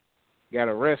 got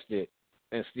arrested,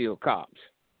 and still cops.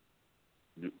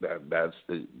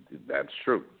 That's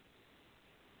true.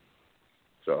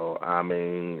 So I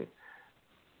mean,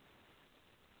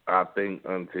 I think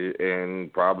until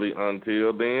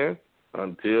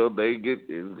they get,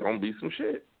 it's gonna be some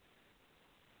shit.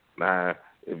 Now,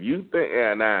 if you think,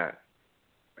 now,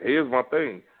 here's my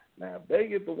thing. Now, if they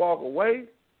get to walk away,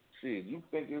 shit, you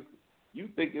think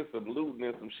it's some looting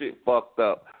and some shit fucked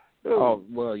up. Dude. Oh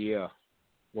well, yeah.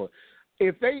 Well,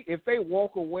 if they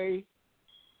walk away.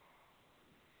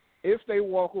 If they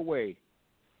walk away,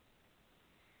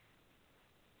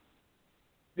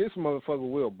 this motherfucker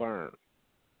will burn.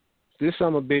 This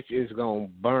son of a bitch is going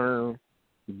to burn.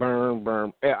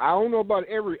 I don't know about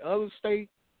every other state,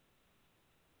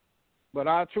 but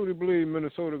I truly believe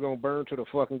Minnesota going to burn to the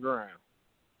fucking ground.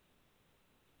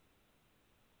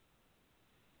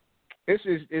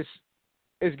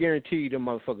 It's guaranteed them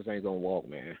motherfuckers ain't going to walk,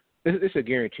 man. It's a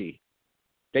guarantee.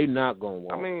 They not going to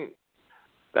walk. I mean,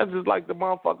 that's just like the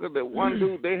motherfucker, that one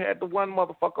dude, they had the one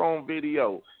motherfucker on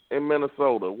video in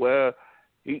Minnesota where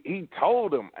he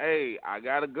told him, hey, I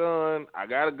got a gun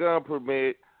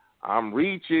permit, I'm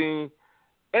reaching,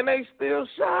 and they still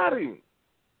shot him.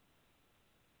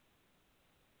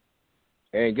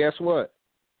 And guess what?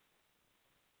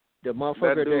 The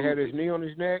motherfucker that had his knee on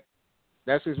his neck,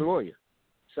 that's his lawyer.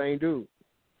 Same dude.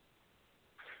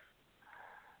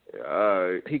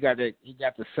 He got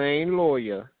the same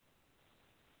lawyer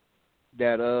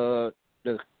that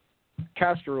the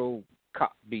Castro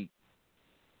cop beat.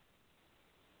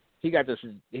 He got the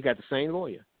same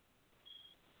lawyer.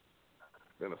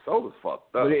 Minnesota's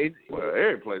fucked up.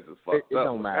 Every place is fucked up. It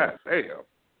don't matter. Damn.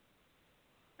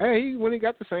 Hey, when he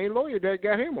got the same lawyer that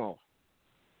got him off.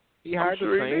 He hired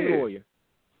the same lawyer.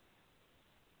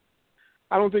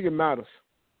 I don't think it matters.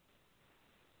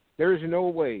 There is no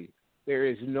way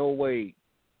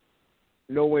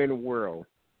nowhere in the world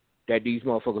that these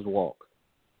motherfuckers walk.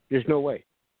 There's no way.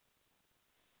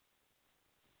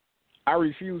 I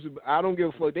refuse. I don't give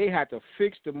a fuck. They have to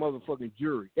fix the motherfucking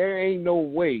jury. There ain't no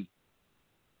way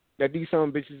that these son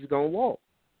of bitches is going to walk.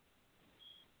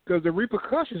 Because the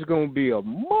repercussions are going to be a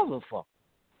motherfucker.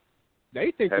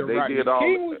 They think the Rodney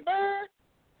King was bad.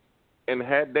 And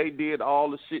had they did all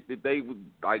the shit that they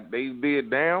did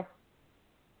now,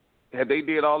 had they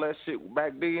did all that shit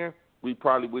back then, we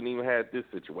probably wouldn't even have this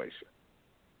situation.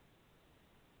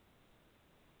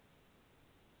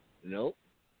 Nope.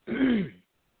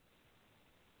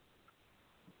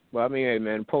 Well, I mean, hey,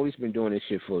 man, the police been doing this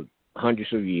shit for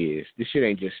hundreds of years. This shit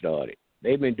ain't just started.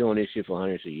 They've been doing this shit for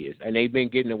hundreds of years, and they've been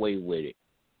getting away with it.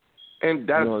 And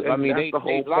that's, that's the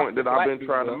whole point that I've been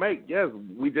trying to make. Yes,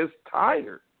 we just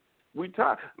tired. We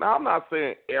tired. Now, I'm not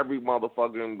saying every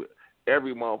motherfucker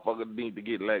need to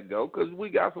get let go, because we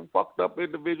got some fucked up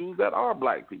individuals that are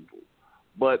black people.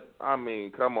 But, I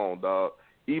mean, come on, dog.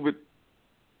 Even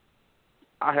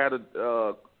I had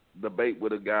a debate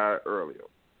with a guy earlier.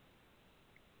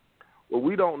 Well,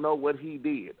 we don't know what he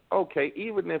did. Okay,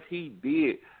 even if he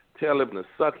did tell him to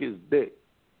suck his dick,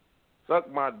 suck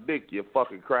my dick, you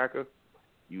fucking cracker.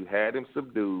 You had him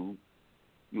subdued.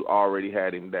 You already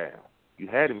had him down. You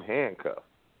had him handcuffed.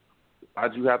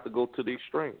 Why'd you have to go to the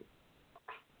extreme?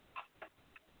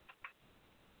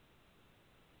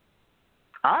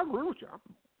 I agree with you.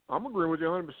 I'm agreeing with you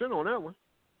 100% on that one.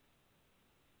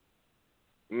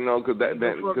 You know, because that's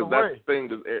the thing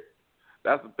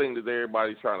that's the thing that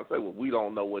everybody's trying to say. Well, we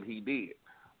don't know what he did.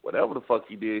 Whatever the fuck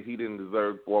he did, he didn't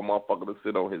deserve for a motherfucker to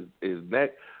sit on his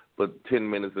neck for 10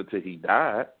 minutes until he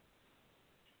died.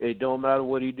 It don't matter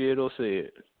what he did or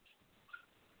said.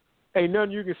 Ain't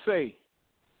nothing you can say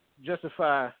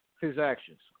justify his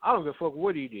actions. I don't give a fuck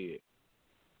what he did.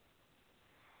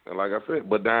 And like I said,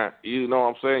 but now, you know what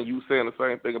I'm saying? You saying the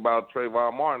same thing about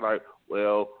Trayvon Martin. Like,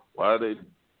 well, why they,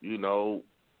 you know,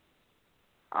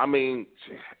 I mean,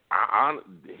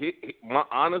 my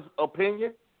honest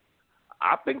opinion,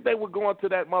 I think they were going to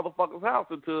that motherfucker's house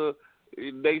until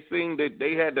they seen that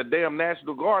they had the damn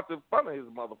National Guard in front of his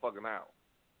motherfucking house.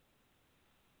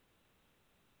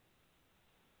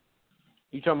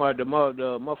 You talking about the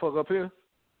motherfucker up here?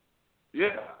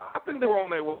 Yeah, I think they were on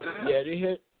their way. Yeah,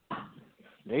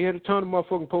 they had a ton of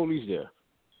motherfucking police there.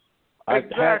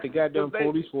 Exactly. I had the goddamn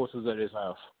police forces at his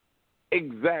house.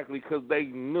 Exactly, because they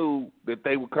knew that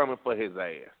they were coming for his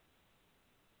ass.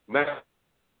 Now,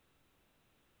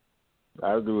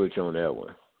 I agree with you on that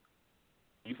one.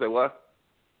 You say what?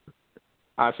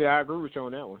 I say I agree with you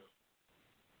on that one.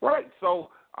 Right. So,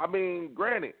 I mean,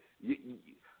 granted, you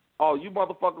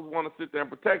motherfuckers want to sit there and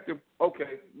protect him.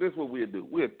 Okay, this is what we'll do.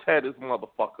 We'll tear this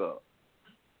motherfucker up.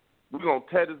 We're going to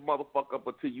tear this motherfucker up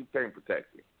until you can't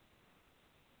protect him.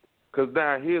 Because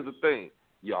now, here's the thing.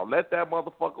 Y'all let that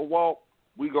motherfucker walk,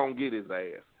 we going to get his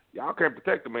ass. Y'all can't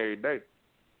protect him every day.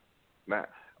 Now,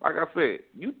 like I said,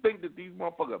 you think that these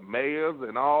motherfucking mayors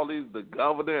and all these, the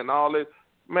governor and all this,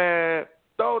 man,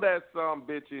 throw that son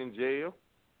bitch in jail.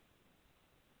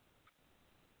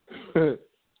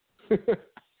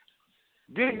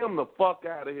 Get him the fuck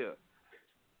out of here.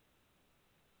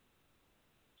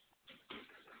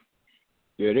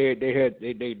 Yeah,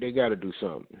 they got to do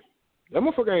something. That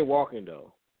motherfucker ain't walking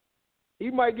though. He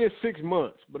might get 6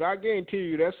 months, but I guarantee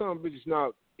you that son bitch is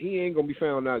not. He ain't gonna be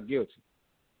found not guilty.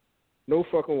 No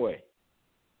fucking way.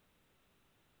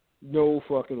 No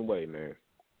fucking way, man.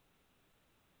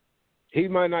 He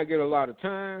might not get a lot of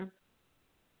time,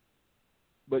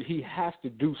 but he has to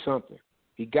do something.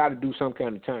 He got to do some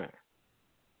kind of time.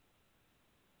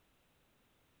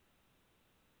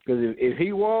 Because if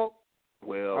he walk,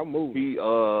 well, I'm moving.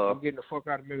 I'm getting the fuck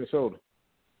out of Minnesota.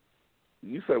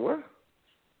 You say what?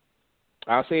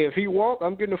 I say if he walk,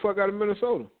 I'm getting the fuck out of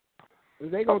Minnesota.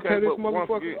 They gonna tear this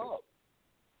motherfucker up.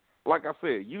 Like I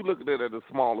said, you looking at it at a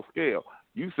smaller scale.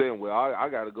 You saying, well, I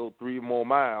got to go 3 more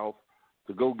miles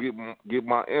to go get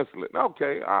my insulin.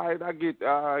 Okay, all right, I get,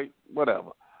 all right,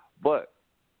 whatever. But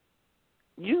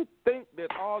you think that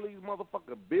all these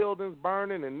motherfucking buildings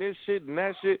burning and this shit and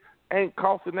that shit ain't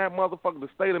costing that motherfucker the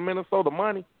state of Minnesota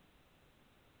money?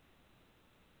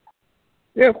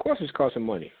 Yeah, of course it's costing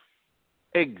money.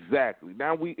 Exactly.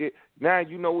 Now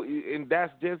you know, and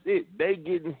that's just it. They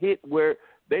getting hit where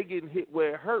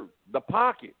it hurt. The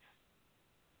pockets.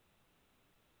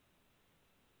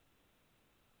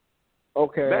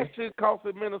 Okay. That shit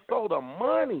costing Minnesota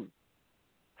money.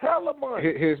 Hella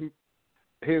money.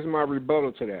 Here's my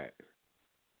rebuttal to that.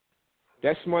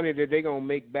 That's money that they gonna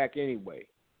make back anyway.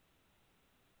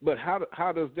 But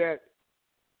how does that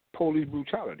police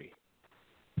brutality?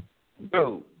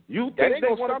 Dude, you think they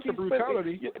gonna want stop to keep the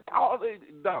brutality?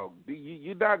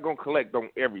 You're not gonna collect on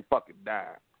every fucking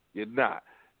dime. You're not.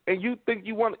 And you think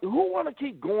who want to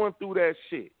keep going through that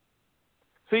shit?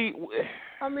 See,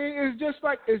 I mean, it's just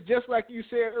like you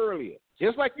said earlier.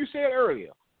 Just like you said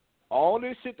earlier, all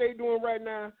this shit they doing right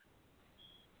now.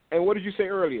 And what did you say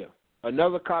earlier?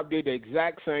 Another cop did the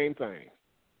exact same thing.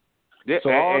 Yeah,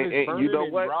 so all this burning you know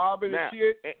and what? robbing now, and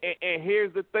shit. And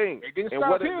here's the thing. They didn't and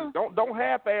stop him. Don't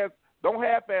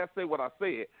half-ass say what I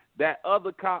said. That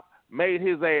other cop made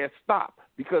his ass stop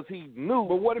because he knew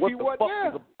but what if he wasn't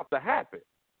there? Was about to happen.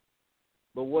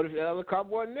 But what if the other cop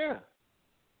wasn't there?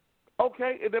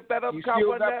 Okay, and if that other you cop still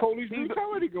wasn't got there, police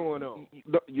brutality going on.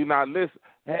 You're not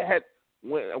listening.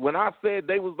 When I said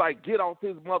they was like, get off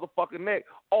his motherfucking neck,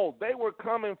 they were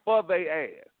coming for their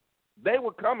ass. They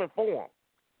were coming for him.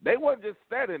 They wasn't just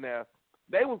standing there.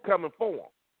 They was coming for him.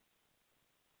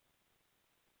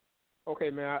 Okay,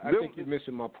 man, I think you're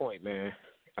missing my point, man.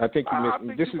 I think you're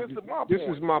missing. This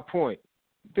is my point.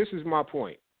 This is my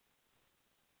point.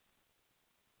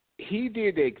 He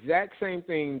did the exact same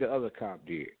thing the other cop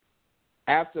did.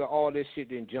 After all this shit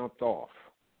then jumped off,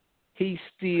 he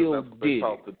still did. They're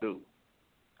taught to do.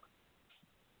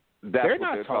 They're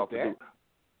not taught that.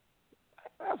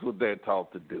 That's what they're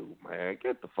taught to do, man.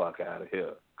 Get the fuck out of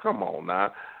here. Come on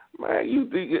now. Man,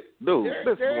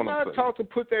 they're not taught to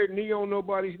put their knee on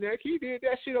nobody's neck. He did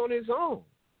that shit on his own.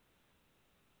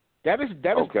 That is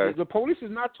okay. The police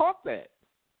is not taught that.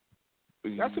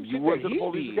 That's some shit that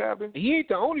he did. He ain't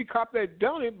the only cop that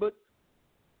done it, but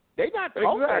they not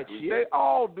taught that shit. They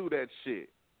all do that shit.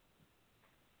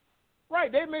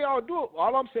 Right, they may all do it.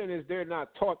 All I'm saying is they're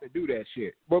not taught to do that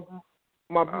shit. But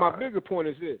my bigger point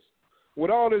is this.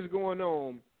 With all this going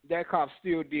on, that cop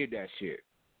still did that shit.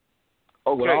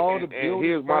 Okay, with all the and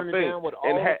here's my thing. Down, with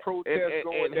all the protests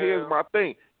going down. Here's my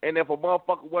thing. And if a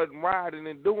motherfucker wasn't riding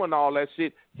and doing all that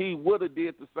shit, he would have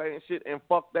did the same shit and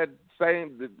probably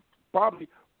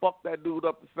fuck that dude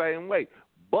up the same way.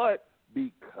 But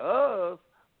because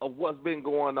of what's been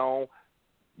going on,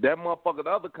 that motherfucker, the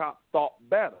other cop, thought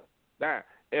better. Now,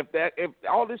 if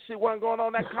all this shit wasn't going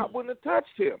on, that cop wouldn't have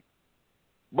touched him.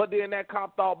 But then that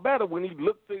cop thought better when he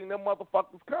looked seeing them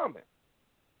motherfuckers coming.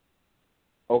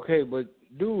 Okay, but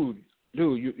dude,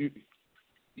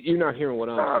 you're not hearing what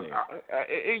I'm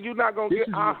saying. You're not gonna get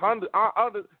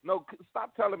No,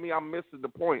 stop telling me I'm missing the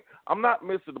point. I'm not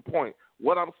missing the point.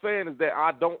 What I'm saying is that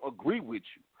I don't agree with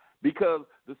you because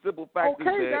the simple fact is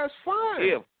that that's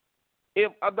fine.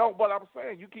 If I don't, what I'm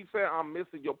saying, you keep saying I'm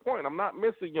missing your point. I'm not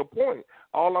missing your point.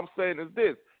 All I'm saying is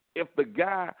this: if the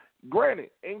guy,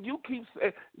 granted, and you keep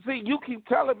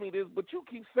telling me this, but you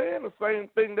keep saying the same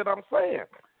thing that I'm saying.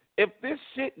 If this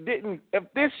shit didn't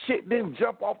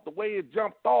jump off the way it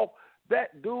jumped off,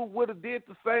 that dude would have did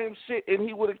the same shit and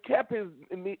he would have kept his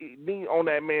knee on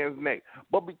that man's neck.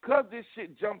 But because this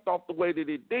shit jumped off the way that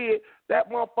it did, that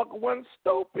motherfucker wasn't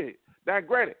stupid. Now,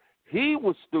 granted, he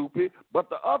was stupid, but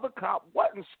the other cop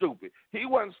wasn't stupid. He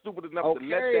wasn't stupid enough to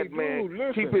let that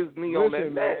man keep his knee on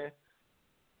that neck.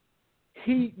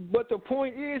 But the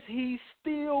point is, he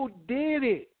still did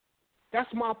it.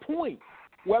 That's my point.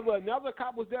 Whether another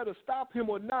cop was there to stop him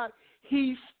or not,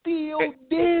 he still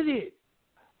did it.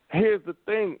 Here's the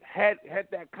thing: had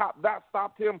that cop not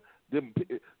stopped him,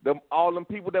 all them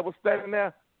people that were standing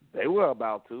there, they were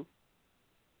about to.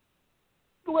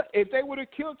 If they would have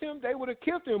killed him, they would have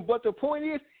killed him. But the point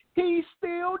is, he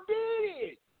still did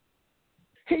it.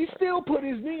 He still put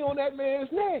his knee on that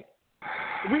man's neck,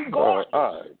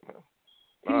 regardless.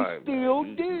 He still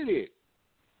did it.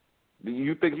 Do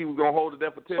you think he was going to hold it there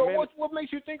for 10 minutes? So what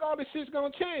makes you think all this shit's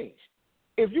going to change?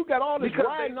 If you got all this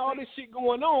rioting, all this shit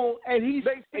going on, and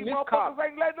this cop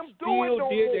ain't letting them do still it no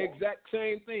did more. the exact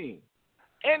same thing.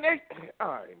 And all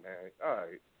right, man.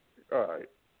 All right.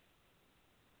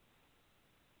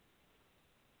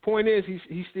 Point is,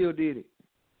 he still did it.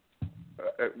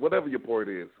 Whatever your point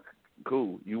is,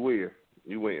 cool. You win.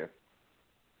 It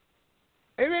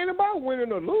ain't about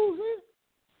winning or losing.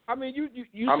 I mean, you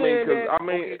saying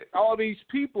that all these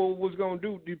people was gonna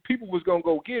do. The people was gonna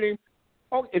go get him.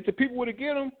 Oh, if the people would have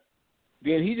get him,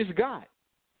 then he just got.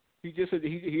 He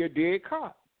a dead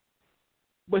cop.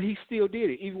 But he still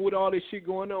did it, even with all this shit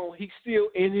going on. He still,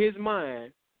 in his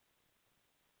mind,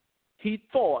 he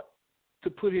thought to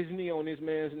put his knee on this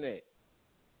man's neck.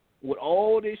 With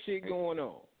all this shit going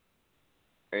on.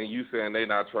 And you saying they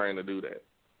not trained to do that?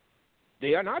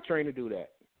 They are not trained to do that.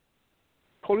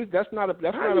 Police, that's not a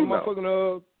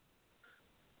motherfucking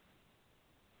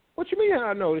What you mean how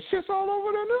I know? The shit's all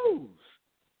over the news.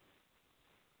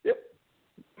 Yep.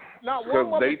 Not one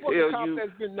motherfucking cop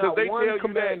that's been not one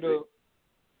commander.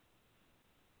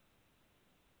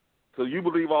 So you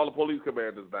believe all the police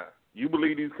commanders now? You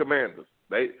believe these commanders?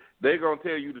 They gonna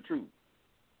tell you the truth.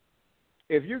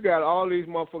 If you got all these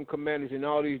motherfucking commanders in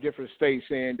all these different states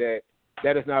saying that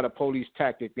is not a police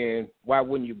tactic, then why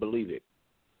wouldn't you believe it?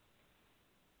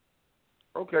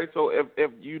 Okay, so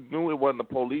if you knew it wasn't a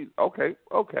police, okay.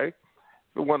 If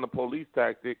it wasn't a police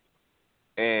tactic,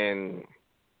 and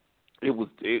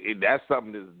that's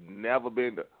something that's never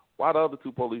been done, why the other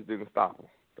two police didn't stop them?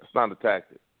 That's not a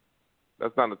tactic.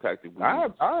 That's not a tactic. I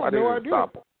have no idea.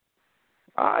 Stop them?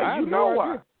 You know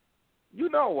why. Idea. You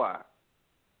know why.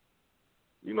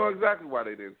 You know exactly why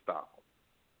they didn't stop them.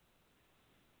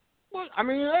 Well, I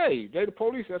mean, hey, they the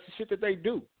police. That's the shit that they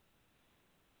do.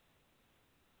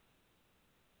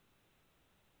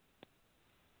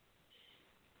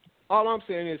 All I'm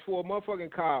saying is for a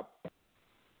motherfucking cop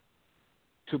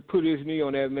to put his knee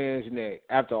on that man's neck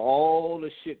after all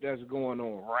the shit that's going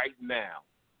on right now?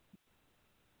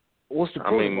 What's the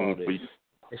point of all this?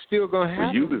 It's still going to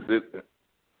happen.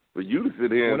 For you to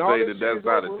sit here and say that that's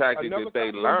not a tactic that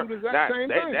they learned,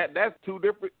 that's two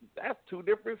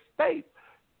different states.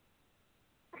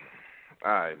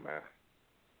 All right, man.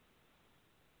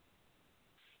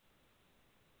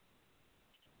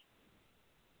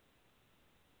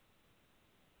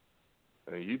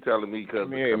 And you telling me because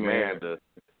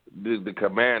the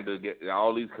commander get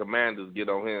all these commanders get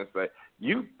on here and say,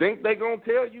 you think they gonna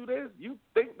tell you this? You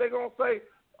think they gonna say,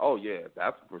 oh yeah,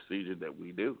 that's a procedure that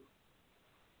we do?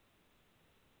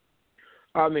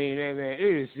 I mean, man,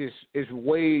 it's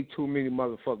way too many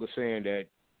motherfuckers saying that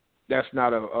that's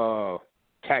not a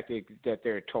tactic that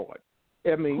they're taught.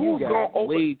 I mean, you got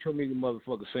way too many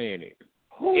motherfuckers saying it.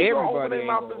 Everybody ain't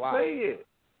gonna lie. Say it?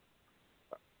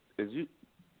 Is you?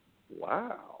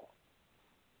 Wow.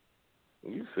 Are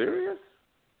you serious?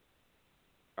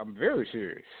 I'm very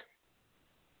serious.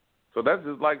 So that's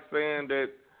just like saying that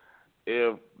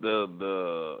if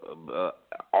the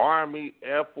Army,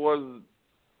 Air Force,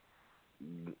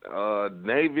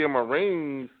 Navy, and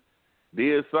Marines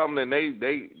did something and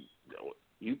they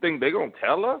you think they gonna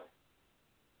tell us?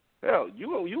 Hell, you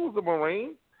was a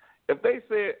Marine. If they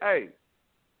said, hey,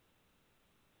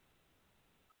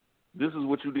 this is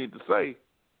what you need to say,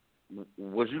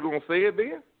 was you going to say it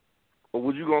then? Or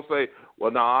was you going to say,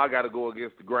 well, no, I got to go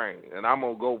against the grain, and I'm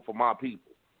going to go for my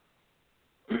people?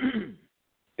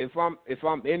 If I'm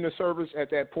in the service at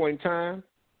that point in time,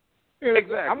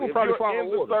 exactly. I'm going to probably follow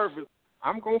orders.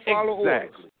 I'm going to follow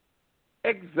orders.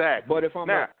 Exactly. But if I'm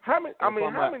how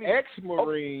many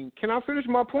ex-Marine, can I finish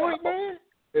my point, man?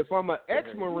 If I'm an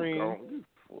ex-Marine,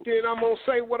 then I'm going to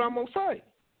say what I'm going to say.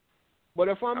 But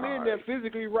if I'm in there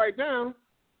physically right now,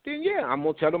 then yeah, I'm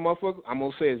going to tell the motherfucker, I'm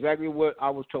going to say exactly what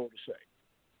I was told to say.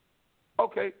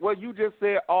 Okay, well, you just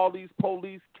said all these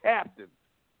police captains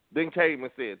then came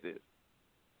and said this.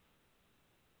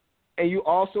 And you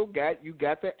also got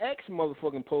the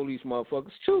ex-motherfucking police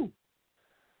motherfuckers, too.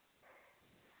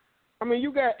 I mean,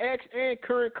 you got ex and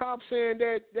current cops saying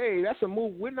that, hey, that's a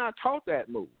move. We're not taught that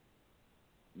move.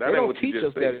 They don't teach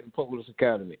us that in police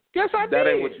academy. Yes, I did. That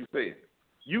ain't what you said.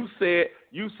 You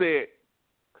said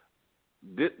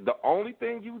the only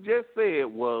thing you just said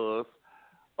was,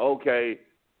 okay,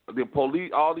 the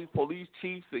police, all these police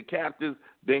chiefs and captains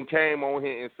then came on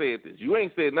here and said this. You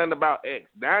ain't said nothing about X.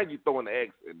 Now you throwing the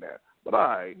X in there. But all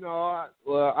right. No,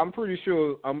 well, I'm pretty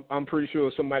sure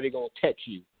somebody gonna text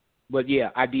you. But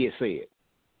yeah, I did say it.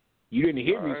 You didn't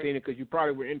hear me saying it because you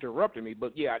probably were interrupting me.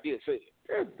 But yeah, I did say it.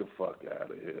 Get the fuck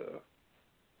out of here.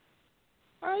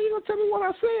 You gonna tell me what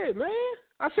I said, man?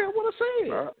 I said what I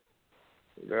said.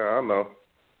 Yeah, I know.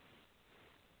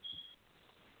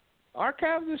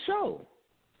 Archive the show.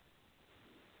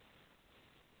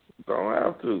 Don't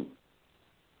have to.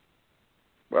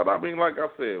 But I mean, like I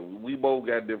said, we both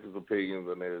got different opinions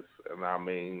on this, and I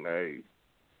mean, hey,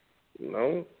 you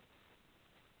know.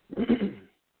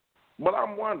 But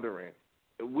I'm wondering,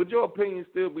 would your opinion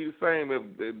still be the same if?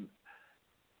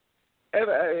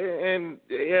 And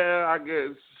yeah, I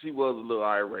guess she was a little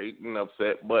irate and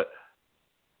upset, but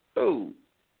dude,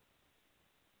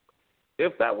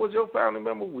 if that was your family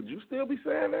member, would you still be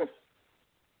saying this?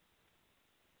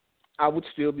 I would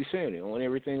still be saying it on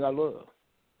everything I love.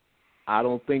 I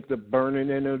don't think the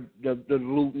burning and the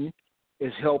looting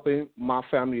is helping my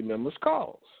family members'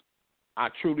 cause. I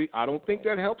don't think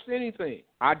that helps anything.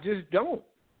 I just don't.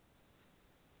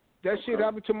 That shit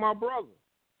happened to my brother.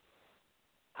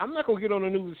 I'm not going to get on the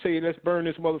news and say, let's burn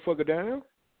this motherfucker down.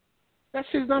 That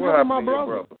shit's not helping my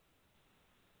brother.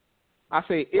 I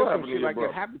say, if some shit like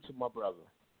that happened to my brother.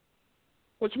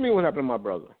 What you mean what happened to my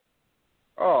brother?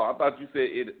 Oh, I thought you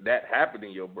said that happened to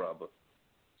your brother.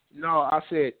 No, I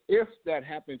said, if that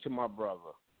happened to my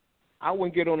brother, I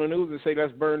wouldn't get on the news and say,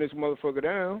 let's burn this motherfucker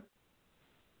down.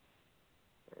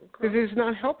 Because it's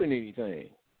not helping anything.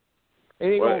 It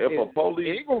ain't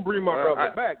going to bring my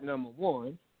brother back, number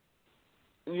one.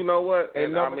 You know what?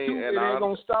 And number two, it ain't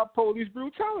going to stop police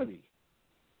brutality.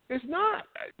 It's not.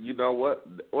 You know what?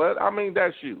 Well, I mean,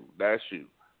 that's you. That's you.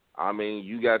 I mean,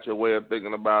 you got your way of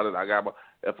thinking about it.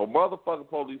 If a motherfucking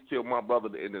police killed my brother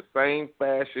in the same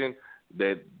fashion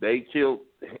that they killed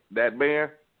that man,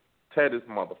 tear this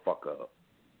motherfucker up.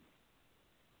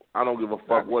 I don't give a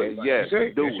fuck what. Yes,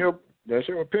 do it. That's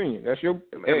your opinion. That's your.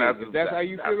 If that's how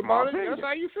you feel about it, that's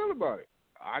how you feel about it.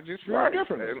 I just feel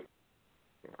differently.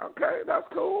 Okay, that's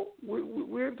cool.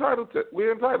 We're entitled to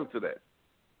that.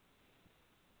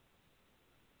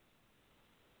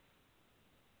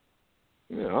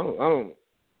 Yeah, I don't.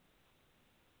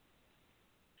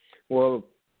 Well,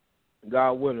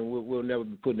 God willing, we'll never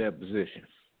be put in that position.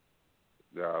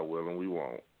 God willing, we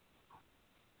won't.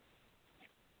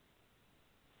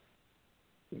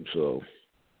 So,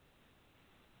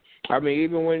 I mean,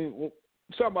 even when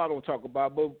something I don't talk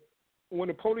about, but when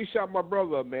the police shot my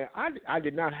brother up, man, I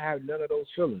did not have none of those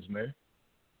feelings, man.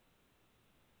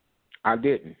 I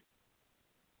didn't.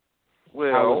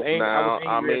 Well, now,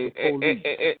 I mean,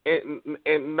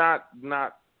 and not,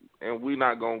 and we're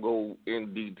not gonna go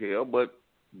in detail, but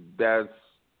that's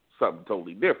something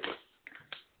totally different.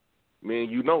 I mean,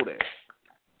 you know that,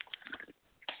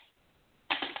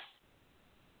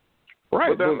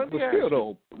 right? But still,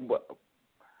 though,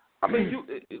 I mean,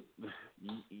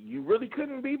 you really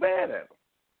couldn't be mad at him.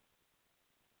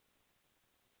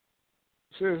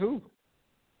 Says who?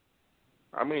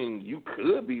 I mean, you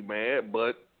could be mad,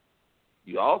 but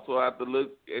you also have to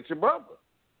look at your brother.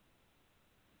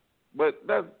 But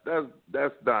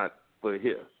that's not for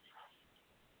here.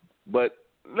 But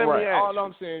let me ask all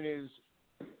I'm saying is,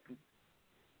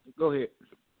 go ahead.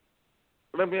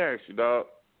 Let me ask you, dog.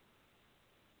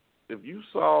 If you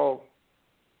saw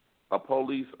a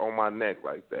police on my neck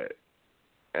like that,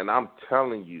 and I'm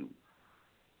telling you,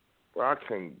 bro, I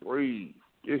can't breathe.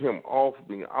 Get him off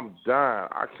me. I'm dying.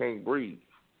 I can't breathe.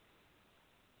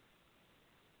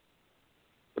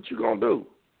 What you gonna do?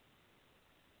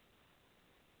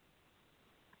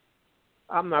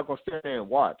 I'm not gonna stand there and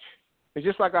watch. It's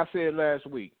just like I said last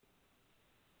week.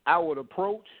 I would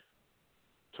approach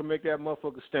to make that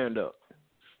motherfucker stand up.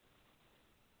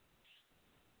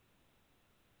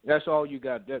 That's all you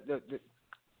got.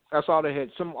 That's all they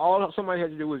had. Somebody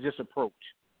had to do was just approach,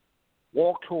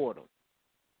 walk toward them,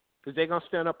 because they're gonna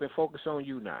stand up and focus on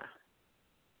you now.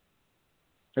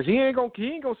 Because he ain't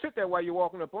gonna sit there while you're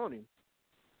walking up on him.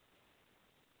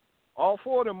 All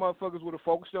four of them motherfuckers would have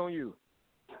focused on you.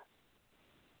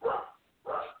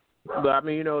 But I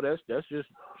mean,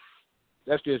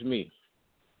 that's just me.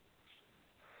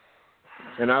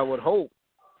 And I would hope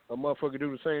a motherfucker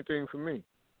do the same thing for me.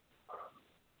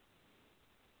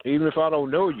 Even if I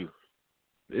don't know you,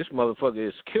 this motherfucker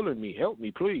is killing me. Help me,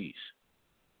 please.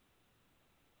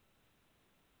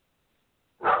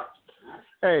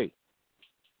 Hey.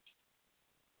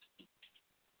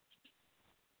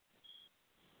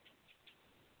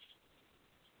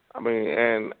 I mean,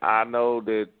 and I know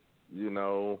that,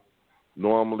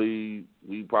 normally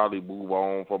we probably move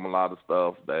on from a lot of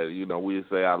stuff that, we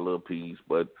say our little piece,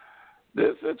 but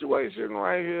this situation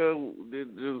right here, it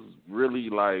just really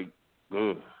like,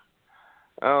 ugh.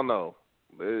 I don't know.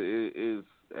 It is,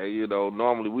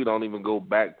 normally we don't even go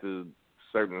back to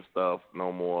certain stuff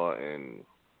no more, and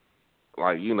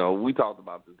like, we talked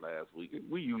about this last week.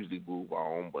 We usually move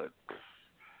on, but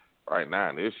right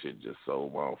now, this shit just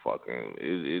so motherfucking,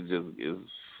 it just is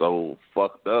so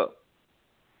fucked up.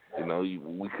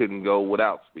 We couldn't go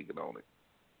without speaking on it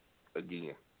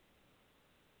again.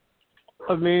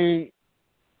 I mean,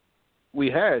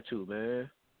 we had to, man.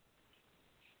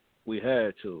 We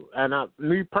had to. And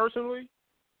me personally,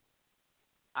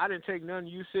 I didn't take nothing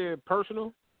you said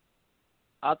personal.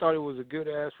 I thought it was a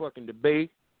good-ass fucking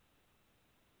debate.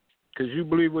 Because you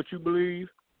believe what you believe.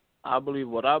 I believe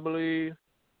what I believe.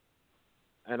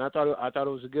 And I thought it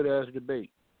was a good-ass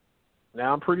debate.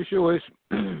 Now, I'm pretty sure it's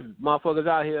motherfuckers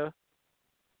out here.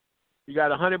 You got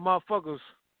 100 motherfuckers.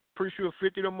 Pretty sure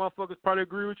 50 of them motherfuckers probably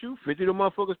agree with you. 50 of them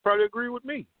motherfuckers probably agree with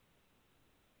me.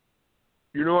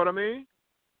 You know what I mean?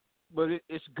 But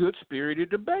it's good-spirited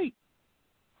debate.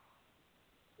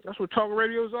 That's what talk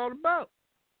radio is all about.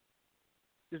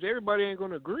 Because everybody ain't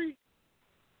going to agree.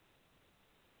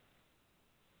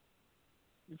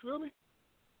 You feel me?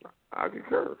 I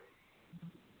concur.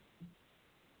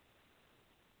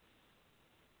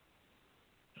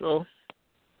 So,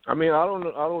 I mean, I don't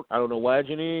know why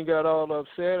Janine got all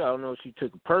upset. I don't know if she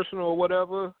took it personal or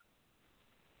whatever.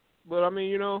 But I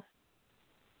mean,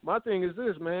 my thing is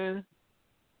this, man.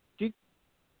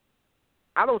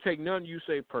 I don't take none you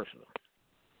say personal.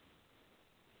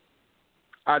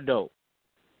 I don't.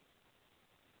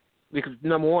 Because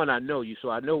number one, I know you,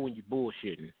 so I know when you're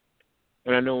bullshitting,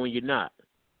 and I know when you're not.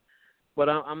 But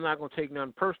I'm not gonna take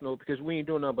nothing personal because we ain't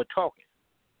doing nothing but talking.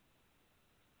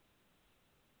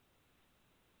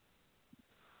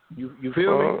 You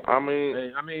feel me? I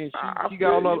mean, she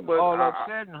got all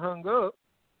upset and hung up.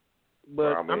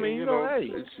 But I mean, hey,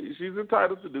 she's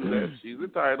entitled to do that. She's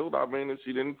entitled. I mean, if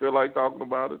she didn't feel like talking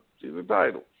about it, she's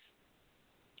entitled.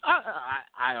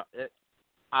 I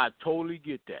totally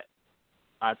get that.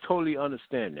 I totally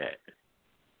understand that.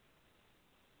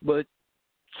 But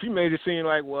she made it seem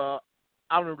like, well,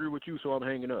 I don't agree with you, so I'm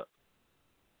hanging up.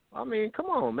 I mean, come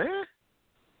on, man.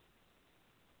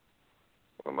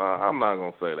 Well, no, I'm not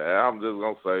gonna say that. I'm just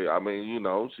gonna say. I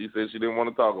mean, she said she didn't want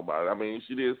to talk about it. I mean,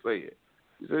 she did say it.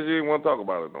 She said she didn't want to talk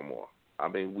about it no more. I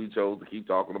mean, we chose to keep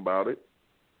talking about it.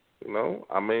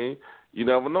 I mean, you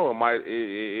never know.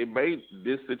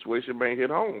 This situation may hit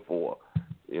home for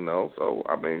her. So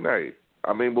I mean, hey,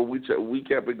 but we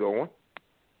kept it going.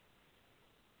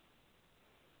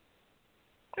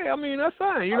 Hey, I mean, that's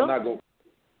fine. I'm not gonna.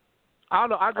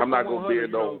 I'm not gonna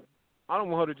be though. I don't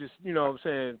want her to just,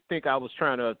 think I was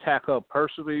trying to attack her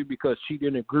personally because she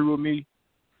didn't agree with me.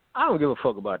 I don't give a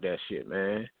fuck about that shit,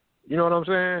 man. You know what I'm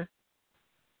saying?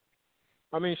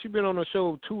 I mean, she been on the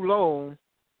show too long.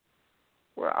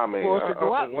 Well, I mean,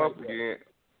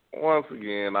 once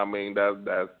again, I mean,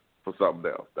 that's for something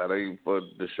else. That ain't for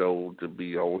the show to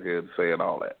be over here saying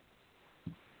all that.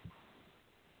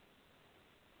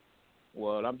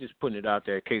 Well, I'm just putting it out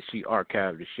there in case she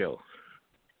archived the show.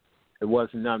 It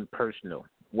wasn't nothing personal.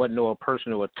 It wasn't no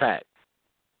personal attack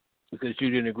because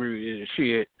you didn't agree with the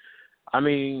shit. I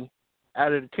mean,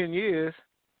 out of the 10 years,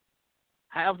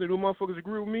 half of the motherfuckers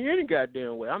agree with me any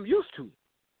goddamn way. I'm used to it.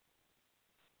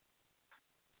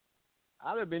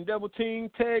 I'd have been double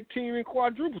team, tag team, and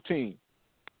quadruple team.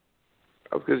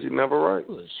 That's because you're never right.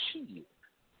 Oh, shit.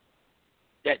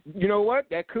 That, you know what?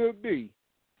 That could be.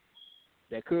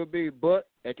 But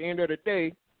at the end of the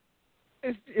day,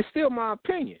 it's still my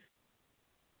opinion.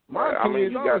 My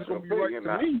opinion is always going to be right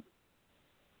to me.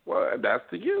 Well, that's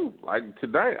to you. Like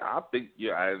today, I think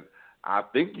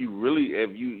you really,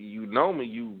 if you know me,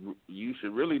 you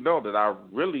should really know that I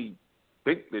really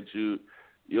think that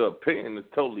your opinion is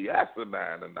totally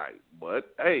asinine tonight.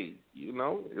 But hey,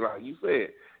 like you said,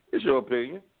 it's your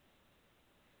opinion.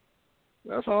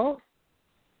 That's all.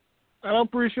 And I'm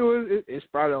pretty sure it's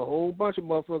probably a whole bunch of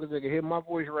motherfuckers that can hear my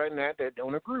voice right now that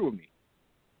don't agree with me.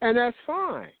 And that's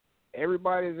fine.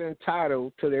 Everybody's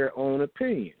entitled to their own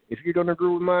opinion. If you don't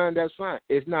agree with mine, that's fine.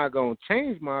 It's not going to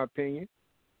change my opinion,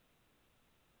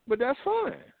 but that's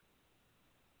fine.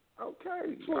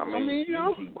 Okay. I mean,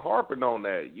 you keep harping on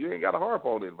that. You ain't got to harp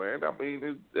on it, man. I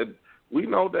mean, we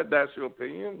know that that's your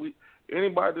opinion.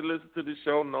 Anybody that listens to this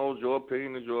show knows your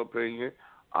opinion is your opinion.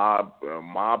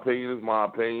 My opinion is my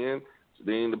opinion.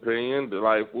 Dean's opinion, the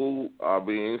Life Fool,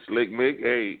 being Slick Mick.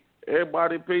 Hey,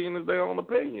 everybody's opinion is their own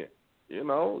opinion.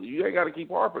 You ain't got to keep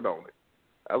harping on it.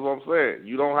 That's what I'm saying.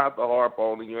 You don't have to harp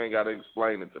on it. You ain't got to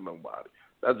explain it to nobody.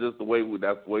 That's just the way.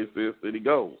 That's the way Sid City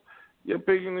goes. Your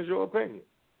opinion is your opinion.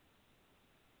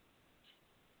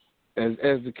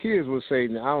 As the kids would say, I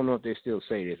don't know if they still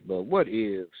say this, but what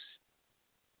ifs?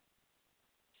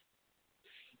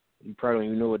 You probably don't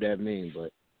even know what that means,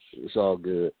 but it's all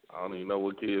good. I don't even know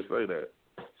what kids say that.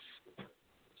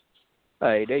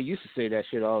 Hey, they used to say that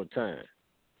shit all the time.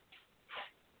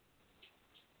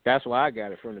 That's why I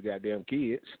got it from the goddamn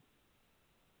kids.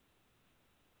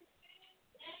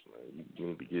 You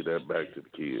need to get that back to the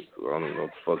kids. I don't even know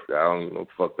what the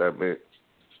fuck that meant.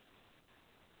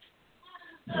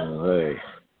 Oh, hey.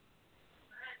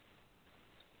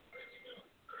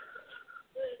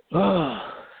 Oh,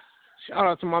 shout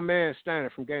out to my man Steiner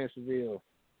from Gangsterville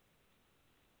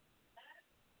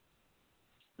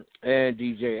and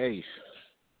DJ Ace.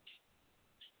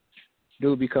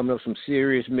 Dude be coming up some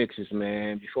serious mixes,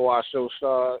 man. Before our show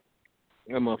starts,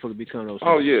 that motherfucker be coming up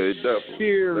some definitely.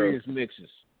 Serious mixes.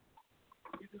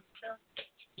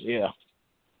 Yeah.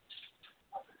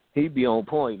 He be on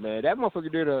point, man. That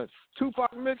motherfucker did a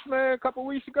Tupac mix, man, a couple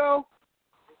weeks ago.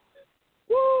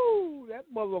 Woo! That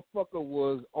motherfucker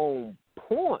was on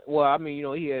point. Well, I mean,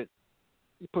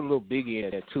 he put a little Biggie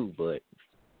in there too, but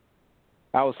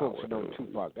I was focusing on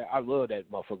Tupac. I love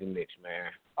that motherfucking mix,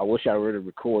 man. I wish I really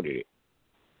recorded it.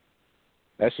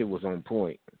 That shit was on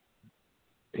point.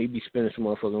 He be spinning some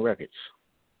motherfucking records.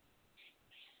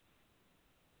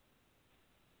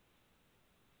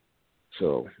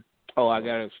 So, I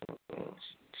gotta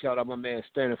shout out my man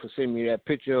Stanley for sending me that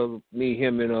picture of me,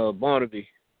 him, and Barnaby.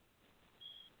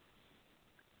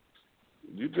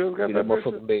 You just got that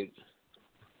picture? Baby.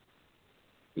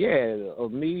 Yeah,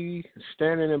 of me,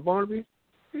 Stanley, and Barnaby.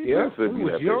 Yeah, we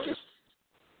was young.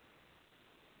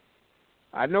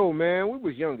 I know, man. We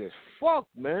was young as fuck,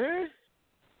 man.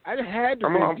 I had to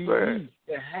be DD.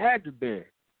 It had to be.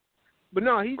 But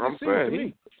no, he just sent it to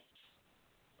me.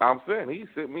 I'm saying he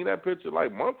sent me that picture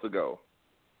like months ago.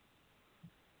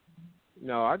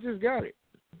 No, I just got it.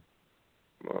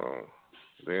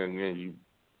 Then you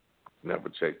never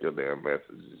checked your damn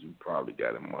messages. You probably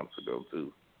got it months ago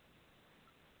too.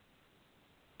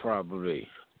 Probably.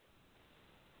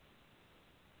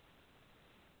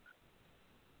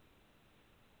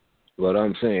 What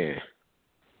I'm saying.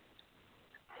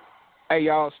 Hey,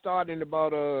 y'all, starting in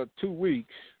about 2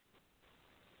 weeks,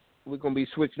 we're gonna be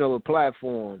switching over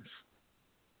platforms,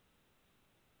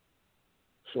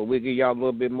 so we'll give y'all a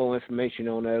little bit more information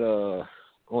on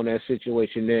that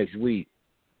situation next week.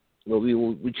 But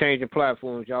we changing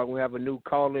platforms, y'all. We have a new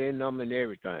call-in number and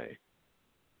everything.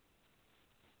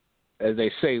 As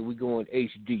they say, we going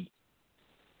HD.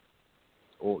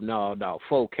 Or no,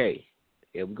 4K.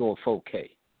 Yeah, we're going 4K.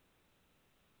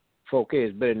 4K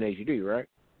is better than HD, right?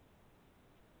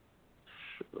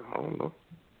 I don't know.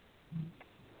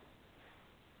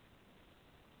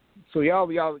 So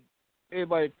y'all,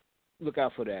 everybody, look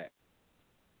out for that.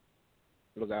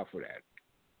 Look out for that.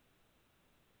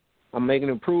 I'm making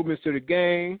improvements to the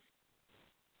game,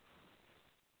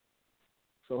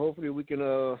 so hopefully we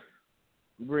can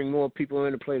bring more people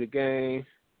in to play the game.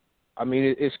 I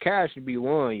mean, it's cash to be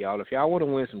won, y'all. If y'all want to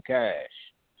win some cash,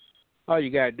 all you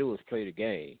gotta do is play the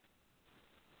game.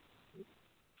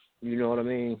 You know what I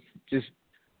mean? Just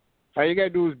all you gotta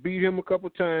do is beat him a couple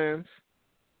times,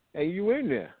 and you in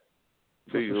there.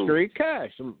 For some straight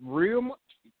cash, some real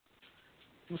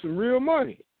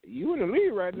money. You in the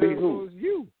lead right now, so it's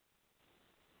you.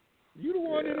 You the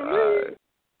one in the lead.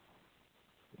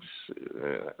 Shit,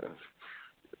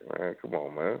 man, come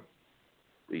on, man.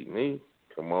 Beat me.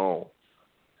 Come on.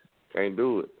 Can't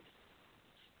do it.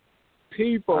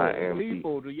 People,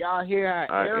 do y'all hear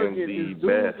how arrogant this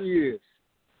dude is?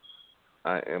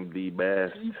 I am the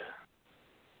best.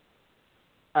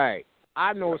 All right.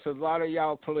 I know it's a lot of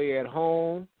y'all play at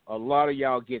home. A lot of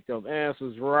y'all get them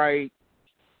answers right.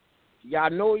 Y'all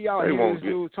know y'all hear this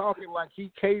dude talking like he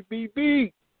can't be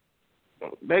beat.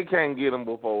 They can't get him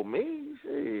before me.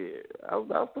 Shit.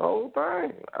 That's the whole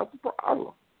thing. That's the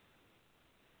problem.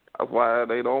 That's why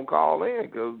they don't call in,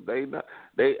 because I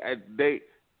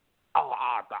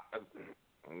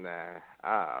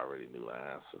already knew the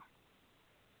answer.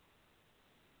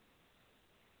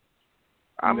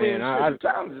 I mean, the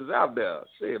challenge is out there.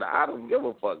 Shit, I don't give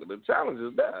a fuck. The challenge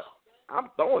is there. I'm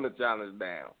throwing the challenge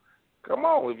down. Come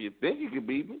on, if you think you can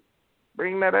beat me,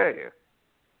 bring that ass.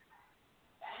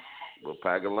 We'll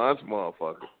pack a lunch,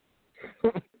 motherfucker.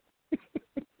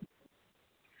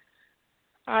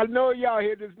 I know y'all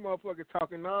hear this motherfucker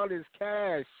talking all this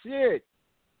cash shit.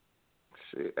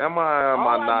 Shit, am I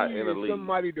not in the league?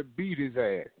 Somebody to beat his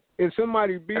ass. If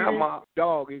somebody beat him,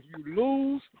 dog, if you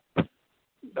lose,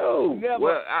 no.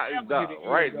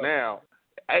 Right now,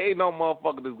 ain't no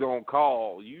motherfucker that's gonna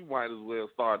call. You might as well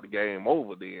start the game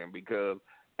over then, because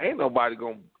ain't nobody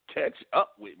gonna catch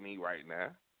up with me right now.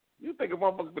 You think a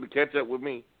motherfucker's gonna catch up with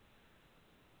me?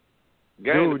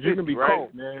 Dude, you can be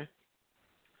caught, man.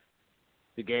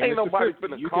 The game ain't nobody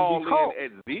finna call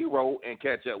in at 0 and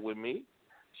catch up with me.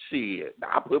 Shit,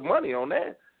 I put money on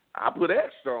that. I put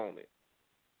extra on it.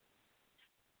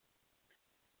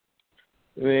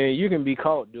 Man, you can be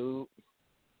caught, dude.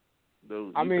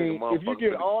 I mean, if you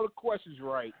get finna... all the questions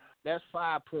right, that's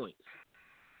 5 points.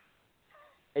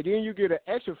 And then you get an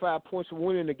extra 5 points for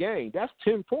winning the game. That's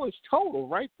 10 points total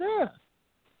right there.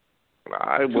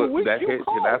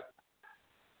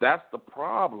 That's the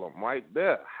problem right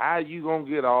there. How you gonna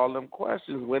get all them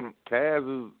questions when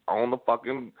Kaz is on the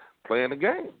fucking playing the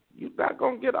game? You're not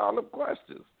gonna get all them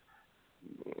questions.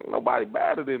 Nobody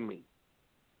better than me.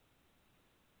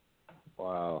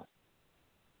 Wow.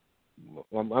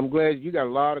 I'm glad you got a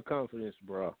lot of confidence,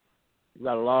 bro. You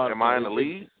got a lot. Am I in the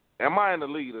lead? Am I in the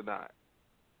lead or not?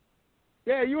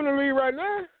 Yeah, you in the lead right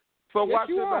now. So why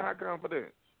should I have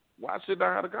confidence? Why should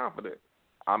I have the confidence?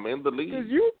 I'm in the lead.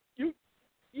 Because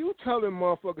you telling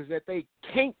motherfuckers that they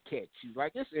can't catch you.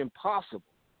 Like, it's impossible.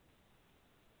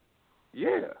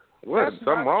 Yeah. What?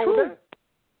 Something wrong with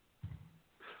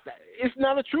that? It's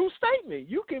not a true statement.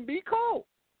 You can be caught.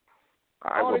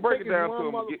 All right, well, break it down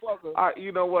to them.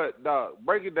 You know what, dog?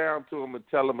 Break it down to them and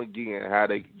tell them again how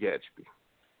they can catch me.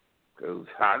 Because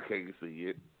I can't see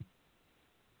it.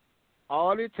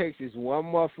 All it takes is one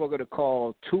motherfucker to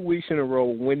call 2 weeks in a row,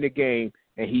 win the game,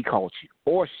 and he caught you.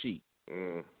 Or she.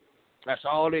 That's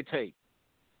all it takes.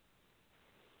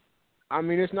 I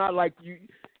mean, it's not like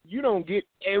you don't get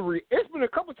every... It's been a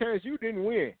couple times you didn't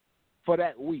win for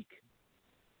that week.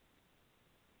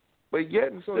 But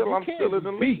yet and still, I'm still in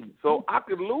the lead. So I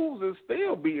could lose and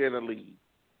still be in the lead.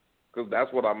 Because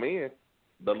that's what I'm in,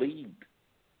 the lead.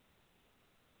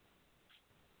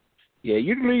 Yeah,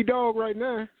 you're the lead dog right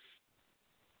now.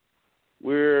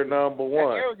 We're number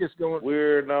one.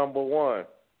 We're number one.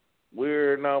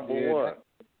 We're number one.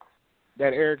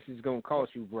 That Eric's is going to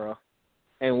cost you, bro.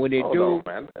 And when they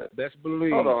best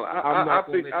believe, hold on. I'm not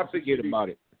going to forget about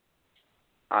it.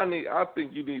 I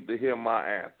think you need to hear my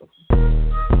anthem.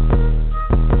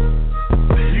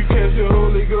 You catch the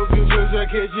Holy Ghost in church, I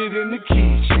catch it in the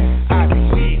kitchen. I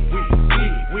be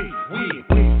we.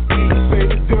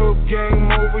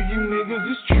 game over, you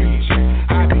niggas is trees.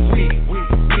 I be we.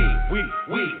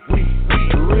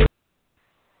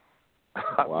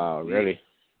 Wow, really?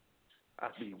 I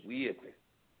be weird.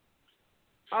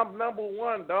 I'm number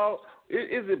one, dog.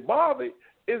 Is it bother?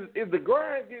 Is the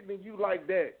grind getting to you like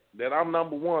that? That I'm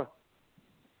number one?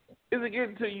 Is it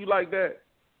getting to you like that?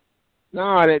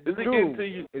 Nah, that Is it getting to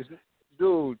you?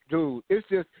 Dude, it's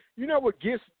just you know what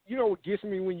gets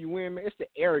me when you win, man. It's the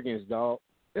arrogance, dog.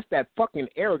 It's that fucking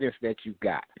arrogance that you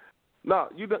got. No,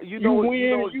 you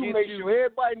win. You make sure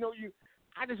everybody know you.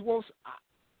 I just want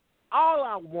all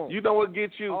I want. You know what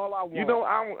gets you? All I want. You know,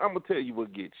 I'm gonna tell you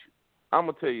what gets you. I'm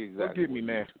gonna tell you exactly. What get me,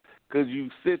 man? Because you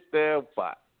sit there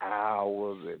for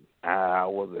hours and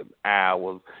hours and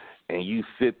hours, and you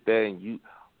sit there and you,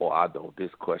 I know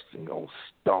this question gonna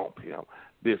stomp him.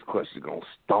 This question gonna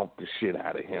stomp the shit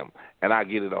out of him, and I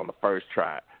get it on the first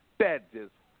try. That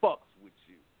just fucks with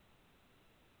you.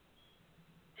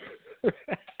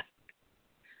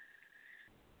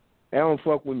 That don't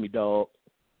fuck with me, dog.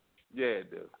 Yeah,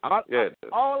 it does.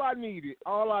 All I need,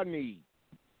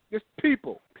 just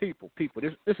people.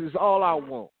 This is all I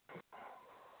want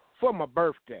for my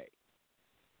birthday.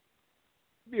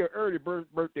 Be an early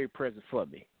birthday present for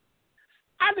me.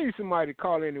 I need somebody to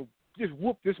call in and just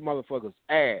whoop this motherfucker's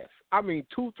ass. I mean,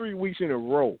 2-3 weeks in a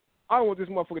row. I want this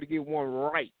motherfucker to get one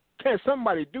right. Can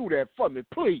somebody do that for me,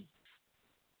 please?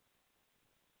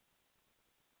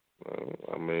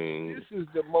 I mean, this is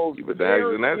the most. You've been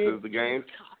asking that since the game.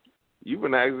 You've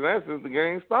been asking that since the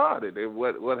game started. And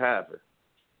what happened?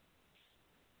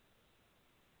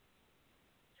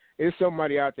 There's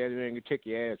somebody out there that ain't gonna kick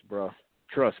your ass, bro.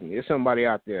 Trust me. There's somebody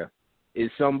out there.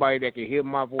 It's somebody that can hear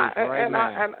my voice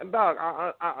now. Dog,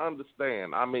 I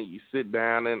understand. I mean, you sit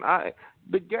down and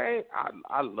the game.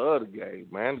 I love the game,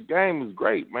 man. The game is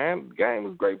great, man. The game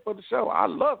is great for the show. I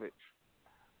love it.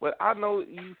 But I know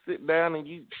you sit down and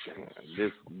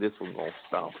this one's gonna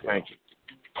stomp him. Thank you.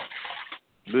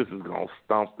 This is gonna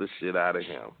stomp the shit out of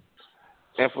him.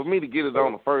 And for me to get it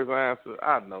on the first answer,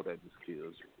 I know that just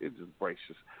kills you. It just breaks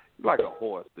you. You're like a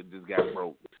horse that just got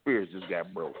broke. The spirit just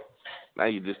got broke. Now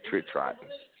you just trick-trotting.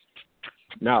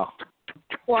 No.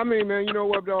 Well, I mean, man, you know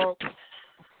what, dog?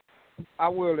 I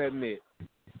will admit,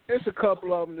 it's a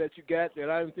couple of them that you got that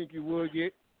I didn't think you would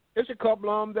get. It's a couple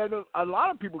of them that a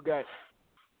lot of people got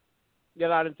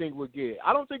that I didn't think would get.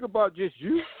 I don't think about just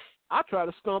you. I try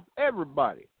to stump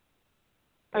everybody.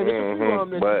 And it's a few of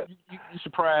them that you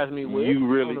surprised me with. You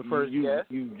really, on the first guess.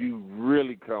 You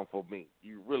really come for me.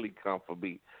 You really come for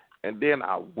me. And then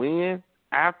I win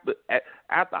after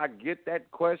I get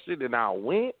that question and I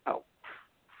win. Oh,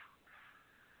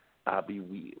 I'll be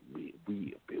weird.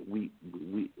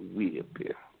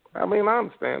 I mean, I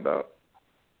understand, dog.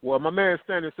 Well, my man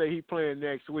Stanley say he playing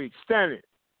next week. Stanley,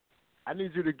 I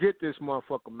need you to get this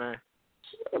motherfucker, man.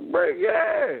 Bring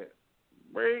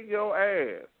your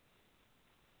ass.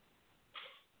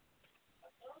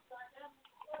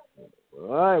 All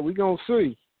right, we gonna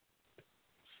see.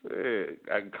 Shit,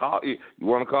 I can call you. You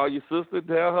want to call your sister?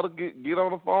 Tell her to get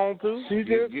on the phone too. She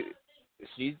just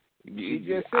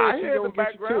said I she hear gonna the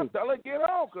background. Get you too. Tell her to get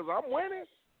on because I'm winning.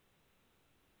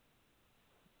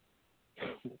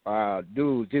 Wow,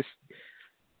 dude,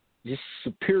 just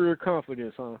superior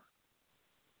confidence, huh?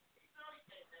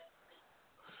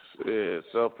 Shit,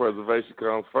 self-preservation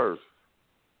comes first.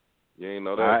 You ain't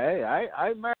know that? Hey, I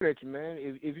ain't mad at you, man.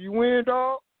 If you win,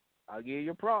 dog, I'll give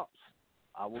you props.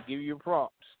 I will give you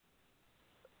props.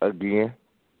 Again?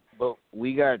 But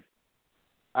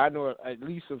I know at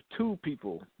least of two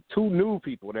new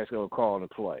people that's going to call and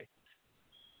play.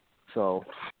 So,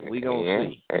 we going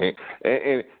to see.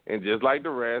 And just like the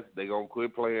rest, they going to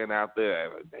quit playing out there.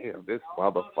 Damn, this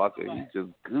motherfucker, he's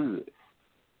just good.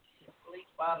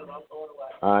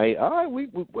 All right, we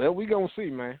going to see,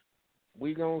 man.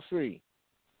 We going to see.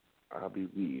 I'll be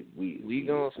we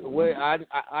gonna wait.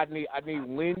 I need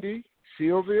Wendy,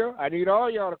 Sylvia. I need all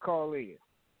y'all to call in.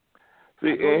 See,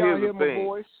 and here's the my thing.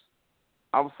 voice.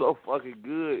 I'm so fucking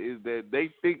good is that they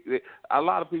think that a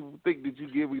lot of people think that you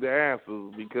give me the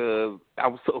answers because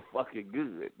I'm so fucking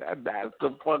good. That's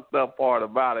the fucked up part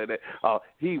about it. That,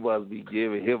 he must be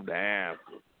giving him the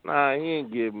answers. Nah, he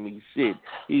ain't giving me shit.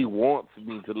 He wants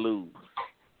me to lose.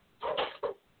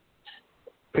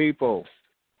 People.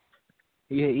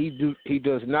 He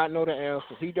does not know the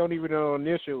answers. He don't even know the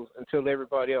initials until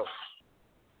everybody else.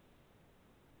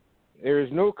 There is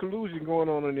no collusion going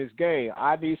on in this game.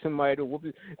 I need somebody to whoop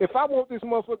it. If I want this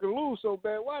motherfucker to lose so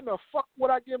bad, why in the fuck would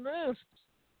I give him the answers?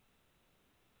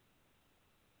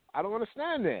 I don't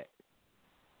understand that.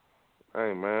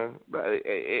 Hey, man.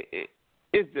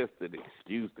 It's just an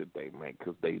excuse that they make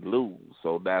because they lose.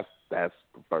 So that's the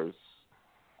first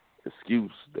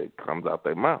excuse that comes out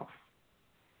their mouth.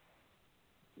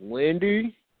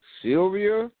 Wendy,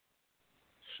 Sylvia,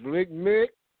 Slick Mick,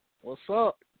 what's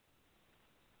up?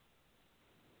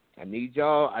 I need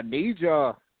y'all. I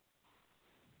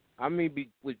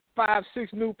mean, with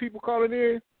 5-6 new people calling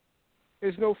in,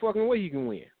 there's no fucking way you can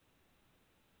win.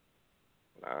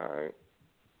 All right.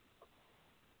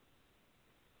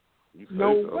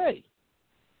 No way.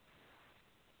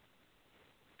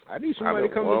 I need somebody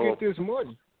to come and get this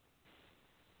money.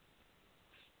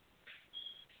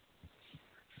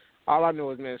 All I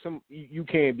know is, man, you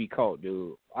can't be caught,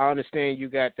 dude. I understand you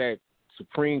got that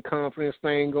supreme confidence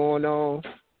thing going on.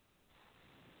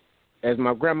 As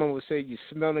my grandma would say, you're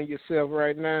smelling yourself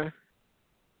right now.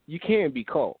 You can't be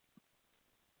caught.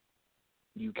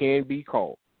 You can't be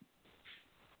caught.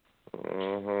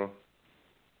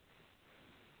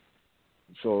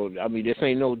 So, I mean, this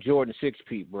ain't no Jordan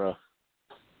 6-peat, bro.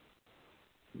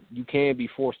 You can't be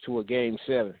forced to a Game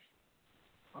 7.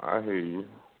 I hear you.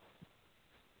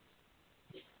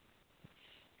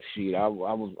 Shit, I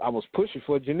was pushing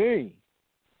for Janine.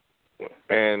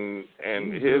 And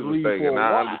here's the thing,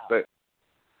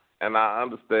 and I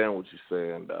understand what you're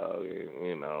saying, dog. And,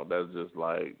 you know, that's just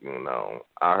like, you know,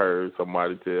 I heard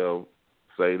somebody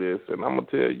say this, and I'm gonna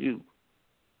tell you,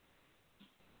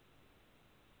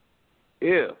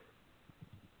 if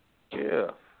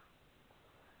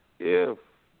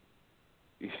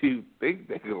you think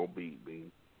they're gonna beat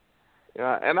me,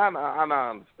 yeah, and I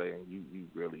understand you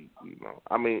really, you know,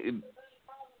 I mean.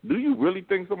 Do you really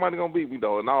think somebody gonna beat me,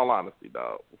 though? In all honesty,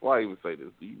 dog. Before I even say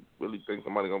this, do you really think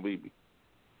somebody gonna beat me?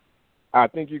 I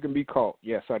think you can be caught.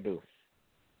 Yes, I do.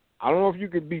 I don't know if you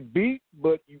can be beat,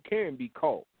 but you can be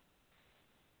caught.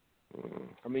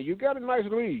 I mean, you got a nice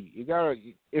lead.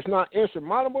 It's not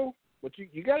insurmountable, but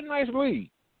you got a nice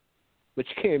lead. But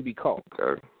you can be caught.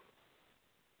 Okay.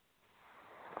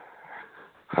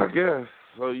 I guess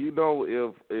so. You know,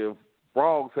 if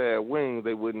frogs had wings,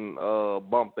 they wouldn't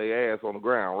bump their ass on the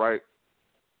ground, right?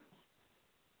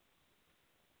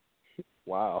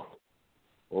 Wow.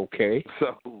 Okay.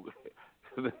 So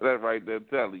that right there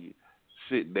telling you,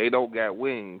 shit, they don't got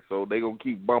wings, so they gonna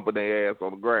keep bumping their ass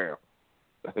on the ground.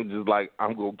 I'm just like,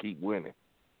 I'm gonna keep winning.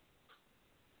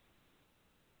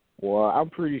 Well, I'm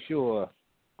pretty sure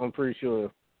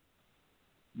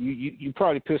you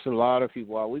probably pissed a lot of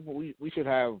people off. We should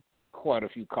have quite a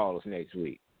few callers next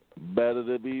week. Better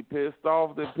to be pissed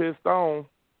off than pissed on.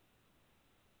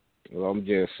 Well, I'm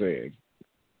just saying.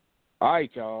 All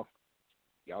right, y'all.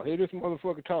 Y'all hear this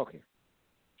motherfucker talking?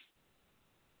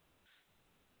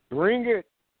 Bring it.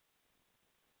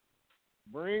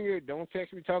 Don't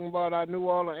text me talking about I knew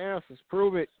all the answers.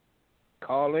 Prove it.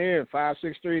 Call in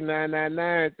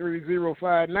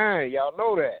 563-999-3059. Y'all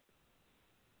know that.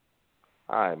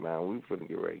 All right, man. We finna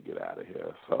get ready to get out of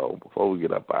here. So before we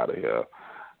get up out of here,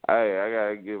 hey, I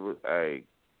gotta give it. Hey,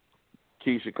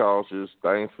 Keisha Cautious,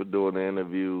 thanks for doing the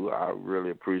interview. I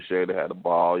really appreciate it. Had a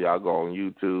ball. Y'all go on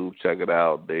YouTube, check it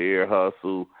out. The Ear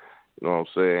Hustle. You know what I'm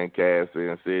saying? Cass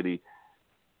Sin City.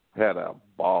 Had a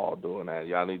ball doing that.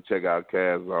 Y'all need to check out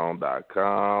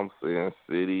CassZone.com, Sin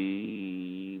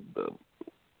City, the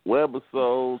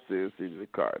webisode, Sin City the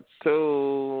cartoons.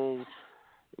 You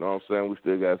know what I'm saying? We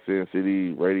still got Sin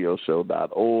City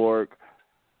RadioShow.org.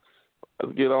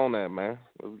 Let's get on that, man.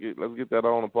 Let's get that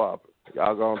on the pop.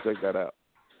 Y'all go and check that out.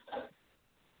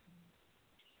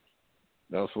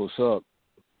 That's what's up.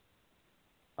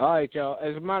 All right, y'all.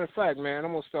 As a matter of fact, man,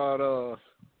 I'm gonna start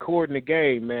recording the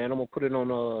game, man. I'm gonna put it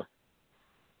on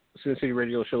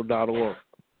SinCityRadioShow.org.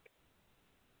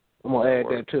 I'm gonna add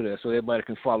that to that so everybody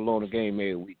can follow along the game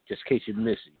every week. Just in case you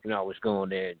miss it, you can always go in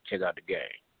there and check out the game.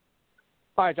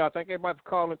 All right, y'all. Thank everybody for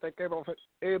calling. Thank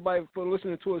everybody for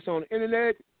listening to us on the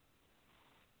internet.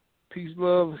 Peace,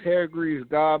 love, hair grease.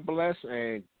 God bless,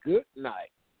 and good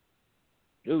night.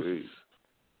 Deuces.